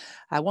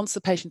 Once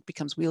the patient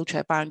becomes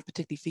wheelchair bound,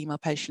 particularly female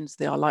patients,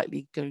 they are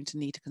likely going to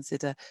need to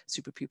consider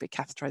suprapubic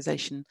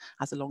catheterization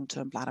as a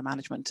long-term bladder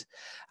management.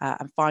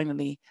 And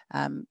finally,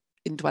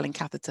 indwelling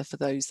catheter for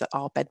those that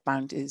are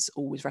bedbound is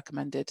always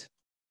recommended.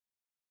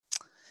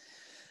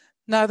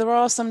 Now, there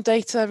are some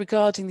data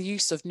regarding the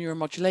use of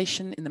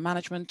neuromodulation in the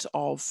management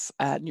of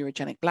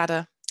neurogenic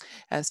bladder.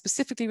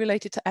 Specifically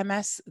related to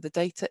MS, the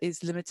data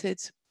is limited.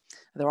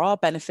 There are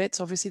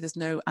benefits. Obviously, there's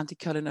no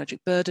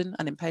anticholinergic burden,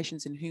 and in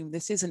patients in whom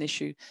this is an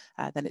issue,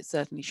 then it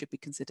certainly should be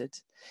considered.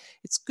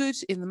 It's good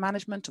in the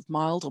management of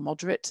mild or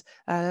moderate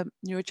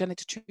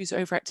neurogenic TUES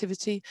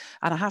overactivity,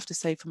 and I have to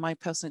say from my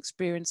personal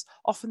experience,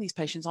 often these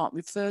patients aren't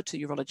referred to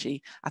urology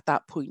at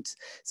that point.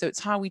 So it's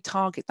how we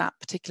target that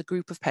particular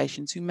group of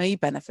patients who may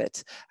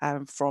benefit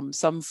from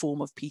some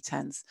form of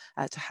P10s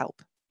to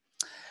help.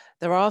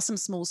 There are some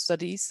small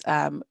studies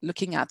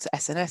looking at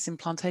SNS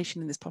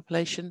implantation in this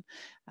population,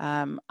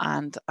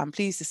 and I'm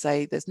pleased to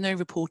say there's no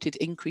reported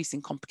increase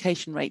in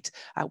complication rate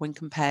when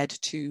compared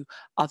to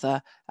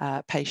other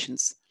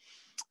patients.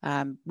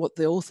 What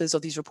the authors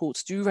of these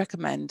reports do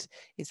recommend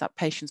is that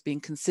patients being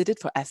considered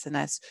for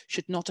SNS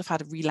should not have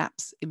had a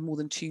relapse in more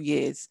than 2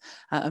 years.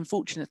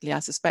 Unfortunately, I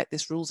suspect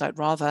this rules out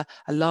rather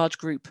a large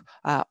group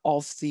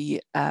of the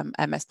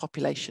MS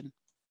population.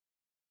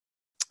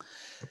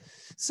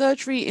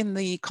 Surgery in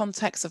the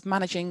context of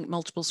managing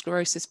multiple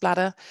sclerosis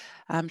bladder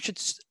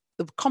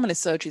the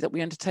commonest surgery that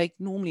we undertake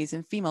normally is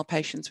in female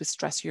patients with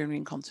stress urinary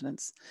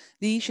incontinence.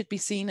 These should be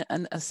seen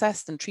and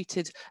assessed and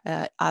treated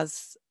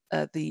as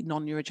the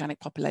non-neurogenic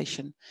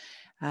population.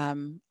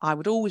 I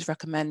would always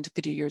recommend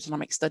video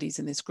urodynamic studies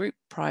in this group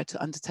prior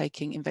to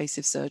undertaking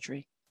invasive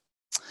surgery.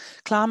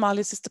 Clown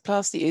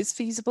myelocystoplasty is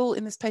feasible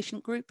in this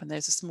patient group, and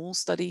there's a small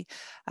study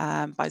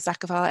by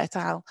Jaque et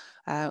al.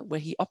 Where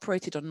he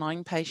operated on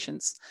 9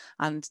 patients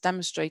and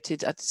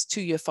demonstrated at his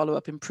 2-year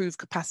follow-up improved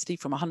capacity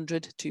from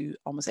 100 to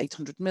almost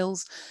 800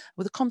 mils,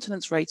 with a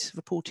continence rate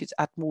reported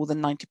at more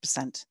than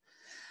 90%.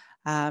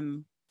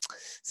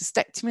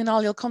 Cystectomy and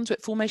ileal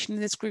conduit formation in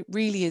this group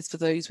really is for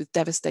those with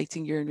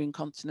devastating urinary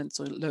incontinence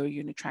or lower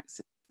urinary tract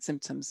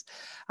symptoms.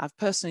 I've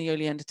personally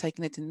only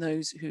undertaken it in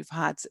those who've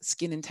had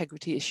skin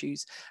integrity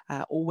issues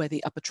or where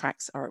the upper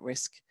tracts are at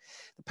risk.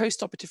 The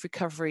post-operative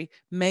recovery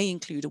may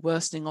include a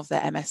worsening of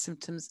their MS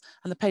symptoms,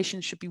 and the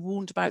patient should be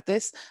warned about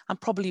this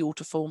and probably ought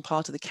to form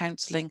part of the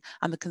counselling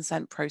and the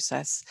consent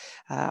process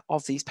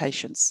of these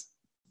patients.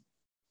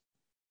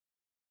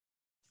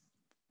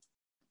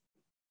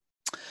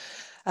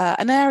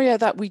 An area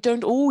that we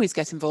don't always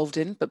get involved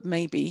in, but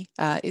maybe,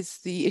 is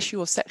the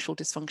issue of sexual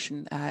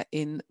dysfunction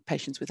in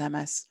patients with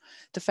MS.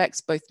 It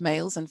affects both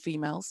males and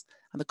females,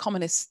 and the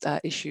commonest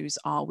issues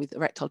are with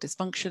erectile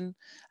dysfunction,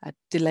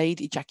 delayed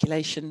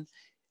ejaculation,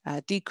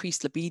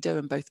 decreased libido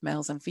in both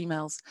males and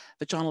females,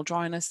 vaginal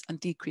dryness, and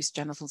decreased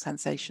genital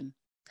sensation.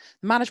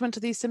 The management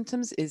of these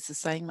symptoms is the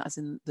same as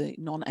in the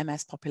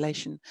non-MS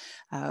population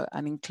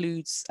and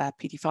includes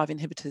PD5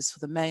 inhibitors for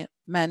the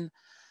men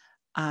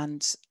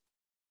and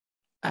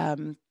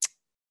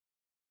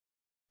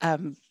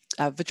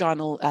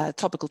vaginal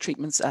topical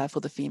treatments for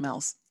the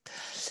females.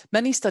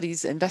 Many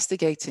studies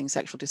investigating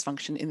sexual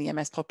dysfunction in the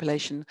MS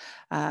population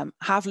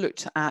have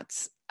looked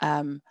at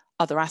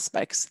other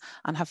aspects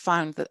and have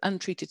found that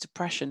untreated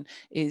depression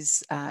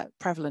is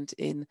prevalent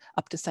in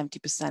up to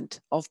 70%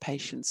 of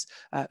patients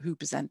who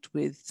present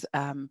with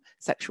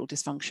sexual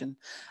dysfunction.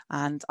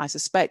 And I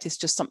suspect it's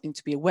just something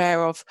to be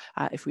aware of.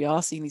 If we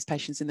are seeing these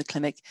patients in the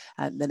clinic,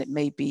 then it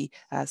may be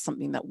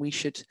something that we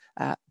should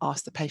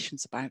ask the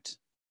patients about.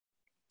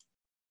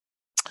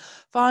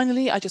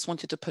 Finally, I just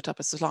wanted to put up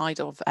a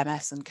slide of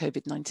MS and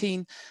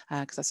COVID-19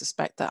 because I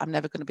suspect that I'm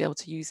never going to be able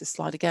to use this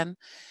slide again.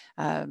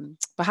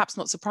 Perhaps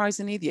not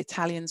surprisingly, the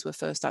Italians were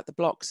first out the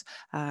blocks,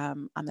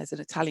 and there's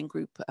an Italian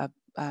group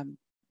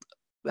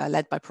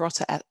led by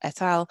Perotta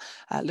et al.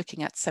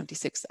 Looking at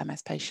 76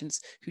 MS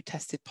patients who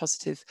tested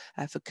positive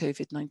for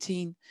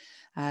COVID-19.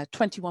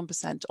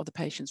 21% of the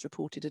patients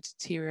reported a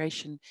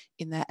deterioration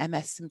in their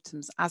MS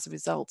symptoms as a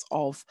result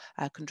of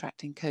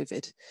contracting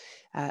COVID.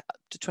 Up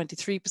to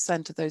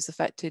 23% of those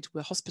affected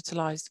were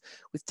hospitalized,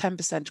 with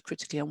 10%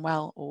 critically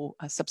unwell or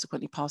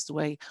subsequently passed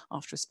away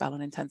after a spell on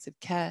intensive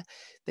care.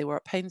 They were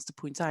at pains to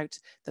point out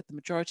that the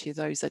majority of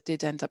those that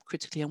did end up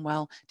critically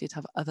unwell did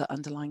have other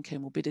underlying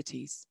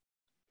comorbidities.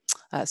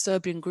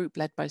 Serbian group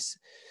led by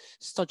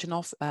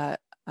Stojanov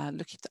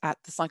looked at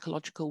the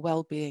psychological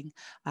well-being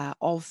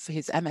of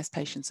his MS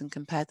patients and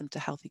compared them to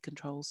healthy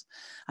controls.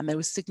 And there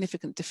was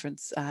significant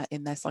difference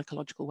in their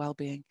psychological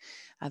well-being.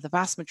 The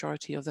vast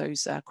majority of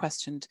those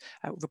questioned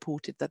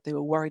reported that they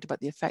were worried about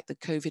the effect that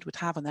COVID would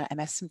have on their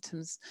MS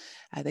symptoms.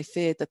 They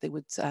feared that they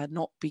would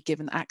not be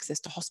given access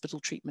to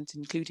hospital treatment,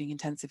 including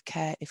intensive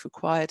care if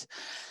required,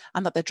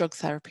 and that their drug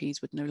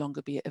therapies would no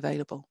longer be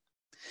available.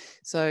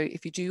 So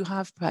if you do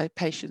have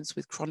patients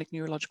with chronic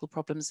neurological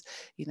problems,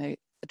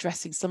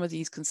 addressing some of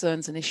these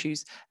concerns and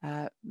issues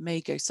may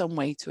go some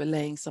way to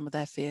allaying some of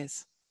their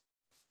fears.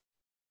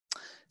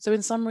 So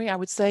in summary, I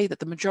would say that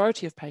the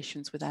majority of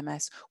patients with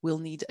MS will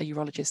need a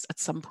urologist at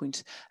some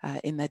point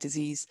in their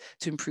disease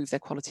to improve their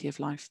quality of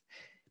life.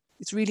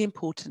 It's really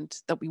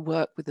important that we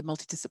work with the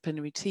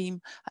multidisciplinary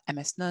team,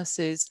 MS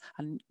nurses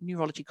and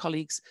neurology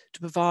colleagues to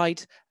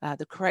provide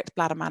the correct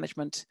bladder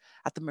management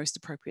at the most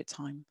appropriate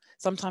time.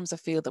 Sometimes I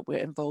feel that we're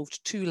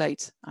involved too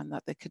late and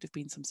that there could have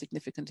been some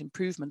significant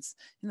improvements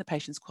in the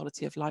patient's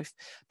quality of life,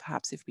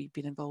 perhaps if we'd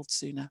been involved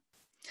sooner.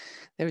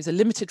 There is a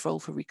limited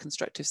role for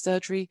reconstructive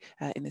surgery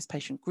in this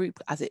patient group,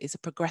 as it is a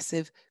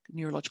progressive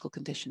neurological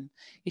condition.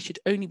 It should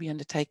only be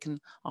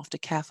undertaken after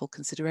careful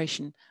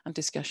consideration and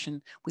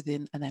discussion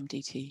within an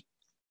MDT.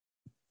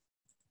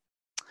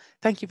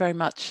 Thank you very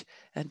much.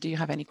 And do you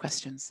have any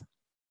questions?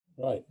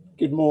 Right.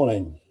 Good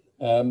morning.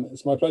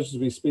 It's my pleasure to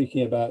be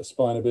speaking about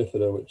spina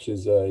bifida, which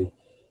is a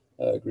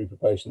group of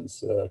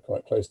patients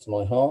quite close to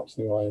my heart,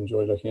 who I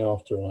enjoy looking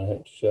after, and I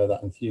hope to share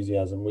that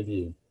enthusiasm with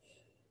you.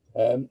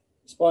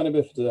 Spina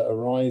bifida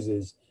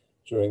arises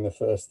during the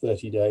first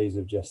 30 days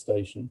of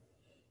gestation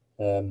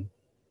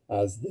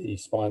as the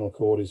spinal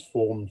cord is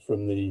formed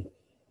from the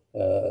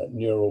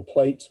neural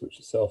plate, which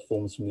itself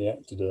forms from the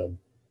ectoderm.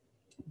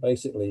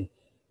 Basically,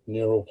 the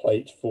neural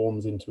plate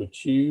forms into a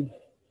tube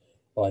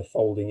by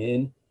folding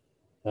in,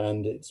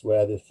 and it's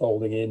where the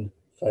folding in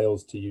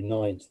fails to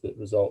unite that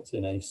results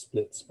in a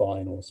split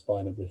spine or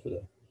spina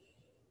bifida.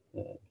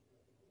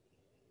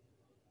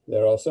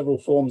 There are several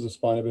forms of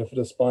spina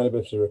bifida. Spina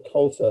bifida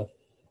occulta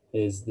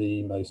is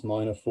the most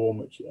minor form,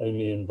 which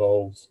only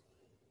involves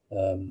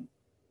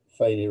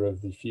failure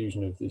of the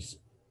fusion of the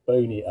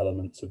bony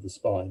elements of the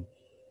spine.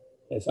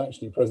 It's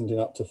actually present in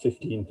up to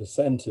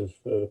 15% of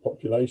the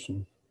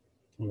population,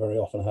 and very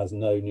often has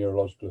no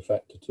neurological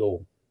effect at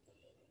all.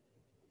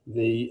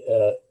 The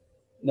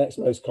next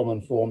most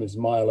common form is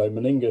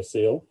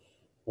myelomeningocele,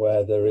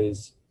 where there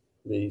is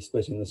the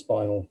split in the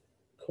spinal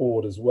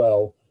cord as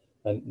well,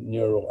 and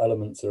neural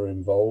elements are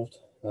involved.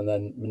 And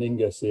then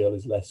meningocele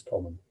is less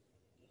common.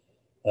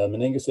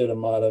 Meningocele and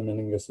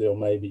myelomeningocele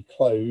may be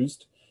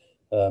closed,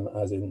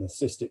 as in the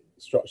cystic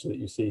structure that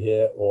you see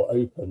here, or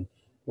open,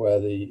 where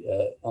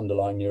the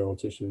underlying neural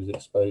tissue is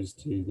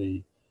exposed to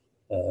the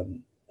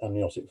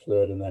amniotic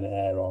fluid and then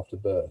air after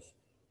birth.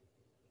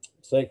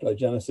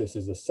 Sacchalogenesis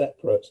is a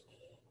separate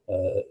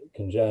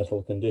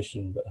congenital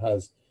condition, but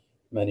has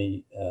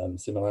many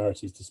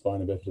similarities to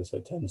spina bifida, so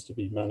it tends to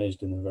be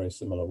managed in a very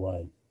similar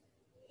way.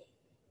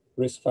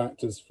 Risk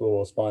factors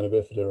for spina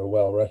bifida are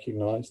well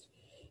recognized,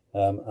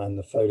 and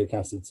the folic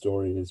acid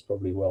story is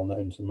probably well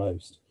known to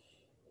most.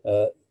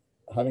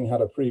 Having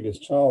had a previous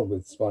child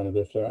with spina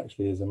bifida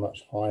actually is a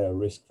much higher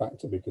risk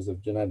factor because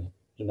of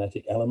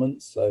genetic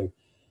elements. So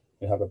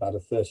we have about a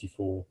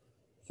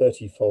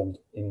 30-fold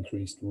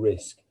increased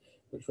risk,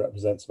 which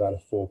represents about a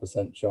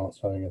 4% chance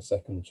of having a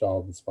second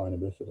child with spina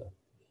bifida.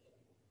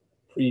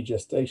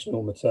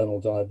 Pre-gestational maternal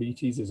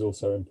diabetes is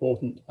also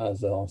important,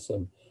 as are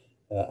some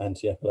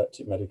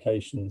anti-epileptic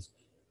medications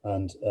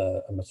and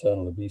a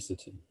maternal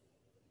obesity.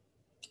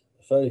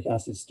 The folic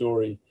acid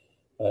story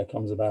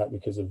comes about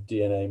because of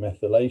DNA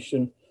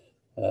methylation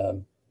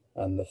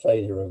and the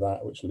failure of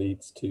that, which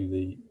leads to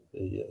the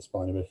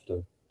spina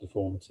bifida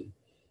deformity.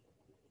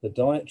 The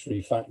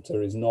dietary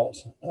factor is not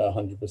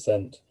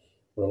 100%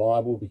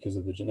 reliable because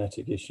of the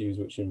genetic issues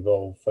which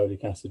involve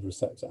folic acid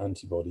receptor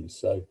antibodies.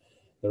 So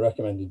the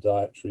recommended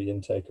dietary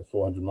intake of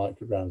 400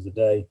 micrograms a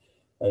day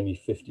only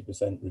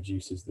 50%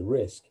 reduces the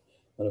risk.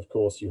 And of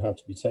course, you have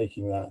to be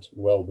taking that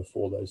well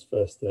before those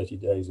first 30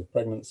 days of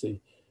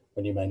pregnancy,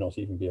 when you may not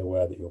even be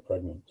aware that you're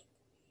pregnant.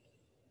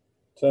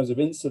 In terms of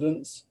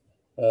incidence,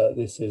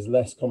 this is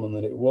less common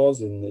than it was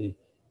in the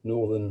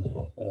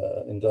northern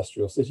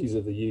industrial cities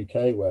of the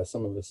UK, where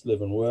some of us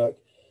live and work.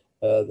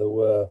 There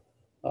were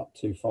up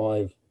to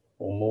 5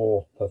 or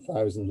more per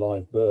 1,000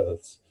 live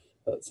births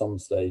at some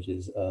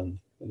stages in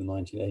the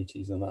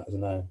 1980s, and that has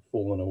now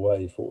fallen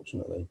away,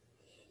 fortunately.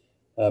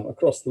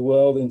 Across the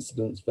world,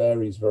 incidence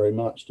varies very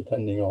much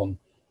depending on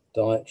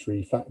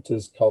dietary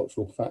factors,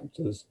 cultural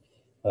factors,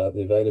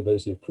 the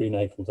availability of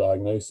prenatal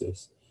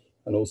diagnosis,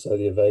 and also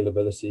the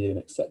availability and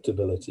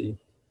acceptability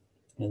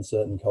in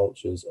certain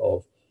cultures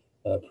of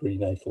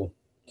prenatal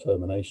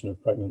termination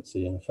of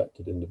pregnancy in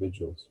affected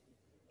individuals.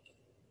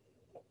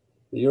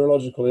 The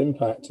urological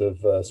impact of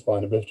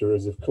spina bifida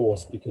is, of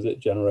course, because it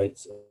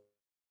generates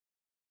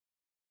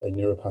a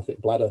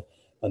neuropathic bladder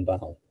and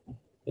bowel.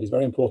 It is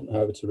very important,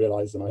 however, to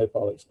realize, and I hope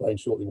I'll explain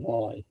shortly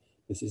why,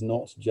 this is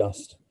not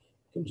just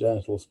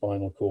congenital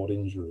spinal cord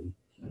injury.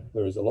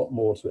 There is a lot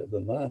more to it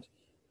than that,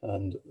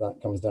 and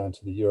that comes down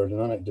to the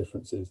urodynamic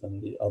differences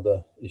and the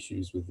other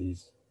issues with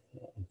these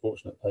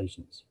unfortunate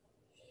patients.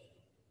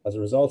 As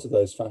a result of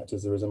those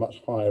factors, there is a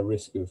much higher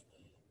risk of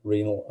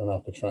renal and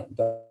upper tract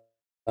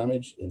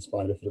damage in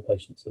spina bifida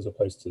patients as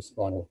opposed to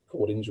spinal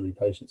cord injury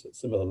patients at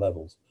similar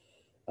levels.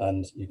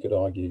 And you could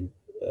argue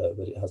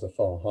that it has a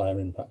far higher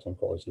impact on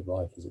quality of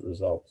life as a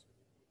result.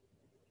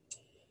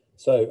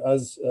 So,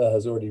 as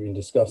has already been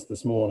discussed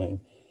this morning,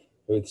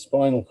 with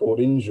spinal cord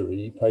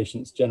injury,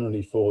 patients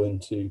generally fall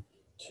into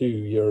 2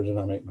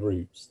 urodynamic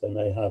groups. They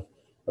may have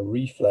a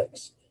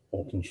reflex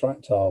or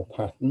contractile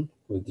pattern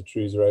with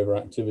detrusor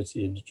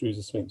overactivity and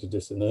detrusor sphincter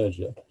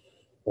dysenergia,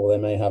 or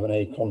they may have an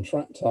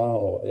acontractile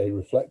or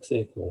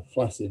areflexic or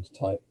flaccid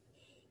type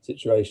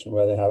situation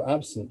where they have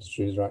absent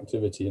detrusor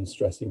activity and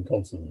stress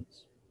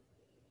incontinence.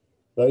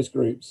 Those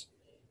groups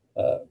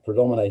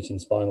predominate in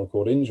spinal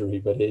cord injury,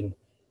 but in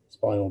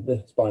spina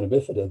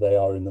bifida, they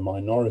are in the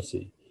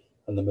minority,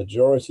 and the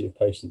majority of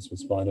patients with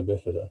spina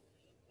bifida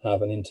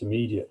have an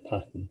intermediate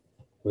pattern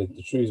with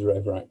detrusor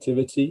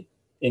overactivity,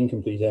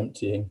 incomplete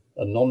emptying,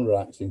 a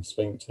non-relaxing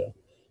sphincter,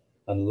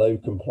 and low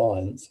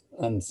compliance,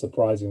 and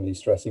surprisingly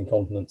stress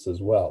incontinence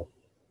as well.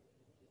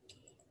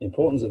 The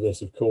importance of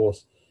this, of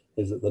course,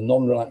 is that the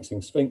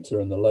non-relaxing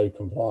sphincter and the low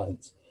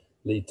compliance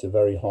lead to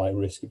very high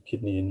risk of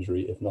kidney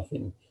injury if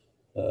nothing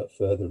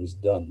further is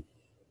done.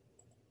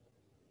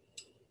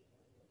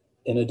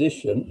 In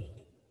addition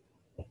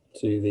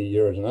to the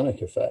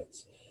urodynamic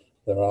effects,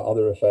 there are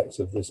other effects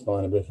of the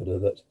spina bifida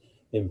that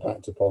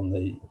impact upon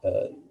the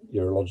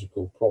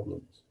urological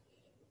problems.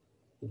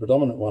 The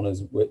predominant one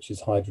is which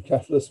is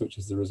hydrocephalus, which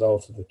is the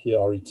result of the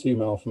Chiari-2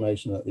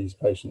 malformation that these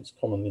patients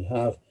commonly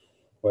have,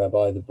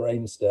 whereby the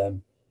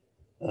brainstem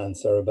and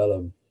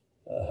cerebellum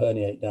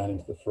herniate down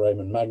into the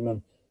foramen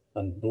magnum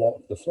and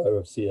block the flow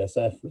of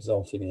CSF,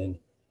 resulting in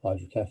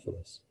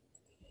hydrocephalus.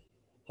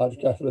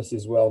 Hydrocephalus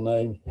is well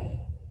known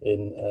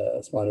in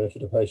spina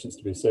bifida patients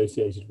to be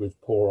associated with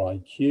poor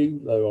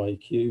IQ, low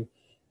IQ,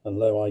 and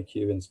low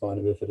IQ in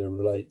spina bifida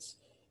relates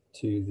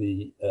to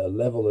the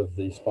level of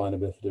the spina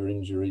bifida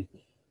injury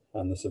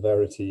and the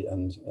severity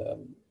and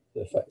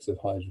the effects of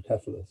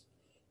hydrocephalus.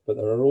 But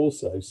there are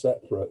also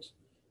separate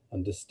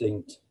and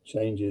distinct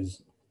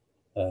changes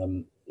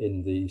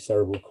in the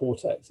cerebral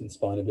cortex in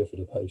spina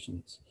bifida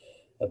patients.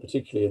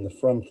 particularly in the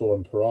frontal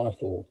and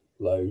parietal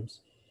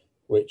lobes,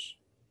 which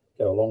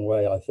go a long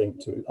way, I think,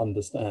 to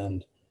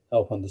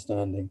help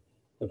understanding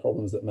the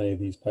problems that many of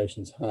these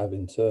patients have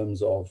in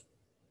terms of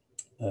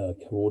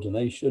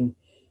coordination,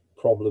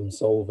 problem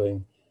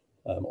solving,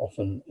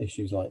 often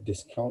issues like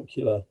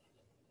dyscalculia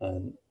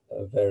and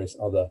various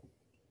other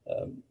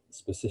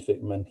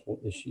specific mental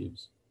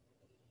issues.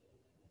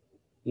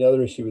 The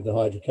other issue with the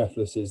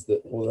hydrocephalus is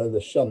that although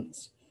the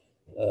shunts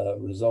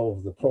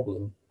resolve the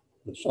problem,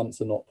 the shunts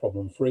are not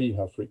problem-free. You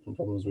have frequent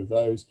problems with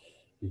those.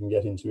 You can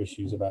get into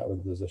issues about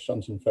whether there's a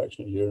shunt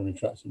infection or urinary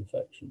tract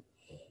infection.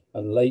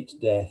 And late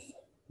death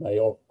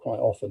quite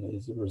often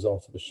is a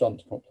result of a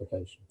shunt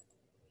complication.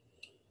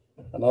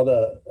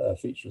 Another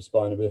feature of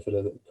spina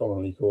bifida that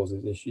commonly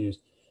causes issues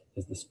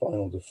is the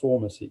spinal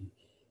deformity.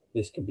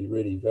 This can be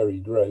really very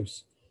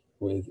gross,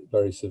 with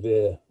very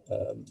severe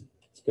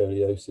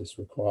scoliosis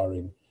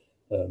requiring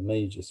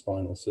major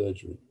spinal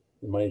surgery.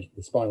 The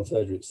spinal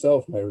surgery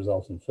itself may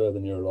result in further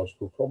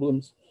neurological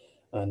problems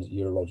and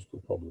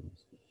urological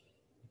problems.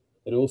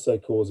 It also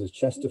causes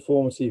chest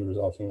deformity,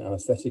 resulting in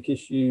anesthetic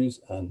issues,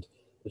 and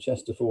the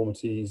chest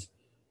deformities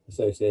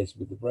associated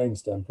with the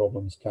brainstem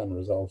problems can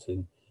result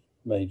in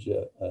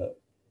major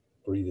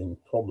breathing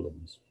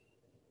problems.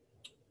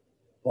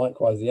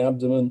 Likewise, the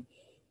abdomen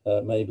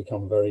may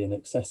become very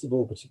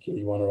inaccessible,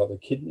 particularly one or other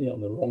kidney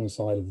on the wrong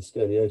side of the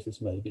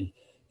scoliosis may be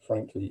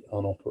frankly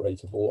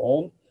unoperatable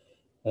on,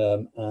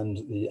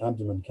 and the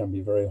abdomen can be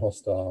very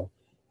hostile,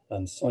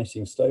 and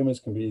sighting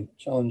stomas can be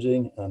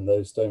challenging, and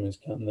those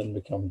stomas can then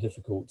become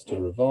difficult to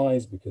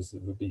revise because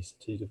of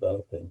obesity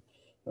developing,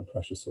 and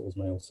pressure sores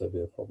may also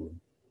be a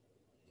problem.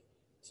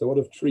 So what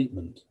of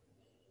treatment?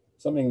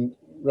 Something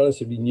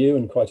relatively new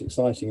and quite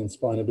exciting in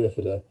spina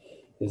bifida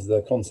is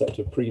the concept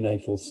of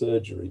prenatal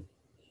surgery.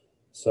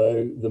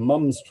 So the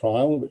MUMS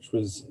trial, which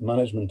was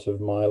management of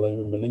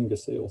myeloma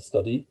meningocele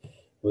study,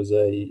 was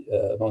a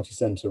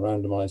multi-center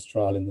randomized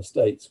trial in the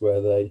States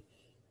where they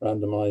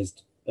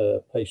randomized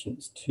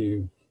patients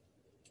to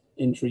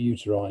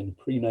intrauterine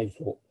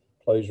prenatal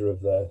closure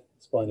of their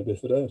spina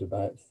bifida at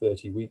about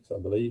 30 weeks, I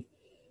believe,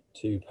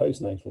 to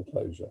postnatal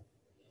closure.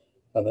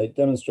 And they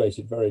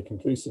demonstrated very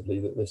conclusively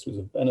that this was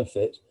of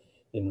benefit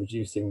in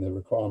reducing the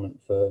requirement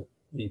for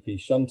VP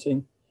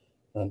shunting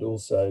and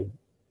also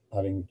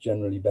having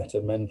generally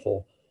better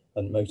mental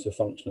and motor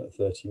function at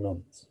 30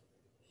 months.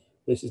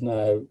 This is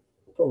now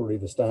probably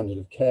the standard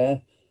of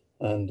care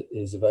and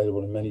is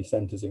available in many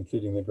centres,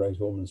 including the Great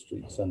Ormond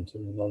Street Centre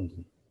in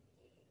London.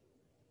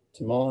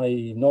 To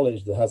my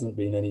knowledge, there hasn't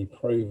been any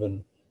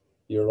proven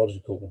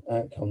urological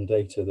outcome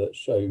data that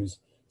shows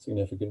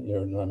significant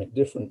urodynamic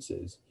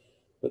differences.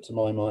 But to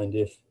my mind,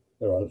 if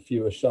there are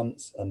fewer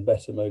shunts and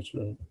better motor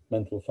and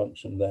mental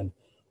function, then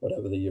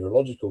whatever the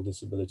urological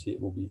disability,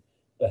 it will be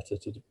better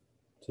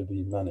to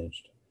be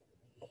managed.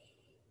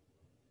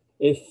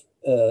 If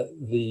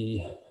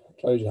the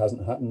closure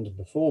hasn't happened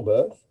before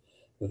birth,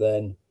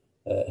 then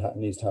it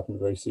needs to happen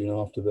very soon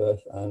after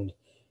birth, and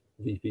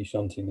VP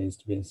shunting needs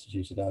to be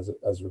instituted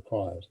as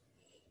required.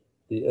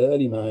 The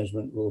early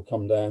management will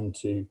come down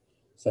to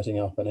setting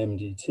up an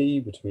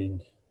MDT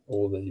between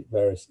all the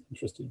various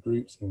interested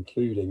groups,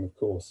 including, of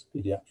course,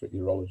 pediatric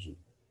urology.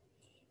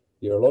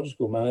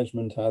 Urological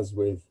management, as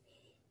with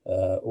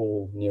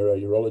all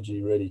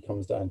neurourology, really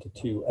comes down to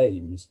two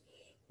aims.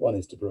 One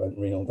is to prevent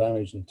renal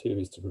damage, and two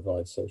is to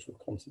provide social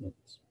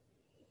continence.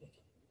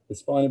 With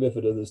spina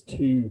bifida, there's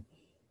two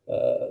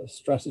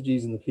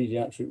strategies in the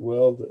pediatric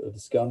world that are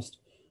discussed.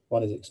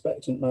 One is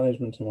expectant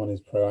management and one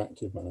is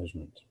proactive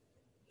management.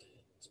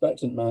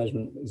 Expectant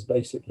management is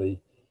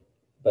basically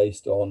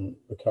based on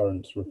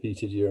recurrent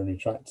repeated urinary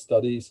tract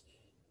studies,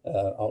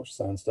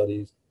 ultrasound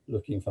studies,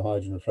 looking for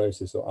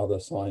hydronephrosis or other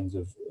signs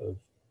of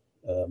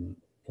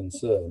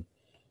concern.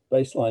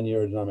 Baseline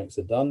urodynamics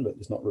are done, but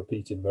it's not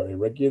repeated very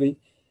regularly,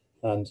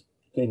 and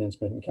clean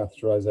intermittent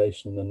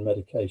catheterization and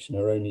medication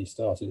are only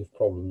started if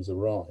problems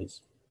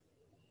arise.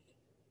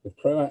 With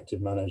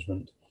proactive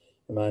management,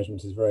 the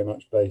management is very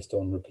much based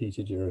on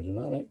repeated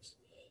urodynamics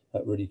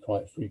at really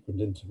quite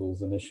frequent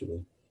intervals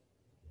initially.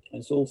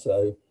 It's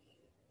also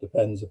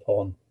depends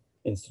upon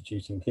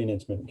instituting clean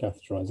intermittent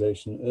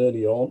catheterization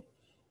early on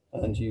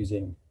and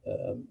using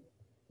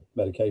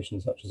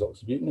medications such as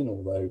oxybutynin,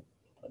 although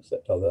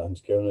except other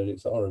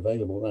anticholinergics are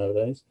available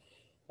nowadays,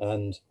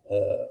 and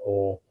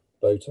or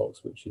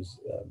Botox, which is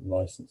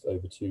licensed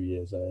over 2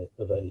 years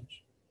of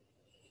age.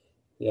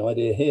 The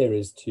idea here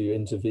is to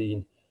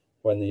intervene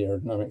when the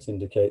urodynamics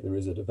indicate there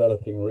is a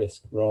developing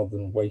risk rather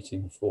than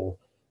waiting for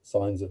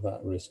signs of that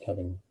risk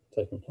having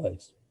taken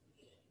place.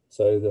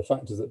 So the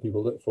factors that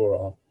people look for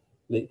are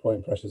leak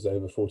point pressures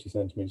over 40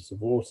 centimeters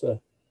of water,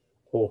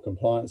 poor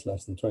compliance,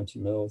 less than 20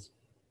 mils,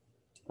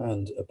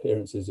 and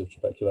appearances of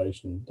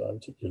trabeculation,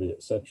 diverticularly,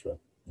 etc.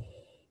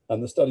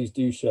 And the studies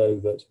do show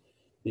that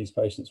these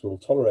patients will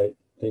tolerate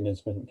clean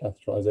intermittent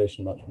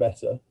catheterization much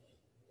better,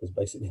 because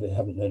basically they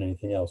haven't known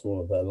anything else all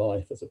of their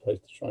life, as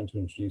opposed to trying to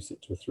introduce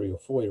it to a 3 or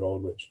 4 year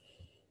old, which,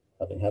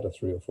 having had a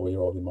 3 or 4 year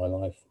old in my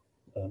life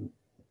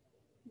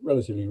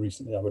relatively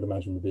recently, I would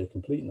imagine would be a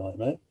complete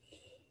nightmare.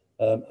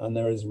 and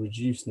there is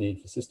reduced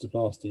need for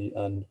cystoplasty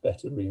and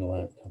better renal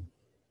outcome.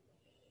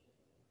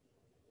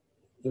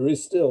 There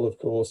is still, of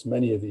course,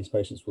 many of these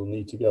patients will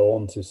need to go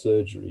on to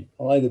surgery,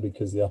 either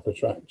because the upper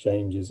tract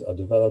changes are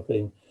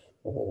developing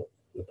or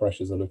the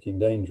pressures are looking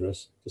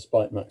dangerous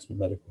despite maximum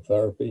medical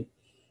therapy,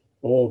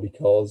 or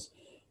because,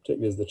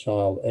 particularly as the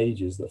child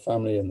ages, the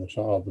family and the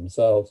child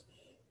themselves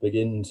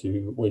begin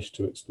to wish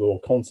to explore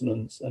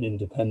continence and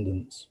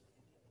independence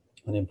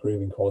and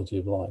improving quality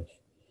of life.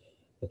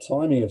 The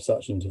timing of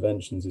such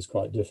interventions is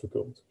quite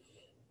difficult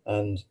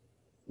and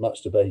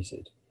much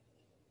debated.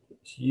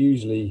 It's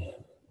usually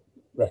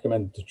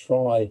recommended to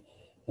try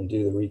and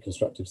do the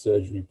reconstructive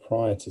surgery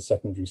prior to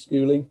secondary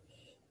schooling,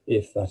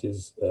 if that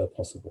is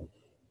possible.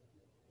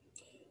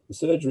 The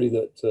surgery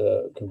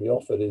that can be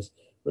offered is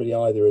really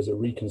either as a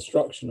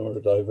reconstruction or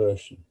a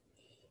diversion.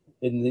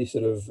 In the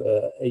sort of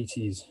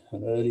 80s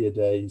and earlier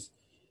days,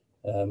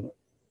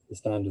 the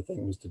standard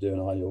thing was to do an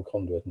ileal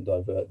conduit and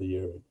divert the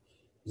urine.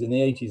 It was in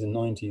the 80s and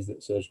 90s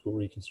that surgical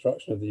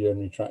reconstruction of the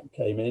urinary tract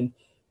came in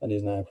and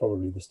is now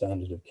probably the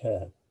standard of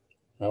care.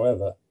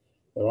 However,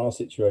 there are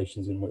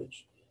situations in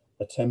which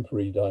a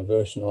temporary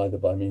diversion, either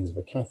by means of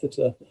a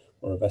catheter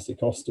or a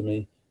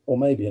vesicostomy, or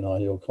maybe an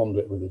ileal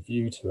conduit with a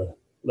view to a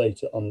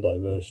later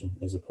undiversion,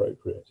 is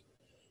appropriate.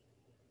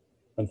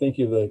 And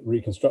thinking of the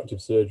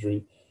reconstructive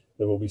surgery,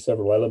 there will be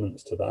several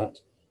elements to that.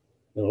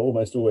 There will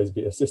almost always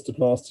be a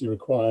cystoplasty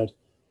required,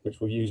 which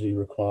will usually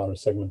require a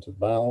segment of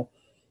bowel,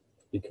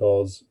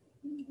 because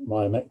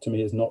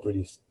myomectomy has not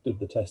really stood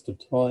the test of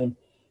time,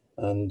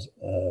 and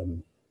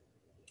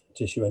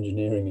tissue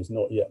engineering is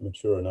not yet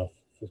mature enough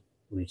for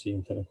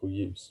routine clinical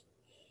use.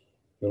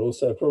 You'll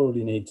also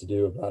probably need to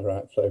do a bladder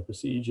outflow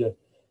procedure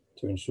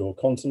to ensure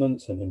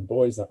continence, and in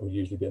boys that will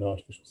usually be an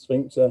artificial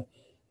sphincter,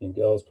 in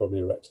girls probably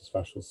a rectus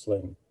fascial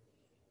sling.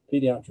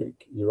 Pediatric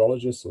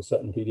urologists, or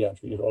certain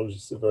pediatric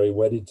urologists, are very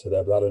wedded to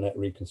their bladder neck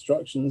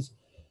reconstructions.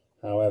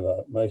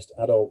 However, most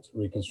adult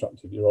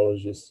reconstructive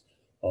urologists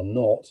are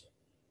not,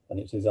 and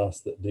it is us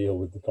that deal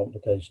with the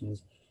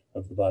complications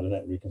of the bladder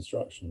neck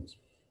reconstructions.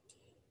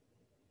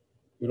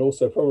 You'd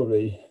also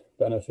probably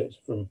benefit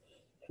from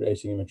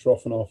creating a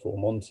Mitrofanov or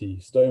Monti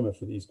stoma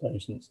for these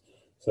patients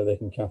so they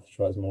can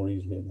catheterize more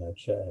easily in their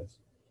chairs.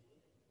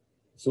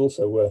 It's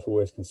also worth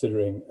always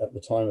considering at the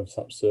time of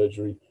such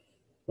surgery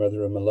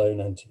whether a Malone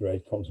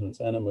antegrade continence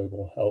enema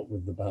will help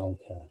with the bowel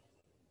care.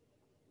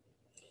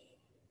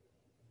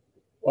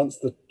 Once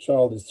the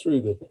child is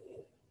through the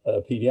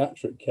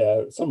pediatric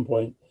care, at some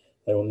point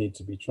they will need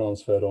to be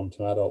transferred on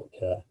to adult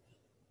care,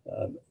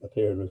 a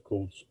period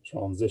called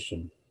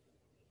transition.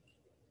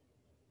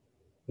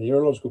 The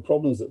urological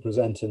problems that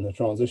present in the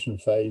transition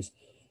phase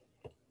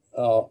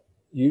are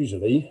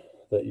usually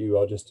that you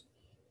are just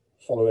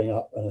following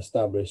up an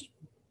established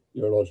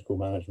urological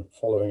management,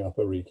 following up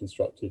a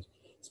reconstructed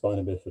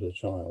spina bifida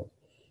child,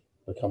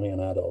 becoming an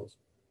adult.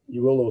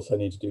 You will also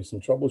need to do some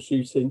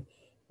troubleshooting.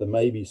 There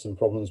may be some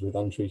problems with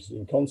untreated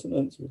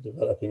incontinence, with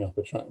developing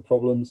upper tract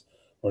problems,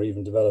 or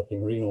even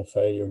developing renal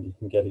failure, and you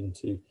can get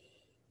into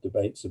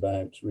debates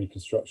about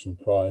reconstruction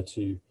prior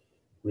to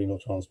renal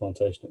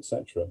transplantation,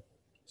 etc.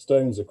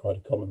 Stones are quite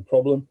a common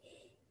problem,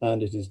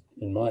 and it is,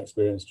 in my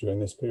experience during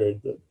this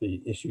period, that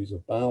the issues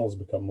of bowels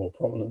become more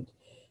prominent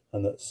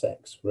and that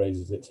sex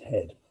raises its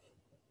head.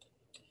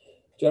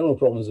 General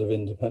problems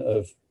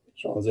of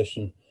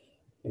transition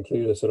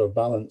include a sort of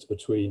balance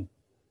between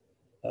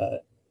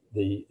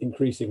the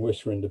increasing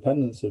wish for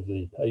independence of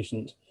the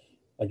patient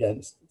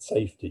against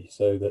safety,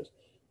 so that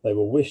they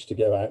will wish to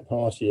go out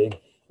partying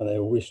and they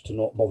will wish to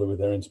not bother with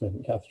their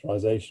intermittent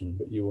catheterization,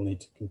 but you will need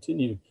to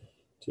continue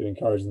to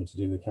encourage them to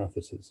do the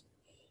catheters.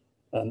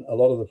 And a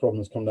lot of the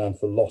problems come down to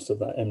the loss of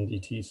that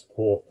MDT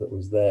support that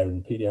was there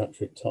in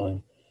pediatric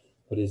time,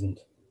 but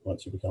isn't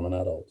once you become an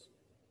adult.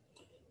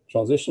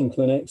 Transition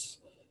clinics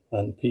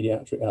and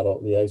pediatric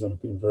adult liaison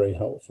have been very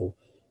helpful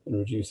in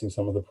reducing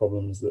some of the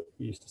problems that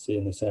we used to see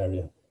in this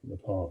area in the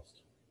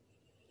past.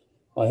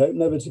 I hope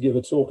never to give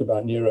a talk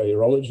about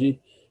neurourology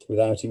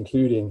without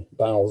including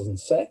bowels and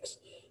sex,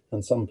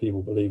 and some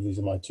people believe these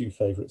are my two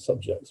favorite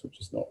subjects, which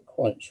is not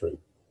quite true.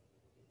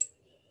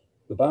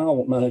 The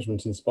bowel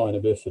management in spina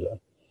bifida,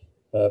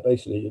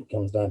 basically it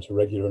comes down to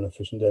regular and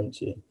efficient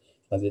emptying,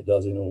 as it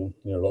does in all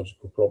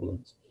neurological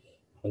problems.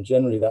 And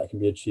generally that can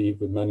be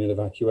achieved with manual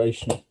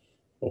evacuation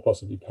or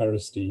possibly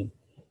peristine,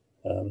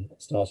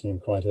 starting in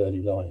quite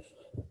early life.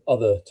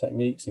 Other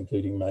techniques,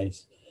 including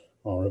MACE,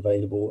 are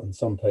available, and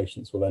some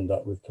patients will end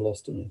up with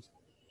colostomies.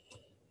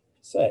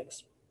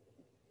 Sex.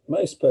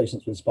 Most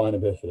patients with spina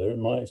bifida, in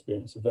my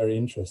experience, are very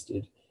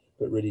interested,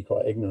 but really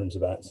quite ignorant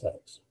about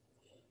sex.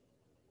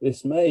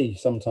 This may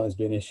sometimes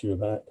be an issue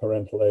about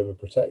parental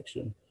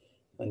overprotection,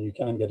 and you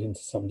can get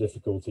into some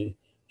difficulty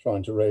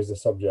trying to raise the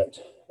subject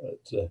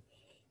at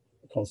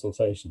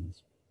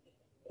consultations.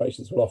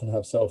 Patients will often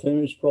have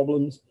self-image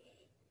problems.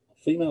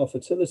 Female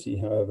fertility,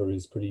 however,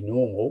 is pretty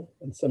normal,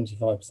 and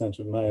 75%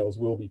 of males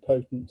will be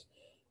potent,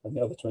 and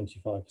the other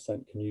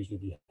 25% can usually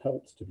be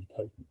helped to be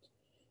potent.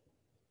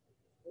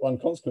 One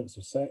consequence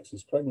of sex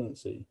is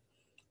pregnancy,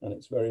 and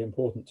it's very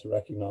important to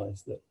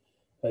recognize that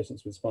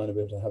patients with spina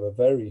bifida have a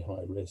very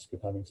high risk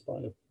of having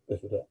spina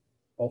bifida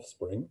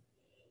offspring,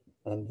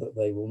 and that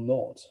they will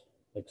not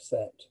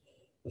accept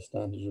the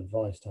standard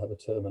advice to have a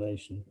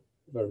termination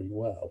very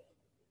well.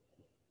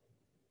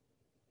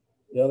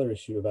 The other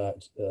issue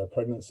about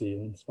pregnancy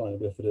in spina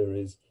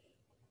bifida is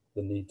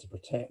the need to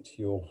protect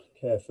your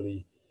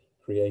carefully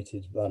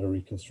created bladder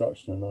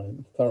reconstruction, and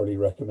I thoroughly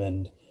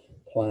recommend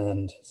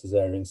planned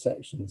cesarean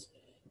sections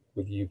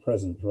with you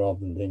present rather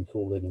than being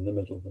called in the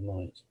middle of the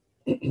night.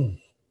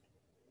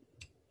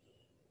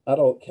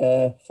 Adult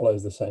care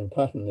follows the same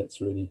pattern.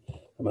 It's really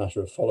a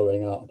matter of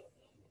following up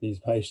these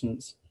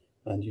patients,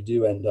 and you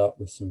do end up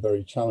with some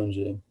very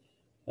challenging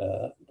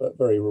but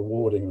very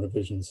rewarding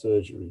revision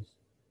surgeries.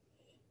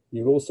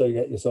 You also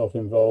get yourself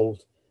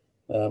involved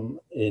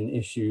in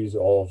issues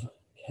of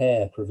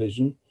care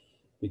provision,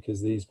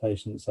 because these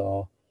patients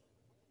are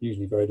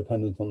usually very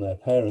dependent on their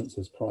parents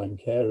as prime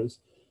carers,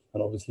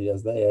 and obviously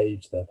as they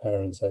age, their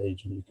parents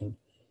age, and you can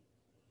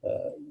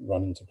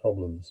run into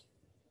problems.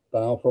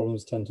 Bowel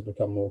problems tend to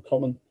become more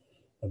common.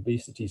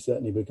 Obesity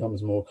certainly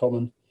becomes more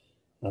common,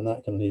 and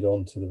that can lead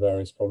on to the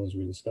various problems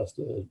we discussed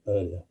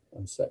earlier,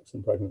 and sex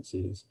and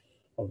pregnancy is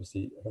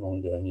obviously an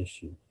ongoing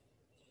issue.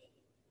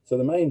 So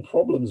the main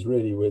problems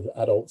really with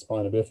adult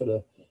spina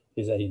bifida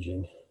is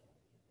aging.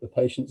 The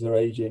patients are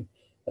aging,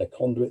 their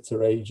conduits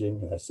are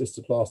aging, their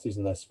cystoplasties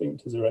and their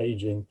sphincters are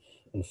aging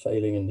and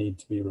failing and need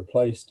to be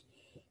replaced.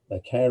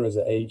 Their carers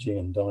are aging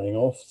and dying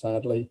off,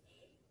 sadly.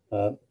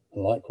 And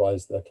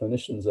likewise, their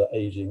clinicians are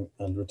aging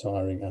and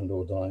retiring and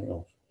or dying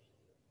off.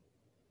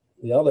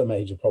 The other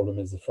major problem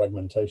is the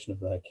fragmentation of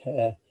their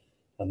care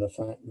and the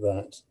fact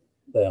that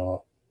they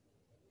are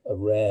a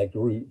rare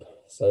group,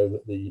 so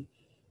that the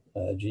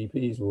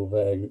GPs will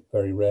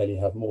very rarely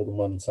have more than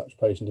one such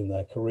patient in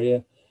their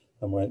career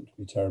and won't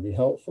be terribly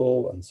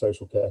helpful, and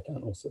social care can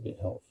also be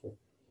helpful.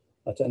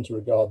 I tend to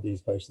regard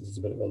these patients as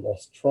a bit of a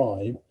lost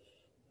tribe,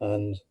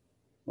 and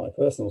my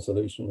personal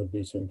solution would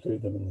be to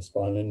include them in the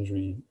spinal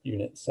injury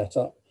unit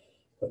setup,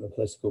 but the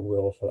political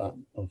will for that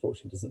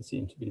unfortunately doesn't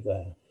seem to be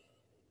there.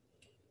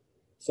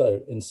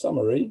 So in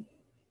summary,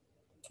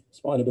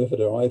 spina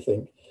bifida, I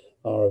think,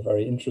 are a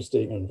very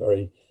interesting and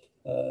very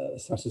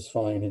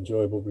satisfying and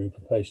enjoyable group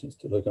of patients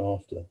to look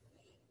after.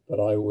 But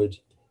I would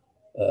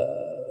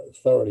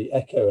thoroughly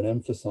echo and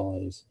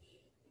emphasize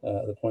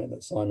the point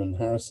that Simon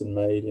Harrison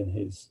made in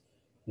his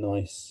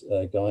nice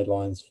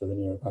guidelines for the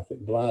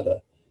neuropathic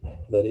bladder,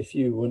 that if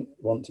you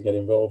want to get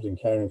involved in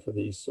caring for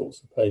these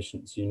sorts of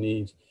patients, you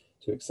need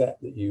to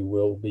accept that you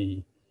will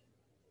be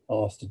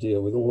asked to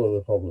deal with all of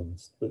the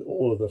problems, with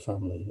all of the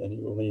family, and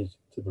you will need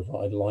to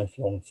provide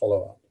lifelong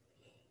follow-up.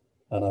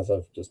 And as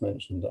I've just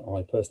mentioned,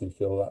 I personally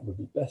feel that would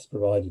be best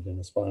provided in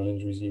a spinal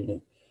injuries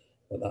unit,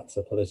 but that's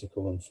a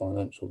political and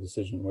financial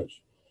decision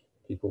which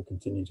people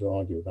continue to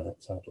argue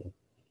about, sadly.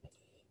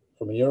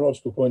 From a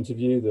urological point of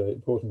view, the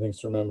important things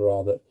to remember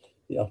are that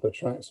the upper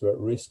tracts are at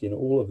risk in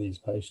all of these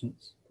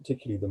patients,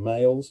 particularly the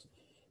males,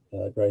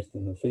 greater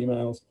than the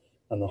females,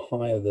 and the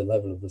higher the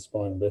level of the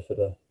spina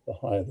bifida, the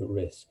higher the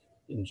risk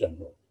in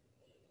general.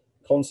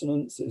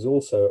 Consonance is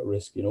also at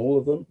risk in all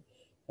of them,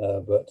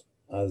 but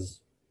as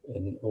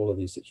in all of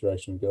these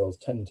situations, girls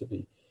tend to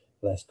be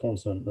less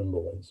consonant than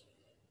boys.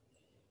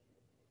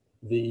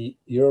 The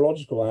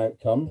urological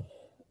outcome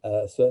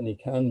certainly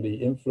can be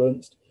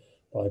influenced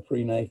by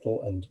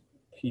prenatal and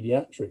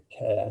pediatric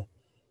care,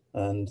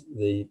 and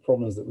the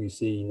problems that we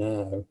see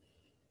now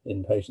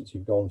in patients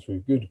who've gone through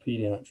good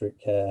pediatric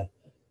care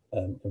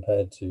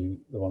compared to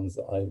the ones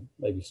that I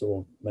maybe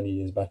saw many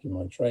years back in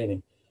my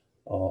training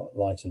are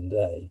light and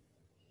day.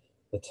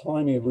 The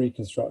timing of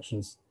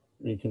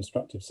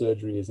reconstructive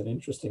surgery is an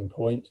interesting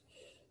point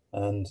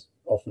and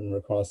often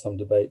requires some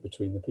debate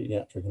between the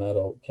pediatric and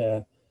adult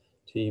care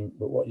team,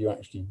 but what you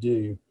actually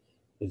do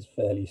is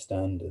fairly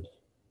standard.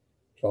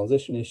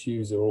 Transition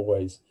issues are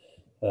always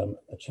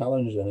a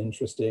challenge and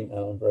interesting, and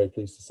I'm very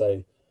pleased to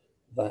say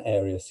that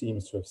area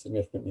seems to have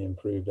significantly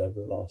improved over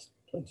the last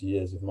 20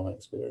 years of my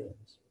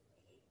experience.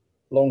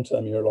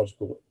 Long-term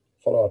urological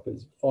follow-up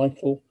is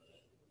vital,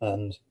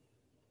 and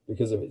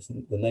because of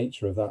the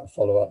nature of that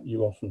follow-up,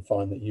 you often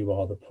find that you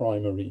are the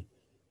primary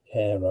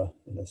carer,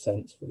 in a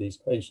sense, for these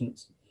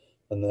patients,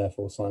 and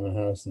therefore Simon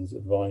Harrison's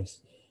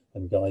advice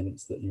and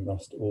guidance that you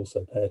must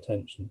also pay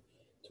attention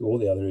to all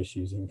the other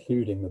issues,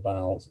 including the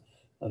bowels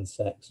and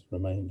sex,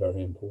 remain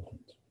very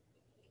important.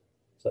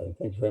 So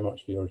thank you very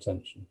much for your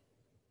attention.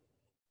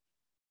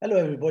 Hello,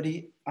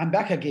 everybody. I'm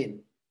back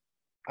again.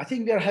 I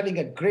think we are having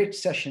a great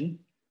session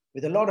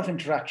with a lot of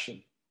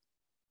interaction.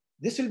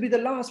 This will be the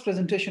last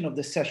presentation of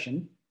the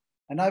session,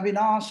 and I've been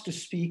asked to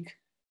speak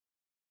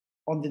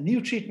on the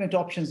new treatment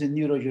options in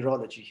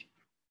neurourology.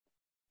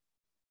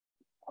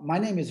 My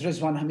name is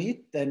Rizwan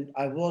Hamid, and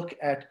I work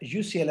at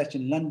UCLH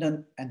in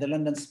London and the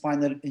London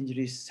Spinal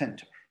Injuries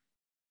Center.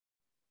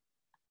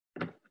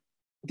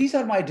 These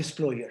are my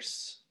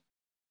disclosures.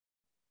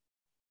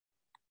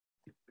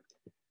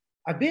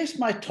 I based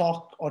my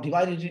talk or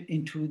divided it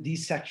into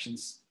these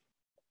sections.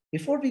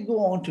 Before we go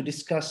on to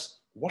discuss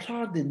what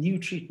are the new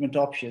treatment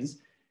options,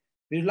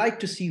 we'd like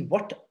to see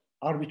what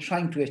are we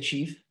trying to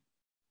achieve?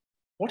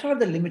 What are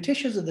the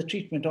limitations of the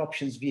treatment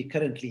options we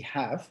currently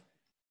have?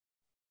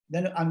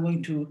 Then I'm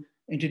going to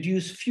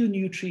introduce a few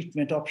new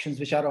treatment options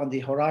which are on the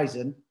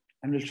horizon,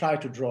 and we'll try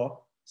to draw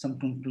some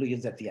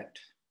conclusions at the end.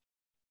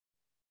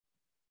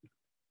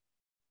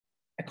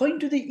 According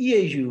to the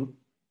EAU,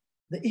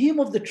 the aim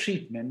of the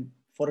treatment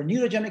for a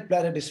neurogenic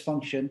bladder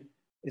dysfunction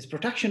is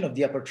protection of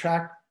the upper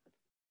tract,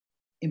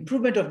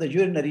 improvement of the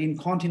urinary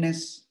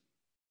incontinence,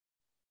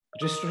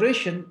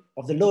 restoration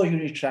of the lower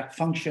urinary tract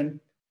function,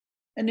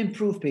 and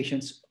improve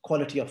patients'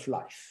 quality of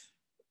life.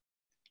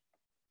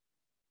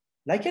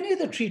 Like any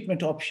other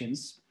treatment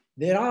options,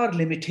 there are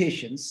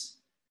limitations.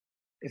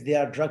 If they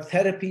are drug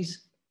therapies,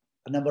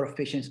 a number of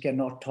patients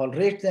cannot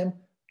tolerate them,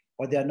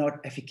 or they are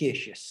not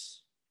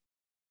efficacious.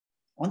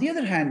 On the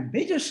other hand,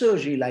 major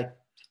surgery like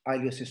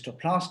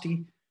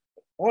ileocystoplasty,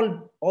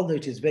 although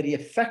it is very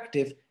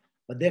effective,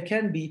 but there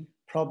can be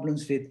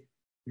problems with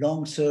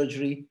long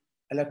surgery,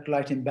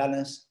 electrolyte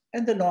imbalance,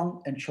 and the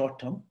long and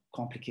short-term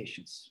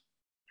complications.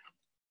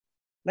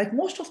 Like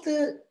most of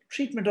the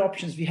treatment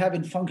options we have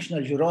in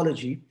functional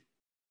urology,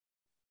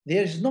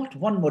 there is not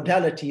one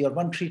modality or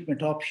one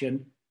treatment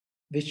option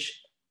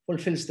which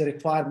fulfills the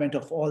requirement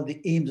of all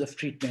the aims of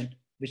treatment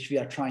which we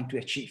are trying to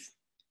achieve.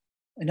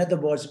 In other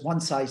words, one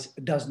size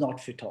does not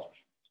fit all.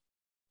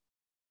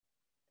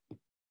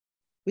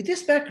 With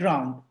this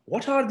background,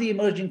 what are the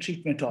emerging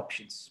treatment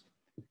options?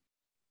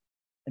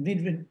 And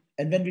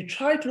when we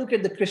try to look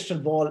at the crystal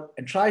ball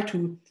and try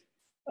to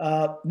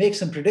make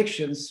some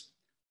predictions,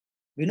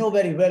 we know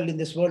very well in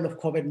this world of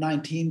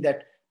COVID-19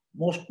 that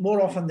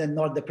more often than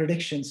not, the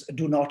predictions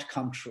do not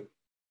come true.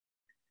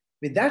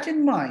 With that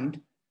in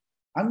mind,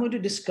 I'm going to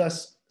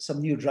discuss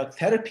some new drug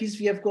therapies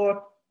we have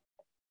got.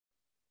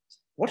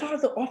 What are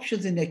the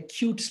options in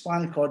acute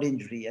spinal cord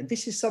injury? And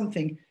this is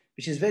something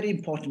which is very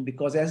important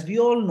because, as we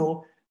all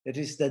know, it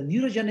is the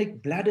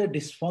neurogenic bladder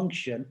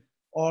dysfunction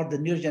or the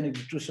neurogenic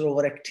detrusor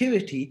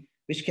overactivity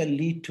which can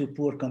lead to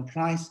poor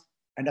compliance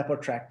and upper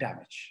tract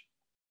damage.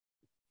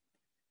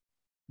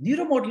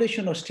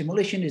 Neuromodulation or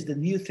stimulation is the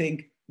new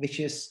thing which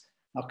is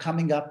now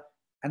coming up,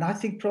 and I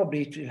think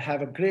probably it will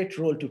have a great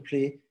role to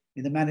play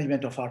in the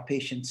management of our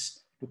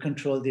patients to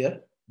control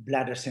their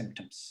bladder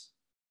symptoms.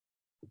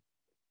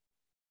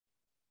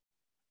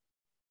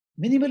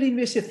 Minimally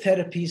invasive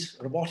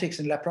therapies, robotics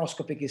and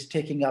laparoscopic is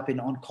taking up in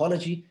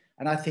oncology,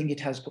 and I think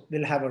it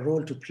will have a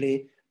role to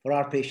play for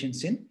our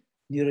patients in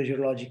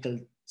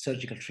neurourological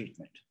surgical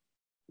treatment.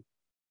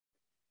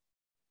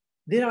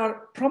 There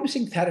are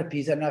promising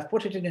therapies, and I've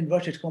put it in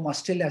inverted commas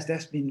still, as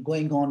that's been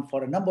going on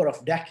for a number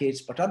of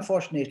decades, but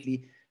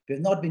unfortunately, we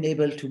have not been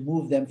able to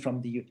move them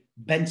from the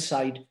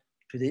bedside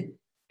to the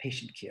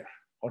patient care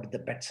or to the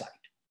bedside.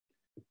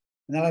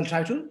 Now I'll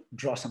try to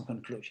draw some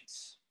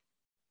conclusions.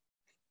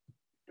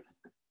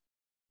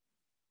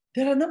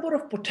 There are a number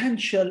of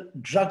potential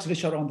drugs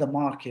which are on the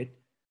market.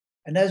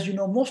 And as you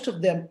know, most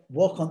of them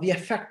work on the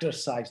effector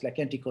sides like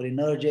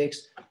anticholinergics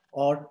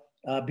or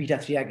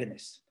beta-3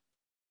 agonists.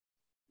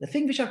 The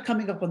thing which are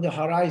coming up on the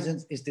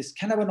horizons is this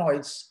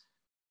cannabinoids,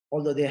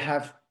 although they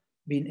have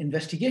been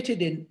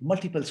investigated in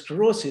multiple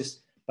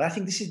sclerosis, but I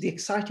think this is the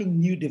exciting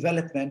new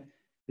development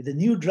with the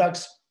new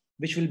drugs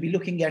which will be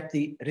looking at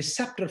the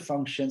receptor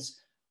functions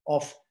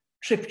of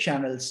TRP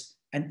channels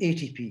and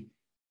ATP.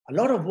 A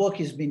lot of work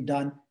has been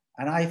done,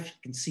 and I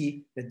can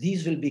see that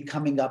these will be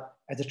coming up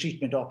as a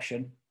treatment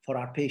option for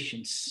our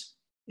patients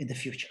in the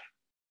future.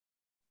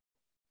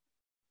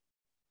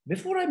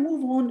 Before I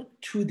move on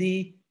to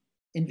the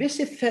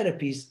invasive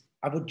therapies,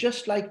 I would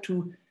just like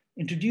to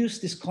introduce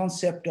this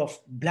concept of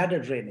bladder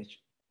drainage.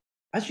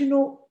 As you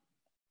know,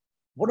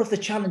 one of the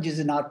challenges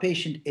in our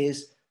patient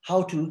is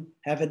how to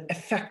have an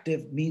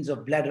effective means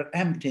of bladder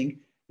emptying,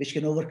 which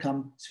can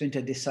overcome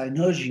sphincter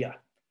dyssynergia.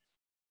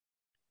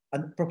 A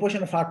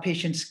proportion of our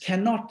patients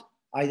cannot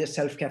either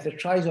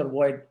self-catheterize or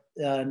void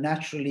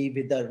naturally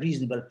with a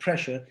reasonable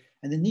pressure,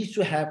 and they need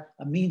to have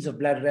a means of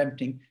bladder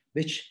emptying,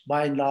 which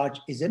by and large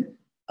is an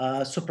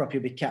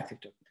suprapubic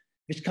catheter,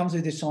 which comes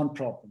with its own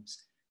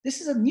problems. This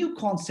is a new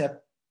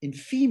concept in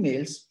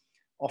females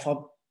of a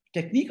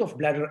technique of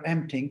bladder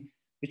emptying,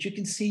 which you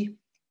can see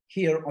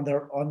here on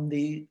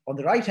the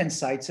right-hand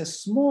side. It's a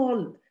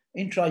small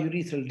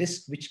intraurethral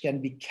disc which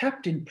can be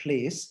kept in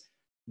place.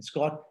 It's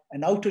got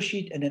an outer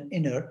sheet and an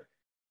inner.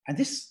 And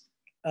this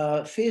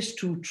phase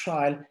 2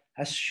 trial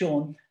has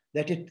shown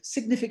that it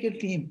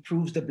significantly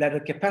improves the bladder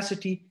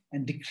capacity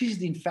and decreases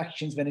the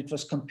infections when it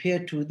was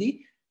compared to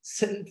the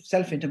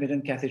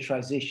self-intermittent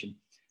catheterization.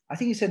 I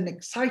think it's an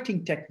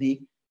exciting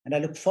technique, and I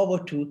look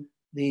forward to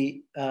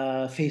the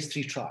phase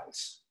 3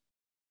 trials.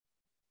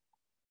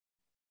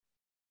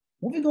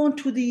 Moving on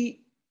to the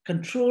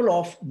control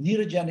of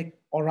neurogenic,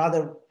 or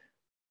rather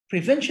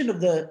prevention of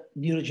the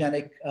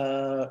neurogenic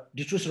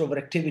detrusor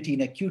overactivity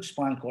in acute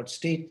spinal cord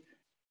state.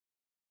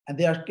 And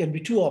there can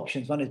be two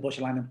options. One is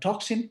botulinum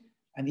toxin,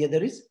 and the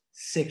other is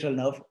sacral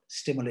nerve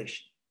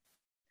stimulation.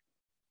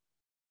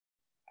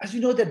 As we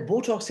know that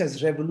Botox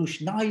has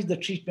revolutionized the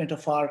treatment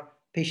of our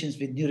patients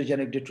with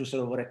neurogenic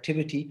detrusor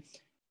overactivity.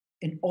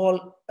 in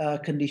all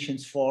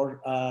conditions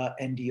for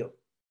NDO.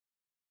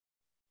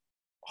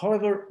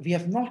 However, we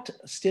have not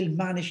still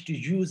managed to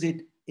use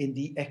it in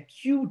the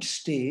acute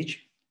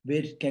stage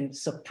where it can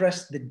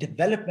suppress the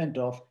development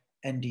of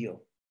NDO.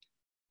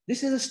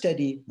 This is a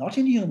study, not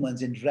in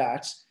humans, in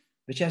rats,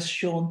 which has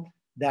shown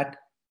that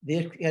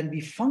there can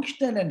be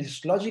functional and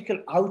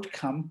histological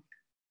outcome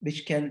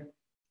which can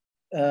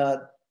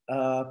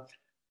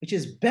which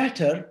is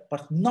better,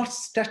 but not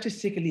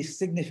statistically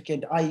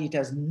significant, i.e. it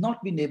has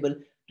not been able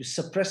to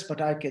suppress, but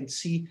I can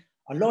see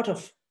a lot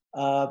of,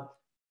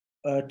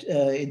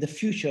 in the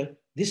future,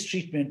 this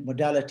treatment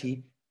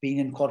modality being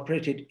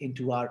incorporated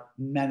into our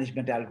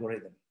management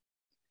algorithm.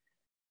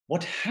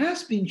 What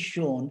has been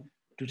shown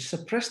to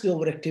suppress the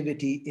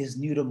overactivity is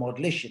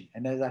neuromodulation.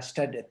 And as I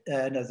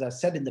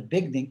said in the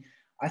beginning,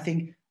 I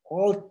think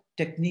all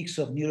techniques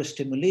of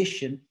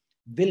neurostimulation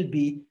will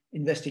be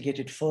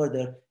investigated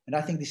further. And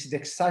I think this is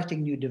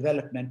exciting new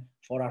development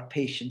for our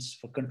patients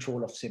for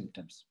control of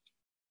symptoms.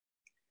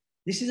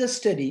 This is a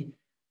study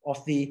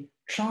of the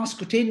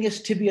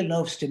transcutaneous tibial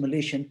nerve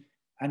stimulation.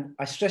 And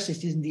I stress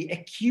it is in the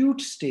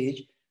acute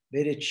stage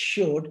where it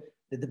showed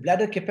that the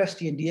bladder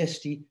capacity and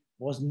DST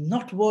was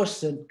not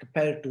worsened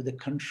compared to the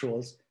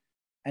controls.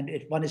 And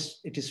it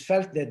is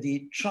felt that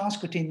the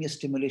transcutaneous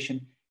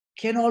stimulation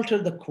can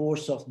alter the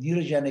course of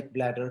neurogenic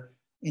bladder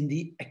in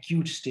the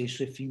acute stage.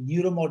 So if we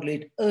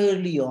neuromodulate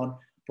early on,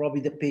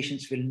 probably the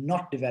patients will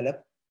not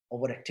develop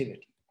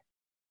overactivity.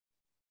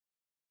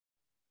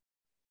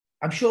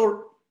 I'm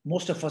sure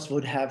most of us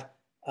would have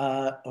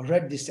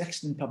read this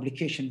excellent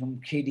publication from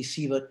K.D.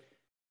 Sievert,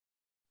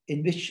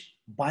 in which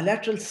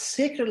bilateral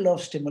sacral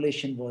nerve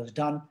stimulation was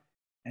done.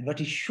 And what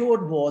he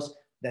showed was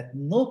that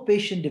no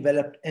patient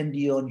developed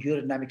NDO in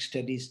urodynamic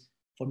studies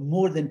for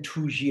more than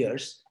 2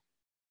 years.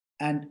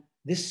 And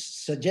this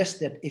suggests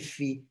that if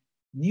we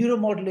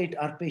neuromodulate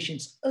our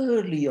patients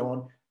early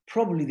on,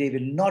 probably they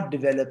will not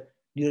develop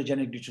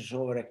neurogenic distress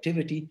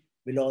overactivity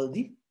with all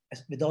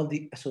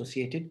the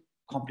associated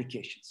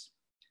complications.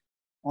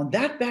 On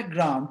that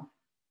background,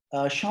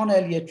 Sean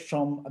Elliott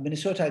from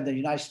Minnesota in the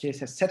United States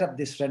has set up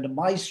this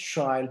randomized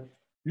trial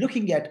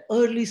looking at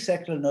early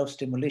sacral nerve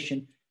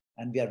stimulation.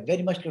 And we are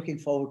very much looking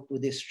forward to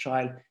this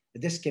trial.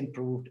 This can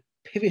prove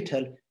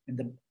pivotal in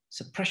the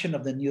suppression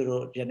of the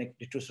neurogenic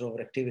distress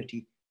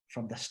overactivity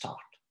from the start.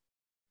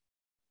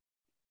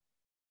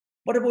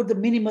 What about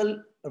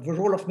the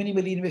role of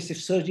minimally invasive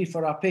surgery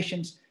for our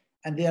patients?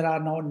 And there are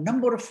now a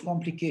number of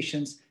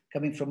complications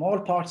coming from all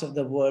parts of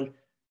the world,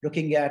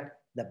 looking at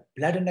the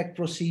bladder neck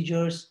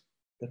procedures,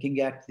 looking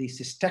at the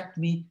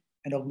cystectomy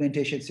and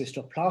augmentation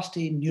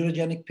cystoplasty in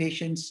neurogenic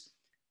patients,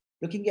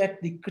 looking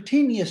at the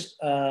cutaneous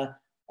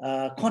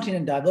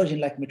continent diversion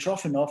like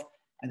Mitrofanov,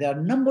 and there are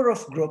a number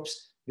of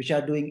groups which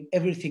are doing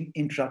everything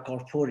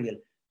intracorporeal.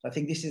 So I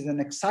think this is an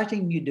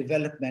exciting new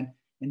development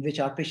in which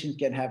our patients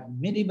can have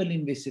minimally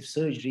invasive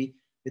surgery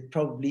with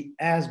probably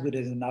as good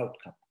as an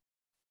outcome.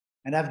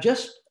 And I've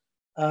just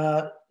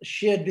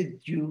shared with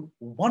you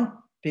one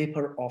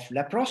paper of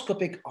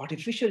laparoscopic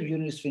artificial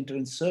urinary sphincter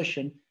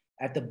insertion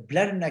at the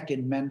bladder neck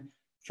in men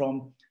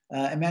from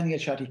Emmanuel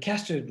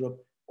Shati-Castor's group.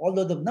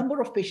 Although the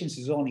number of patients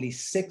is only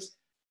 6,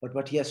 but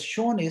what he has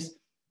shown is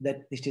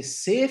that it is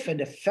safe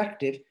and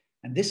effective,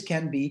 and this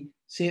can be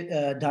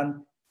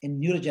done in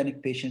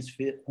neurogenic patients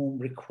whom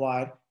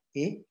require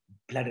a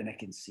bladder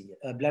neck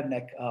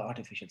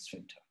artificial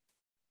sphincter.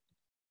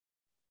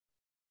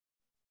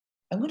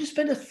 I'm going to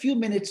spend a few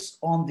minutes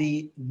on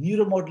the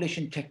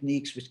neuromodulation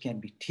techniques, which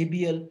can be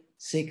tibial,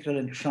 sacral,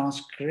 and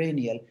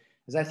transcranial,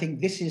 as I think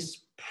this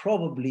is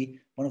probably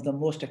one of the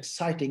most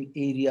exciting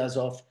areas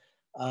of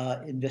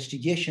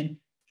investigation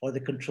for the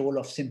control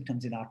of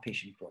symptoms in our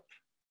patient group.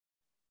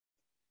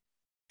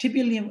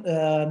 Tibial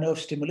nerve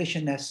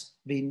stimulation has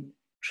been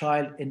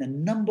trialed in a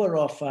number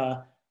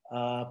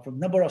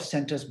of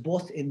centers,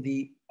 both in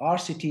the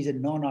RCTs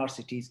and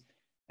non-RCTs,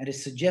 and it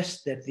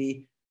suggests that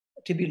the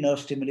tibial nerve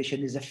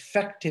stimulation is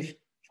effective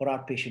for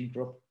our patient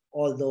group,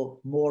 although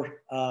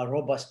more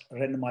robust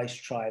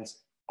randomized trials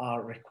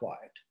are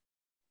required.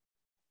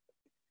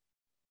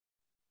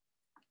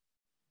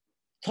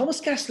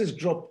 Thomas Kessler's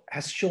group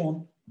has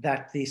shown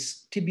that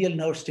this tibial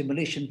nerve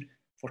stimulation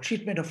for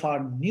treatment of our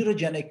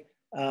neurogenic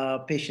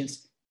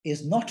patients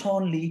is not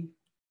only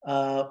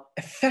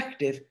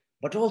effective,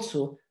 but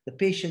also the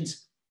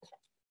patients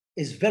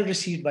is well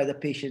received by the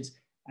patients,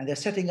 and they're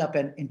setting up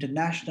an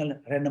international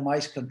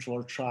randomized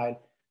control trial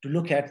to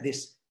look at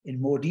this in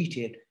more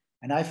detail.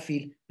 And I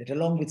feel that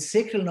along with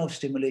sacral nerve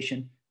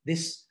stimulation,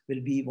 this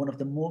will be one of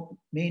the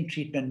main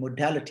treatment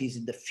modalities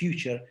in the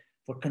future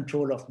for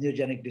control of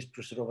neurogenic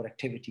distress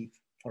overactivity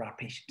for our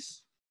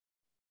patients.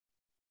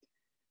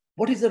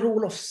 What is the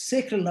role of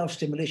sacral nerve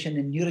stimulation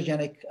in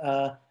neurogenic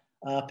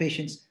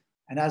patients?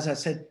 And as I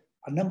said,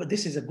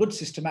 this is a good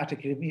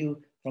systematic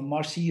review from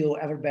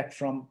Marcio Everbeck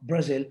from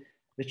Brazil,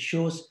 which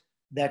shows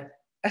that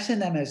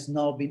SNM has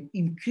now been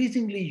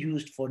increasingly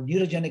used for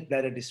neurogenic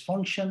bladder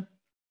dysfunction.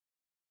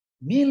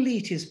 Mainly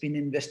it has been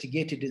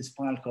investigated in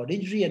spinal cord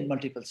injury and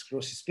multiple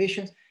sclerosis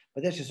patients,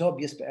 but that is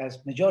obvious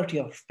as majority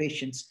of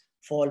patients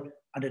fall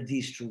under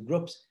these two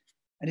groups.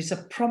 And it's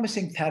a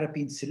promising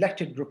therapy in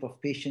selected group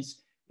of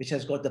patients, which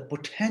has got the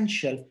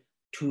potential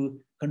to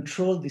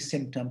control the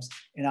symptoms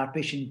in our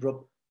patient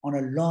group on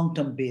a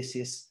long-term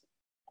basis.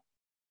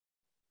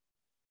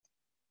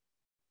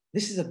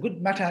 This is a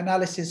good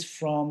meta-analysis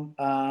from,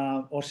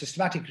 or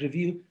systematic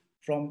review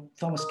from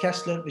Thomas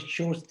Kessler, which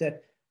shows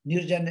that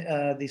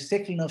the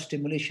sacral nerve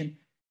stimulation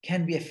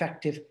can be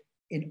effective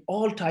in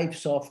all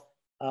types of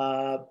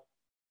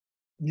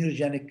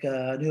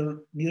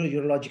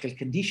neurourological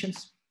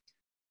conditions.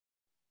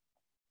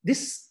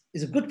 This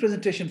is a good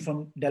presentation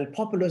from Del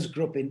Popolo's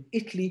group in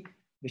Italy,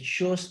 which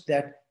shows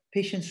that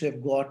patients who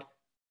have got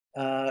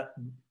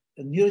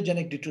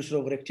neurogenic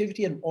detrusor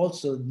overactivity and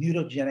also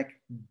neurogenic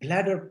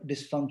bladder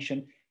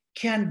dysfunction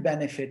can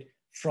benefit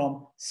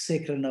from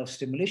sacral nerve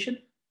stimulation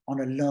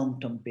on a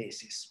long-term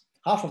basis.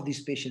 Half of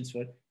these patients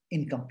were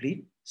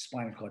incomplete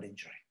spinal cord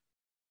injury.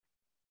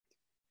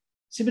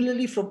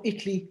 Similarly, from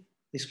Italy,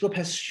 this group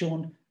has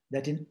shown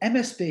that in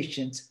MS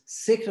patients,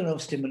 sacral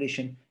nerve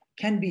stimulation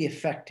can be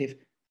effective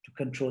to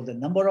control the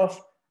number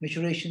of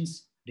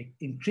maturations,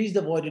 increase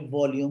the voided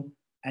volume,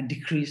 and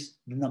decrease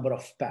the number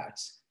of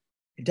pads.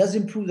 It does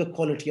improve the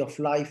quality of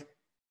life.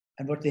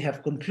 And what they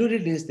have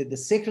concluded is that the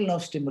sacral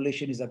nerve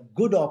stimulation is a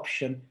good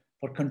option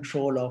for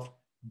control of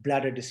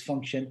bladder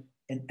dysfunction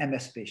in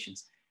MS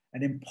patients.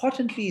 And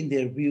importantly, in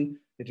their view,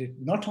 that it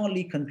not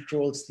only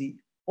controls the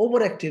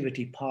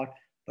overactivity part,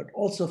 but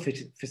also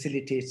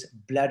facilitates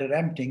bladder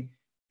emptying,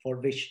 for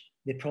which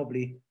they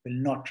probably will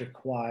not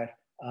require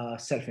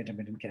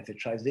self-intermittent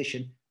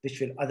catheterization,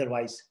 which will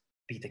otherwise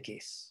be the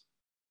case.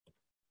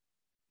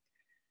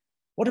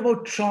 What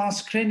about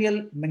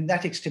transcranial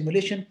magnetic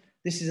stimulation?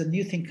 This is a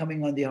new thing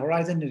coming on the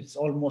horizon. It's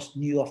almost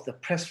new off the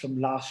press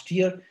from last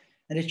year.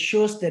 And it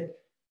shows that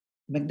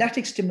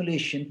magnetic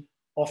stimulation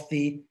of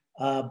the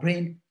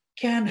brain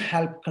can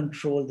help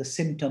control the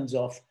symptoms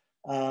of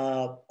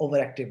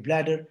overactive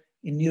bladder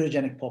in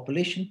neurogenic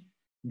population.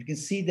 You can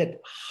see that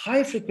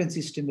high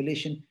frequency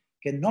stimulation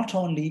can not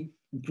only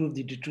improve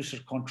the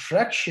detrusor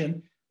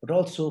contraction, but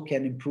also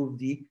can improve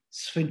the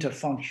sphincter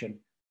function,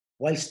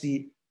 whilst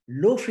the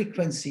low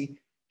frequency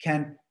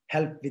can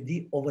help with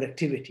the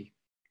overactivity.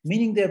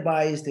 Meaning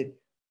thereby is that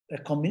a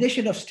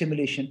combination of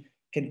stimulation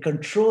can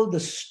control the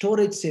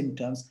storage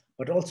symptoms,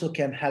 but also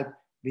can help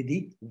with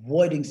the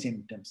voiding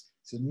symptoms.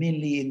 So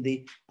mainly in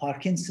the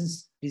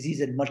Parkinson's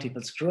disease and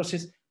multiple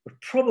sclerosis, but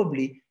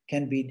probably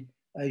can be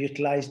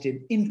utilized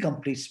in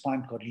incomplete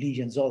spinal cord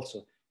lesions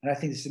also. And I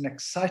think this is an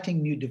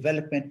exciting new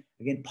development,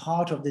 again,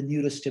 part of the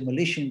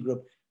neurostimulation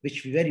group,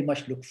 which we very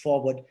much look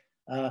forward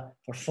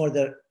for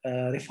further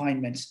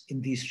refinements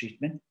in these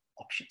treatment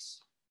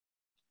options.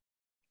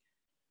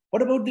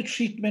 What about the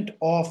treatment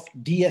of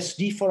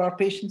DSD for our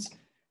patients?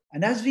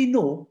 And as we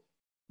know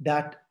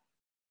that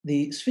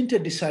the sphincter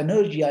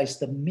dyssynergia is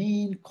the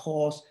main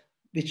cause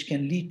which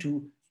can lead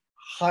to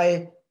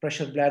high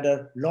pressure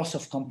bladder, loss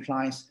of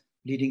compliance,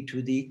 leading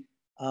to the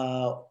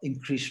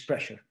increased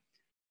pressure.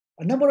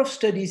 A number of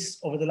studies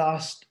over the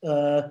last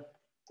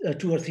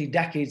 2 or 3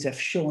 decades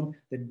have shown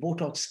that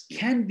Botox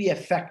can be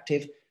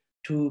effective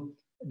to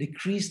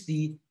decrease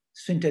the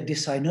sphincter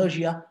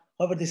dyssynergia.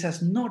 However, this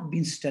has not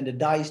been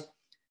standardized,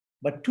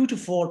 but 2 to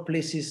 4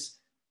 places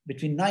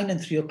between 9 and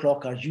 3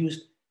 o'clock are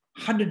used.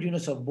 100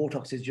 units of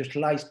Botox is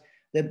utilized.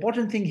 The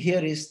important thing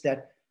here is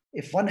that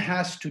if one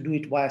has to do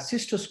it via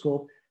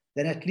cystoscope,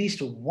 then at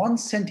least 1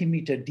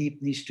 centimeter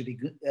deep needs to be,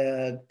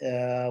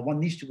 one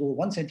needs to go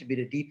 1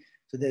 centimeter deep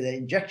so that the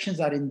injections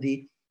are in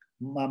the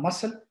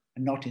muscle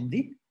and not in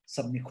the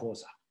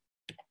submucosa.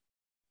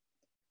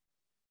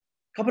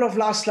 Couple of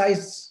last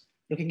slides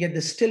looking at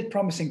the still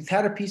promising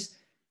therapies.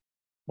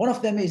 One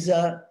of them is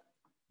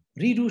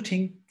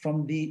rerouting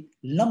from the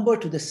lumbar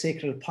to the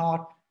sacral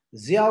part.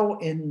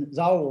 Zhao in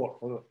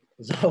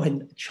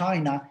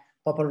China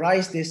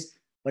popularized this,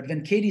 but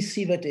when K.D.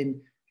 Sievert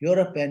in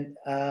Europe and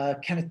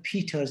Kenneth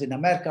Peters in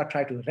America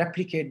tried to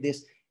replicate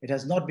this, it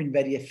has not been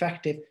very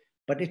effective,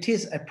 but it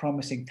is a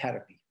promising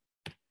therapy.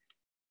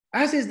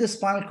 As is the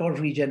spinal cord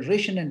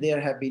regeneration, and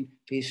there have been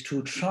phase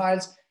 2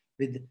 trials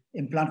with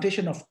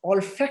implantation of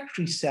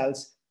olfactory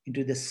cells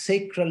into the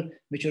sacral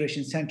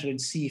maturation center and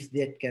see if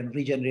that can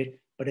regenerate.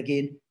 But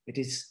again, it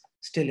is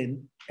still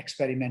in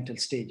experimental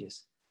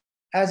stages.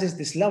 As is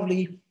this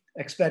lovely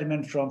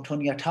experiment from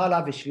Tony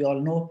Atala, which we all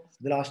know,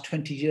 the last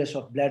 20 years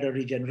of bladder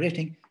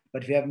regenerating,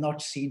 but we have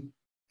not seen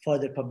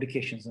further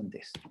publications on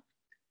this.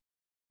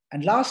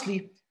 And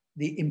lastly,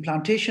 the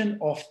implantation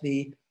of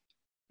the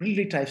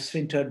biliary type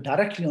sphincter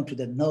directly onto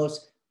the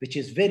nerves, which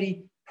is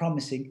very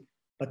promising,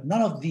 but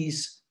none of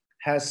these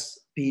has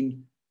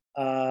been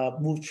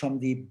moved from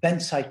the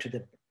bedside to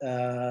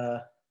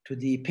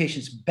the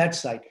patient's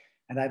bedside.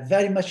 And I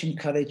very much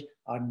encourage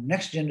our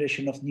next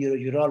generation of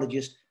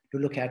neurourologists to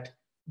look at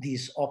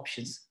these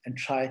options and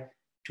try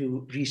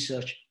to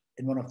research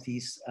in one of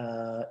these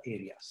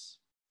areas.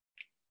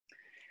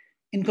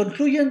 In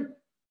conclusion,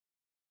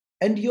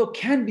 NDO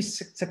can be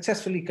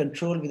successfully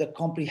controlled with a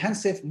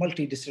comprehensive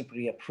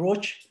multidisciplinary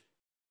approach.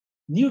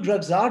 New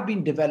drugs are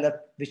being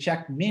developed which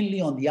act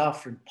mainly on the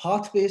afferent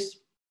pathways.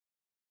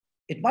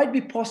 It might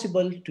be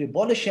possible to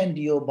abolish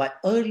NDO by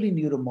early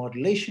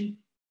neuromodulation.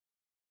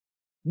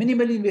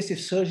 Minimally invasive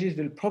surgeries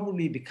will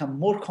probably become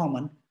more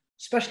common,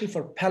 especially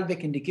for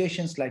pelvic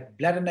indications like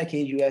bladder neck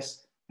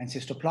AUS and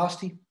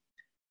cystoplasty.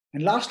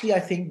 And lastly, I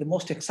think the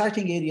most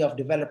exciting area of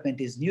development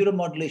is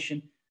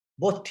neuromodulation,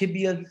 both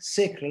tibial,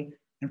 sacral,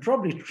 and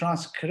probably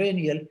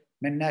transcranial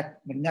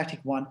magnetic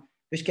one,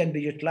 which can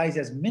be utilized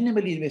as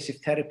minimally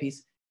invasive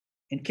therapies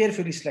in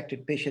carefully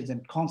selected patients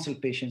and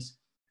consult patients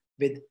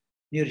with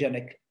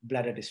neurogenic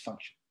bladder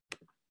dysfunction.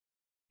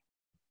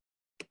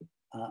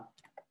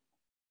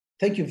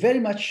 Thank you very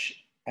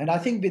much. And I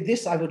think with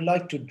this, I would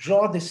like to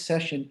draw this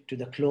session to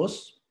the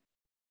close.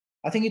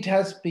 I think it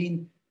has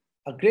been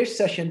a great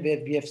session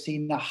where we have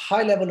seen a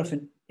high level of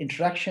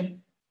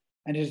interaction,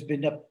 and it has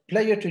been a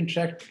pleasure to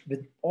interact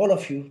with all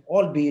of you,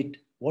 albeit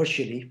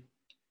virtually.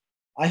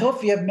 I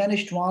hope we have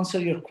managed to answer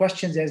your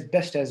questions as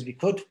best as we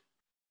could.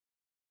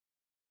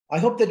 I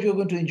hope that you're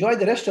going to enjoy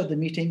the rest of the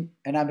meeting,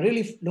 and I'm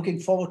really looking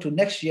forward to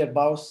next year,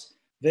 BAUS,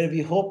 where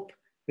we hope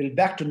we'll be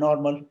back to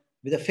normal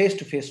with a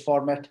face-to-face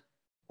format.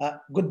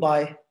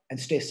 Goodbye and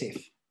stay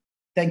safe.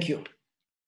 Thank you.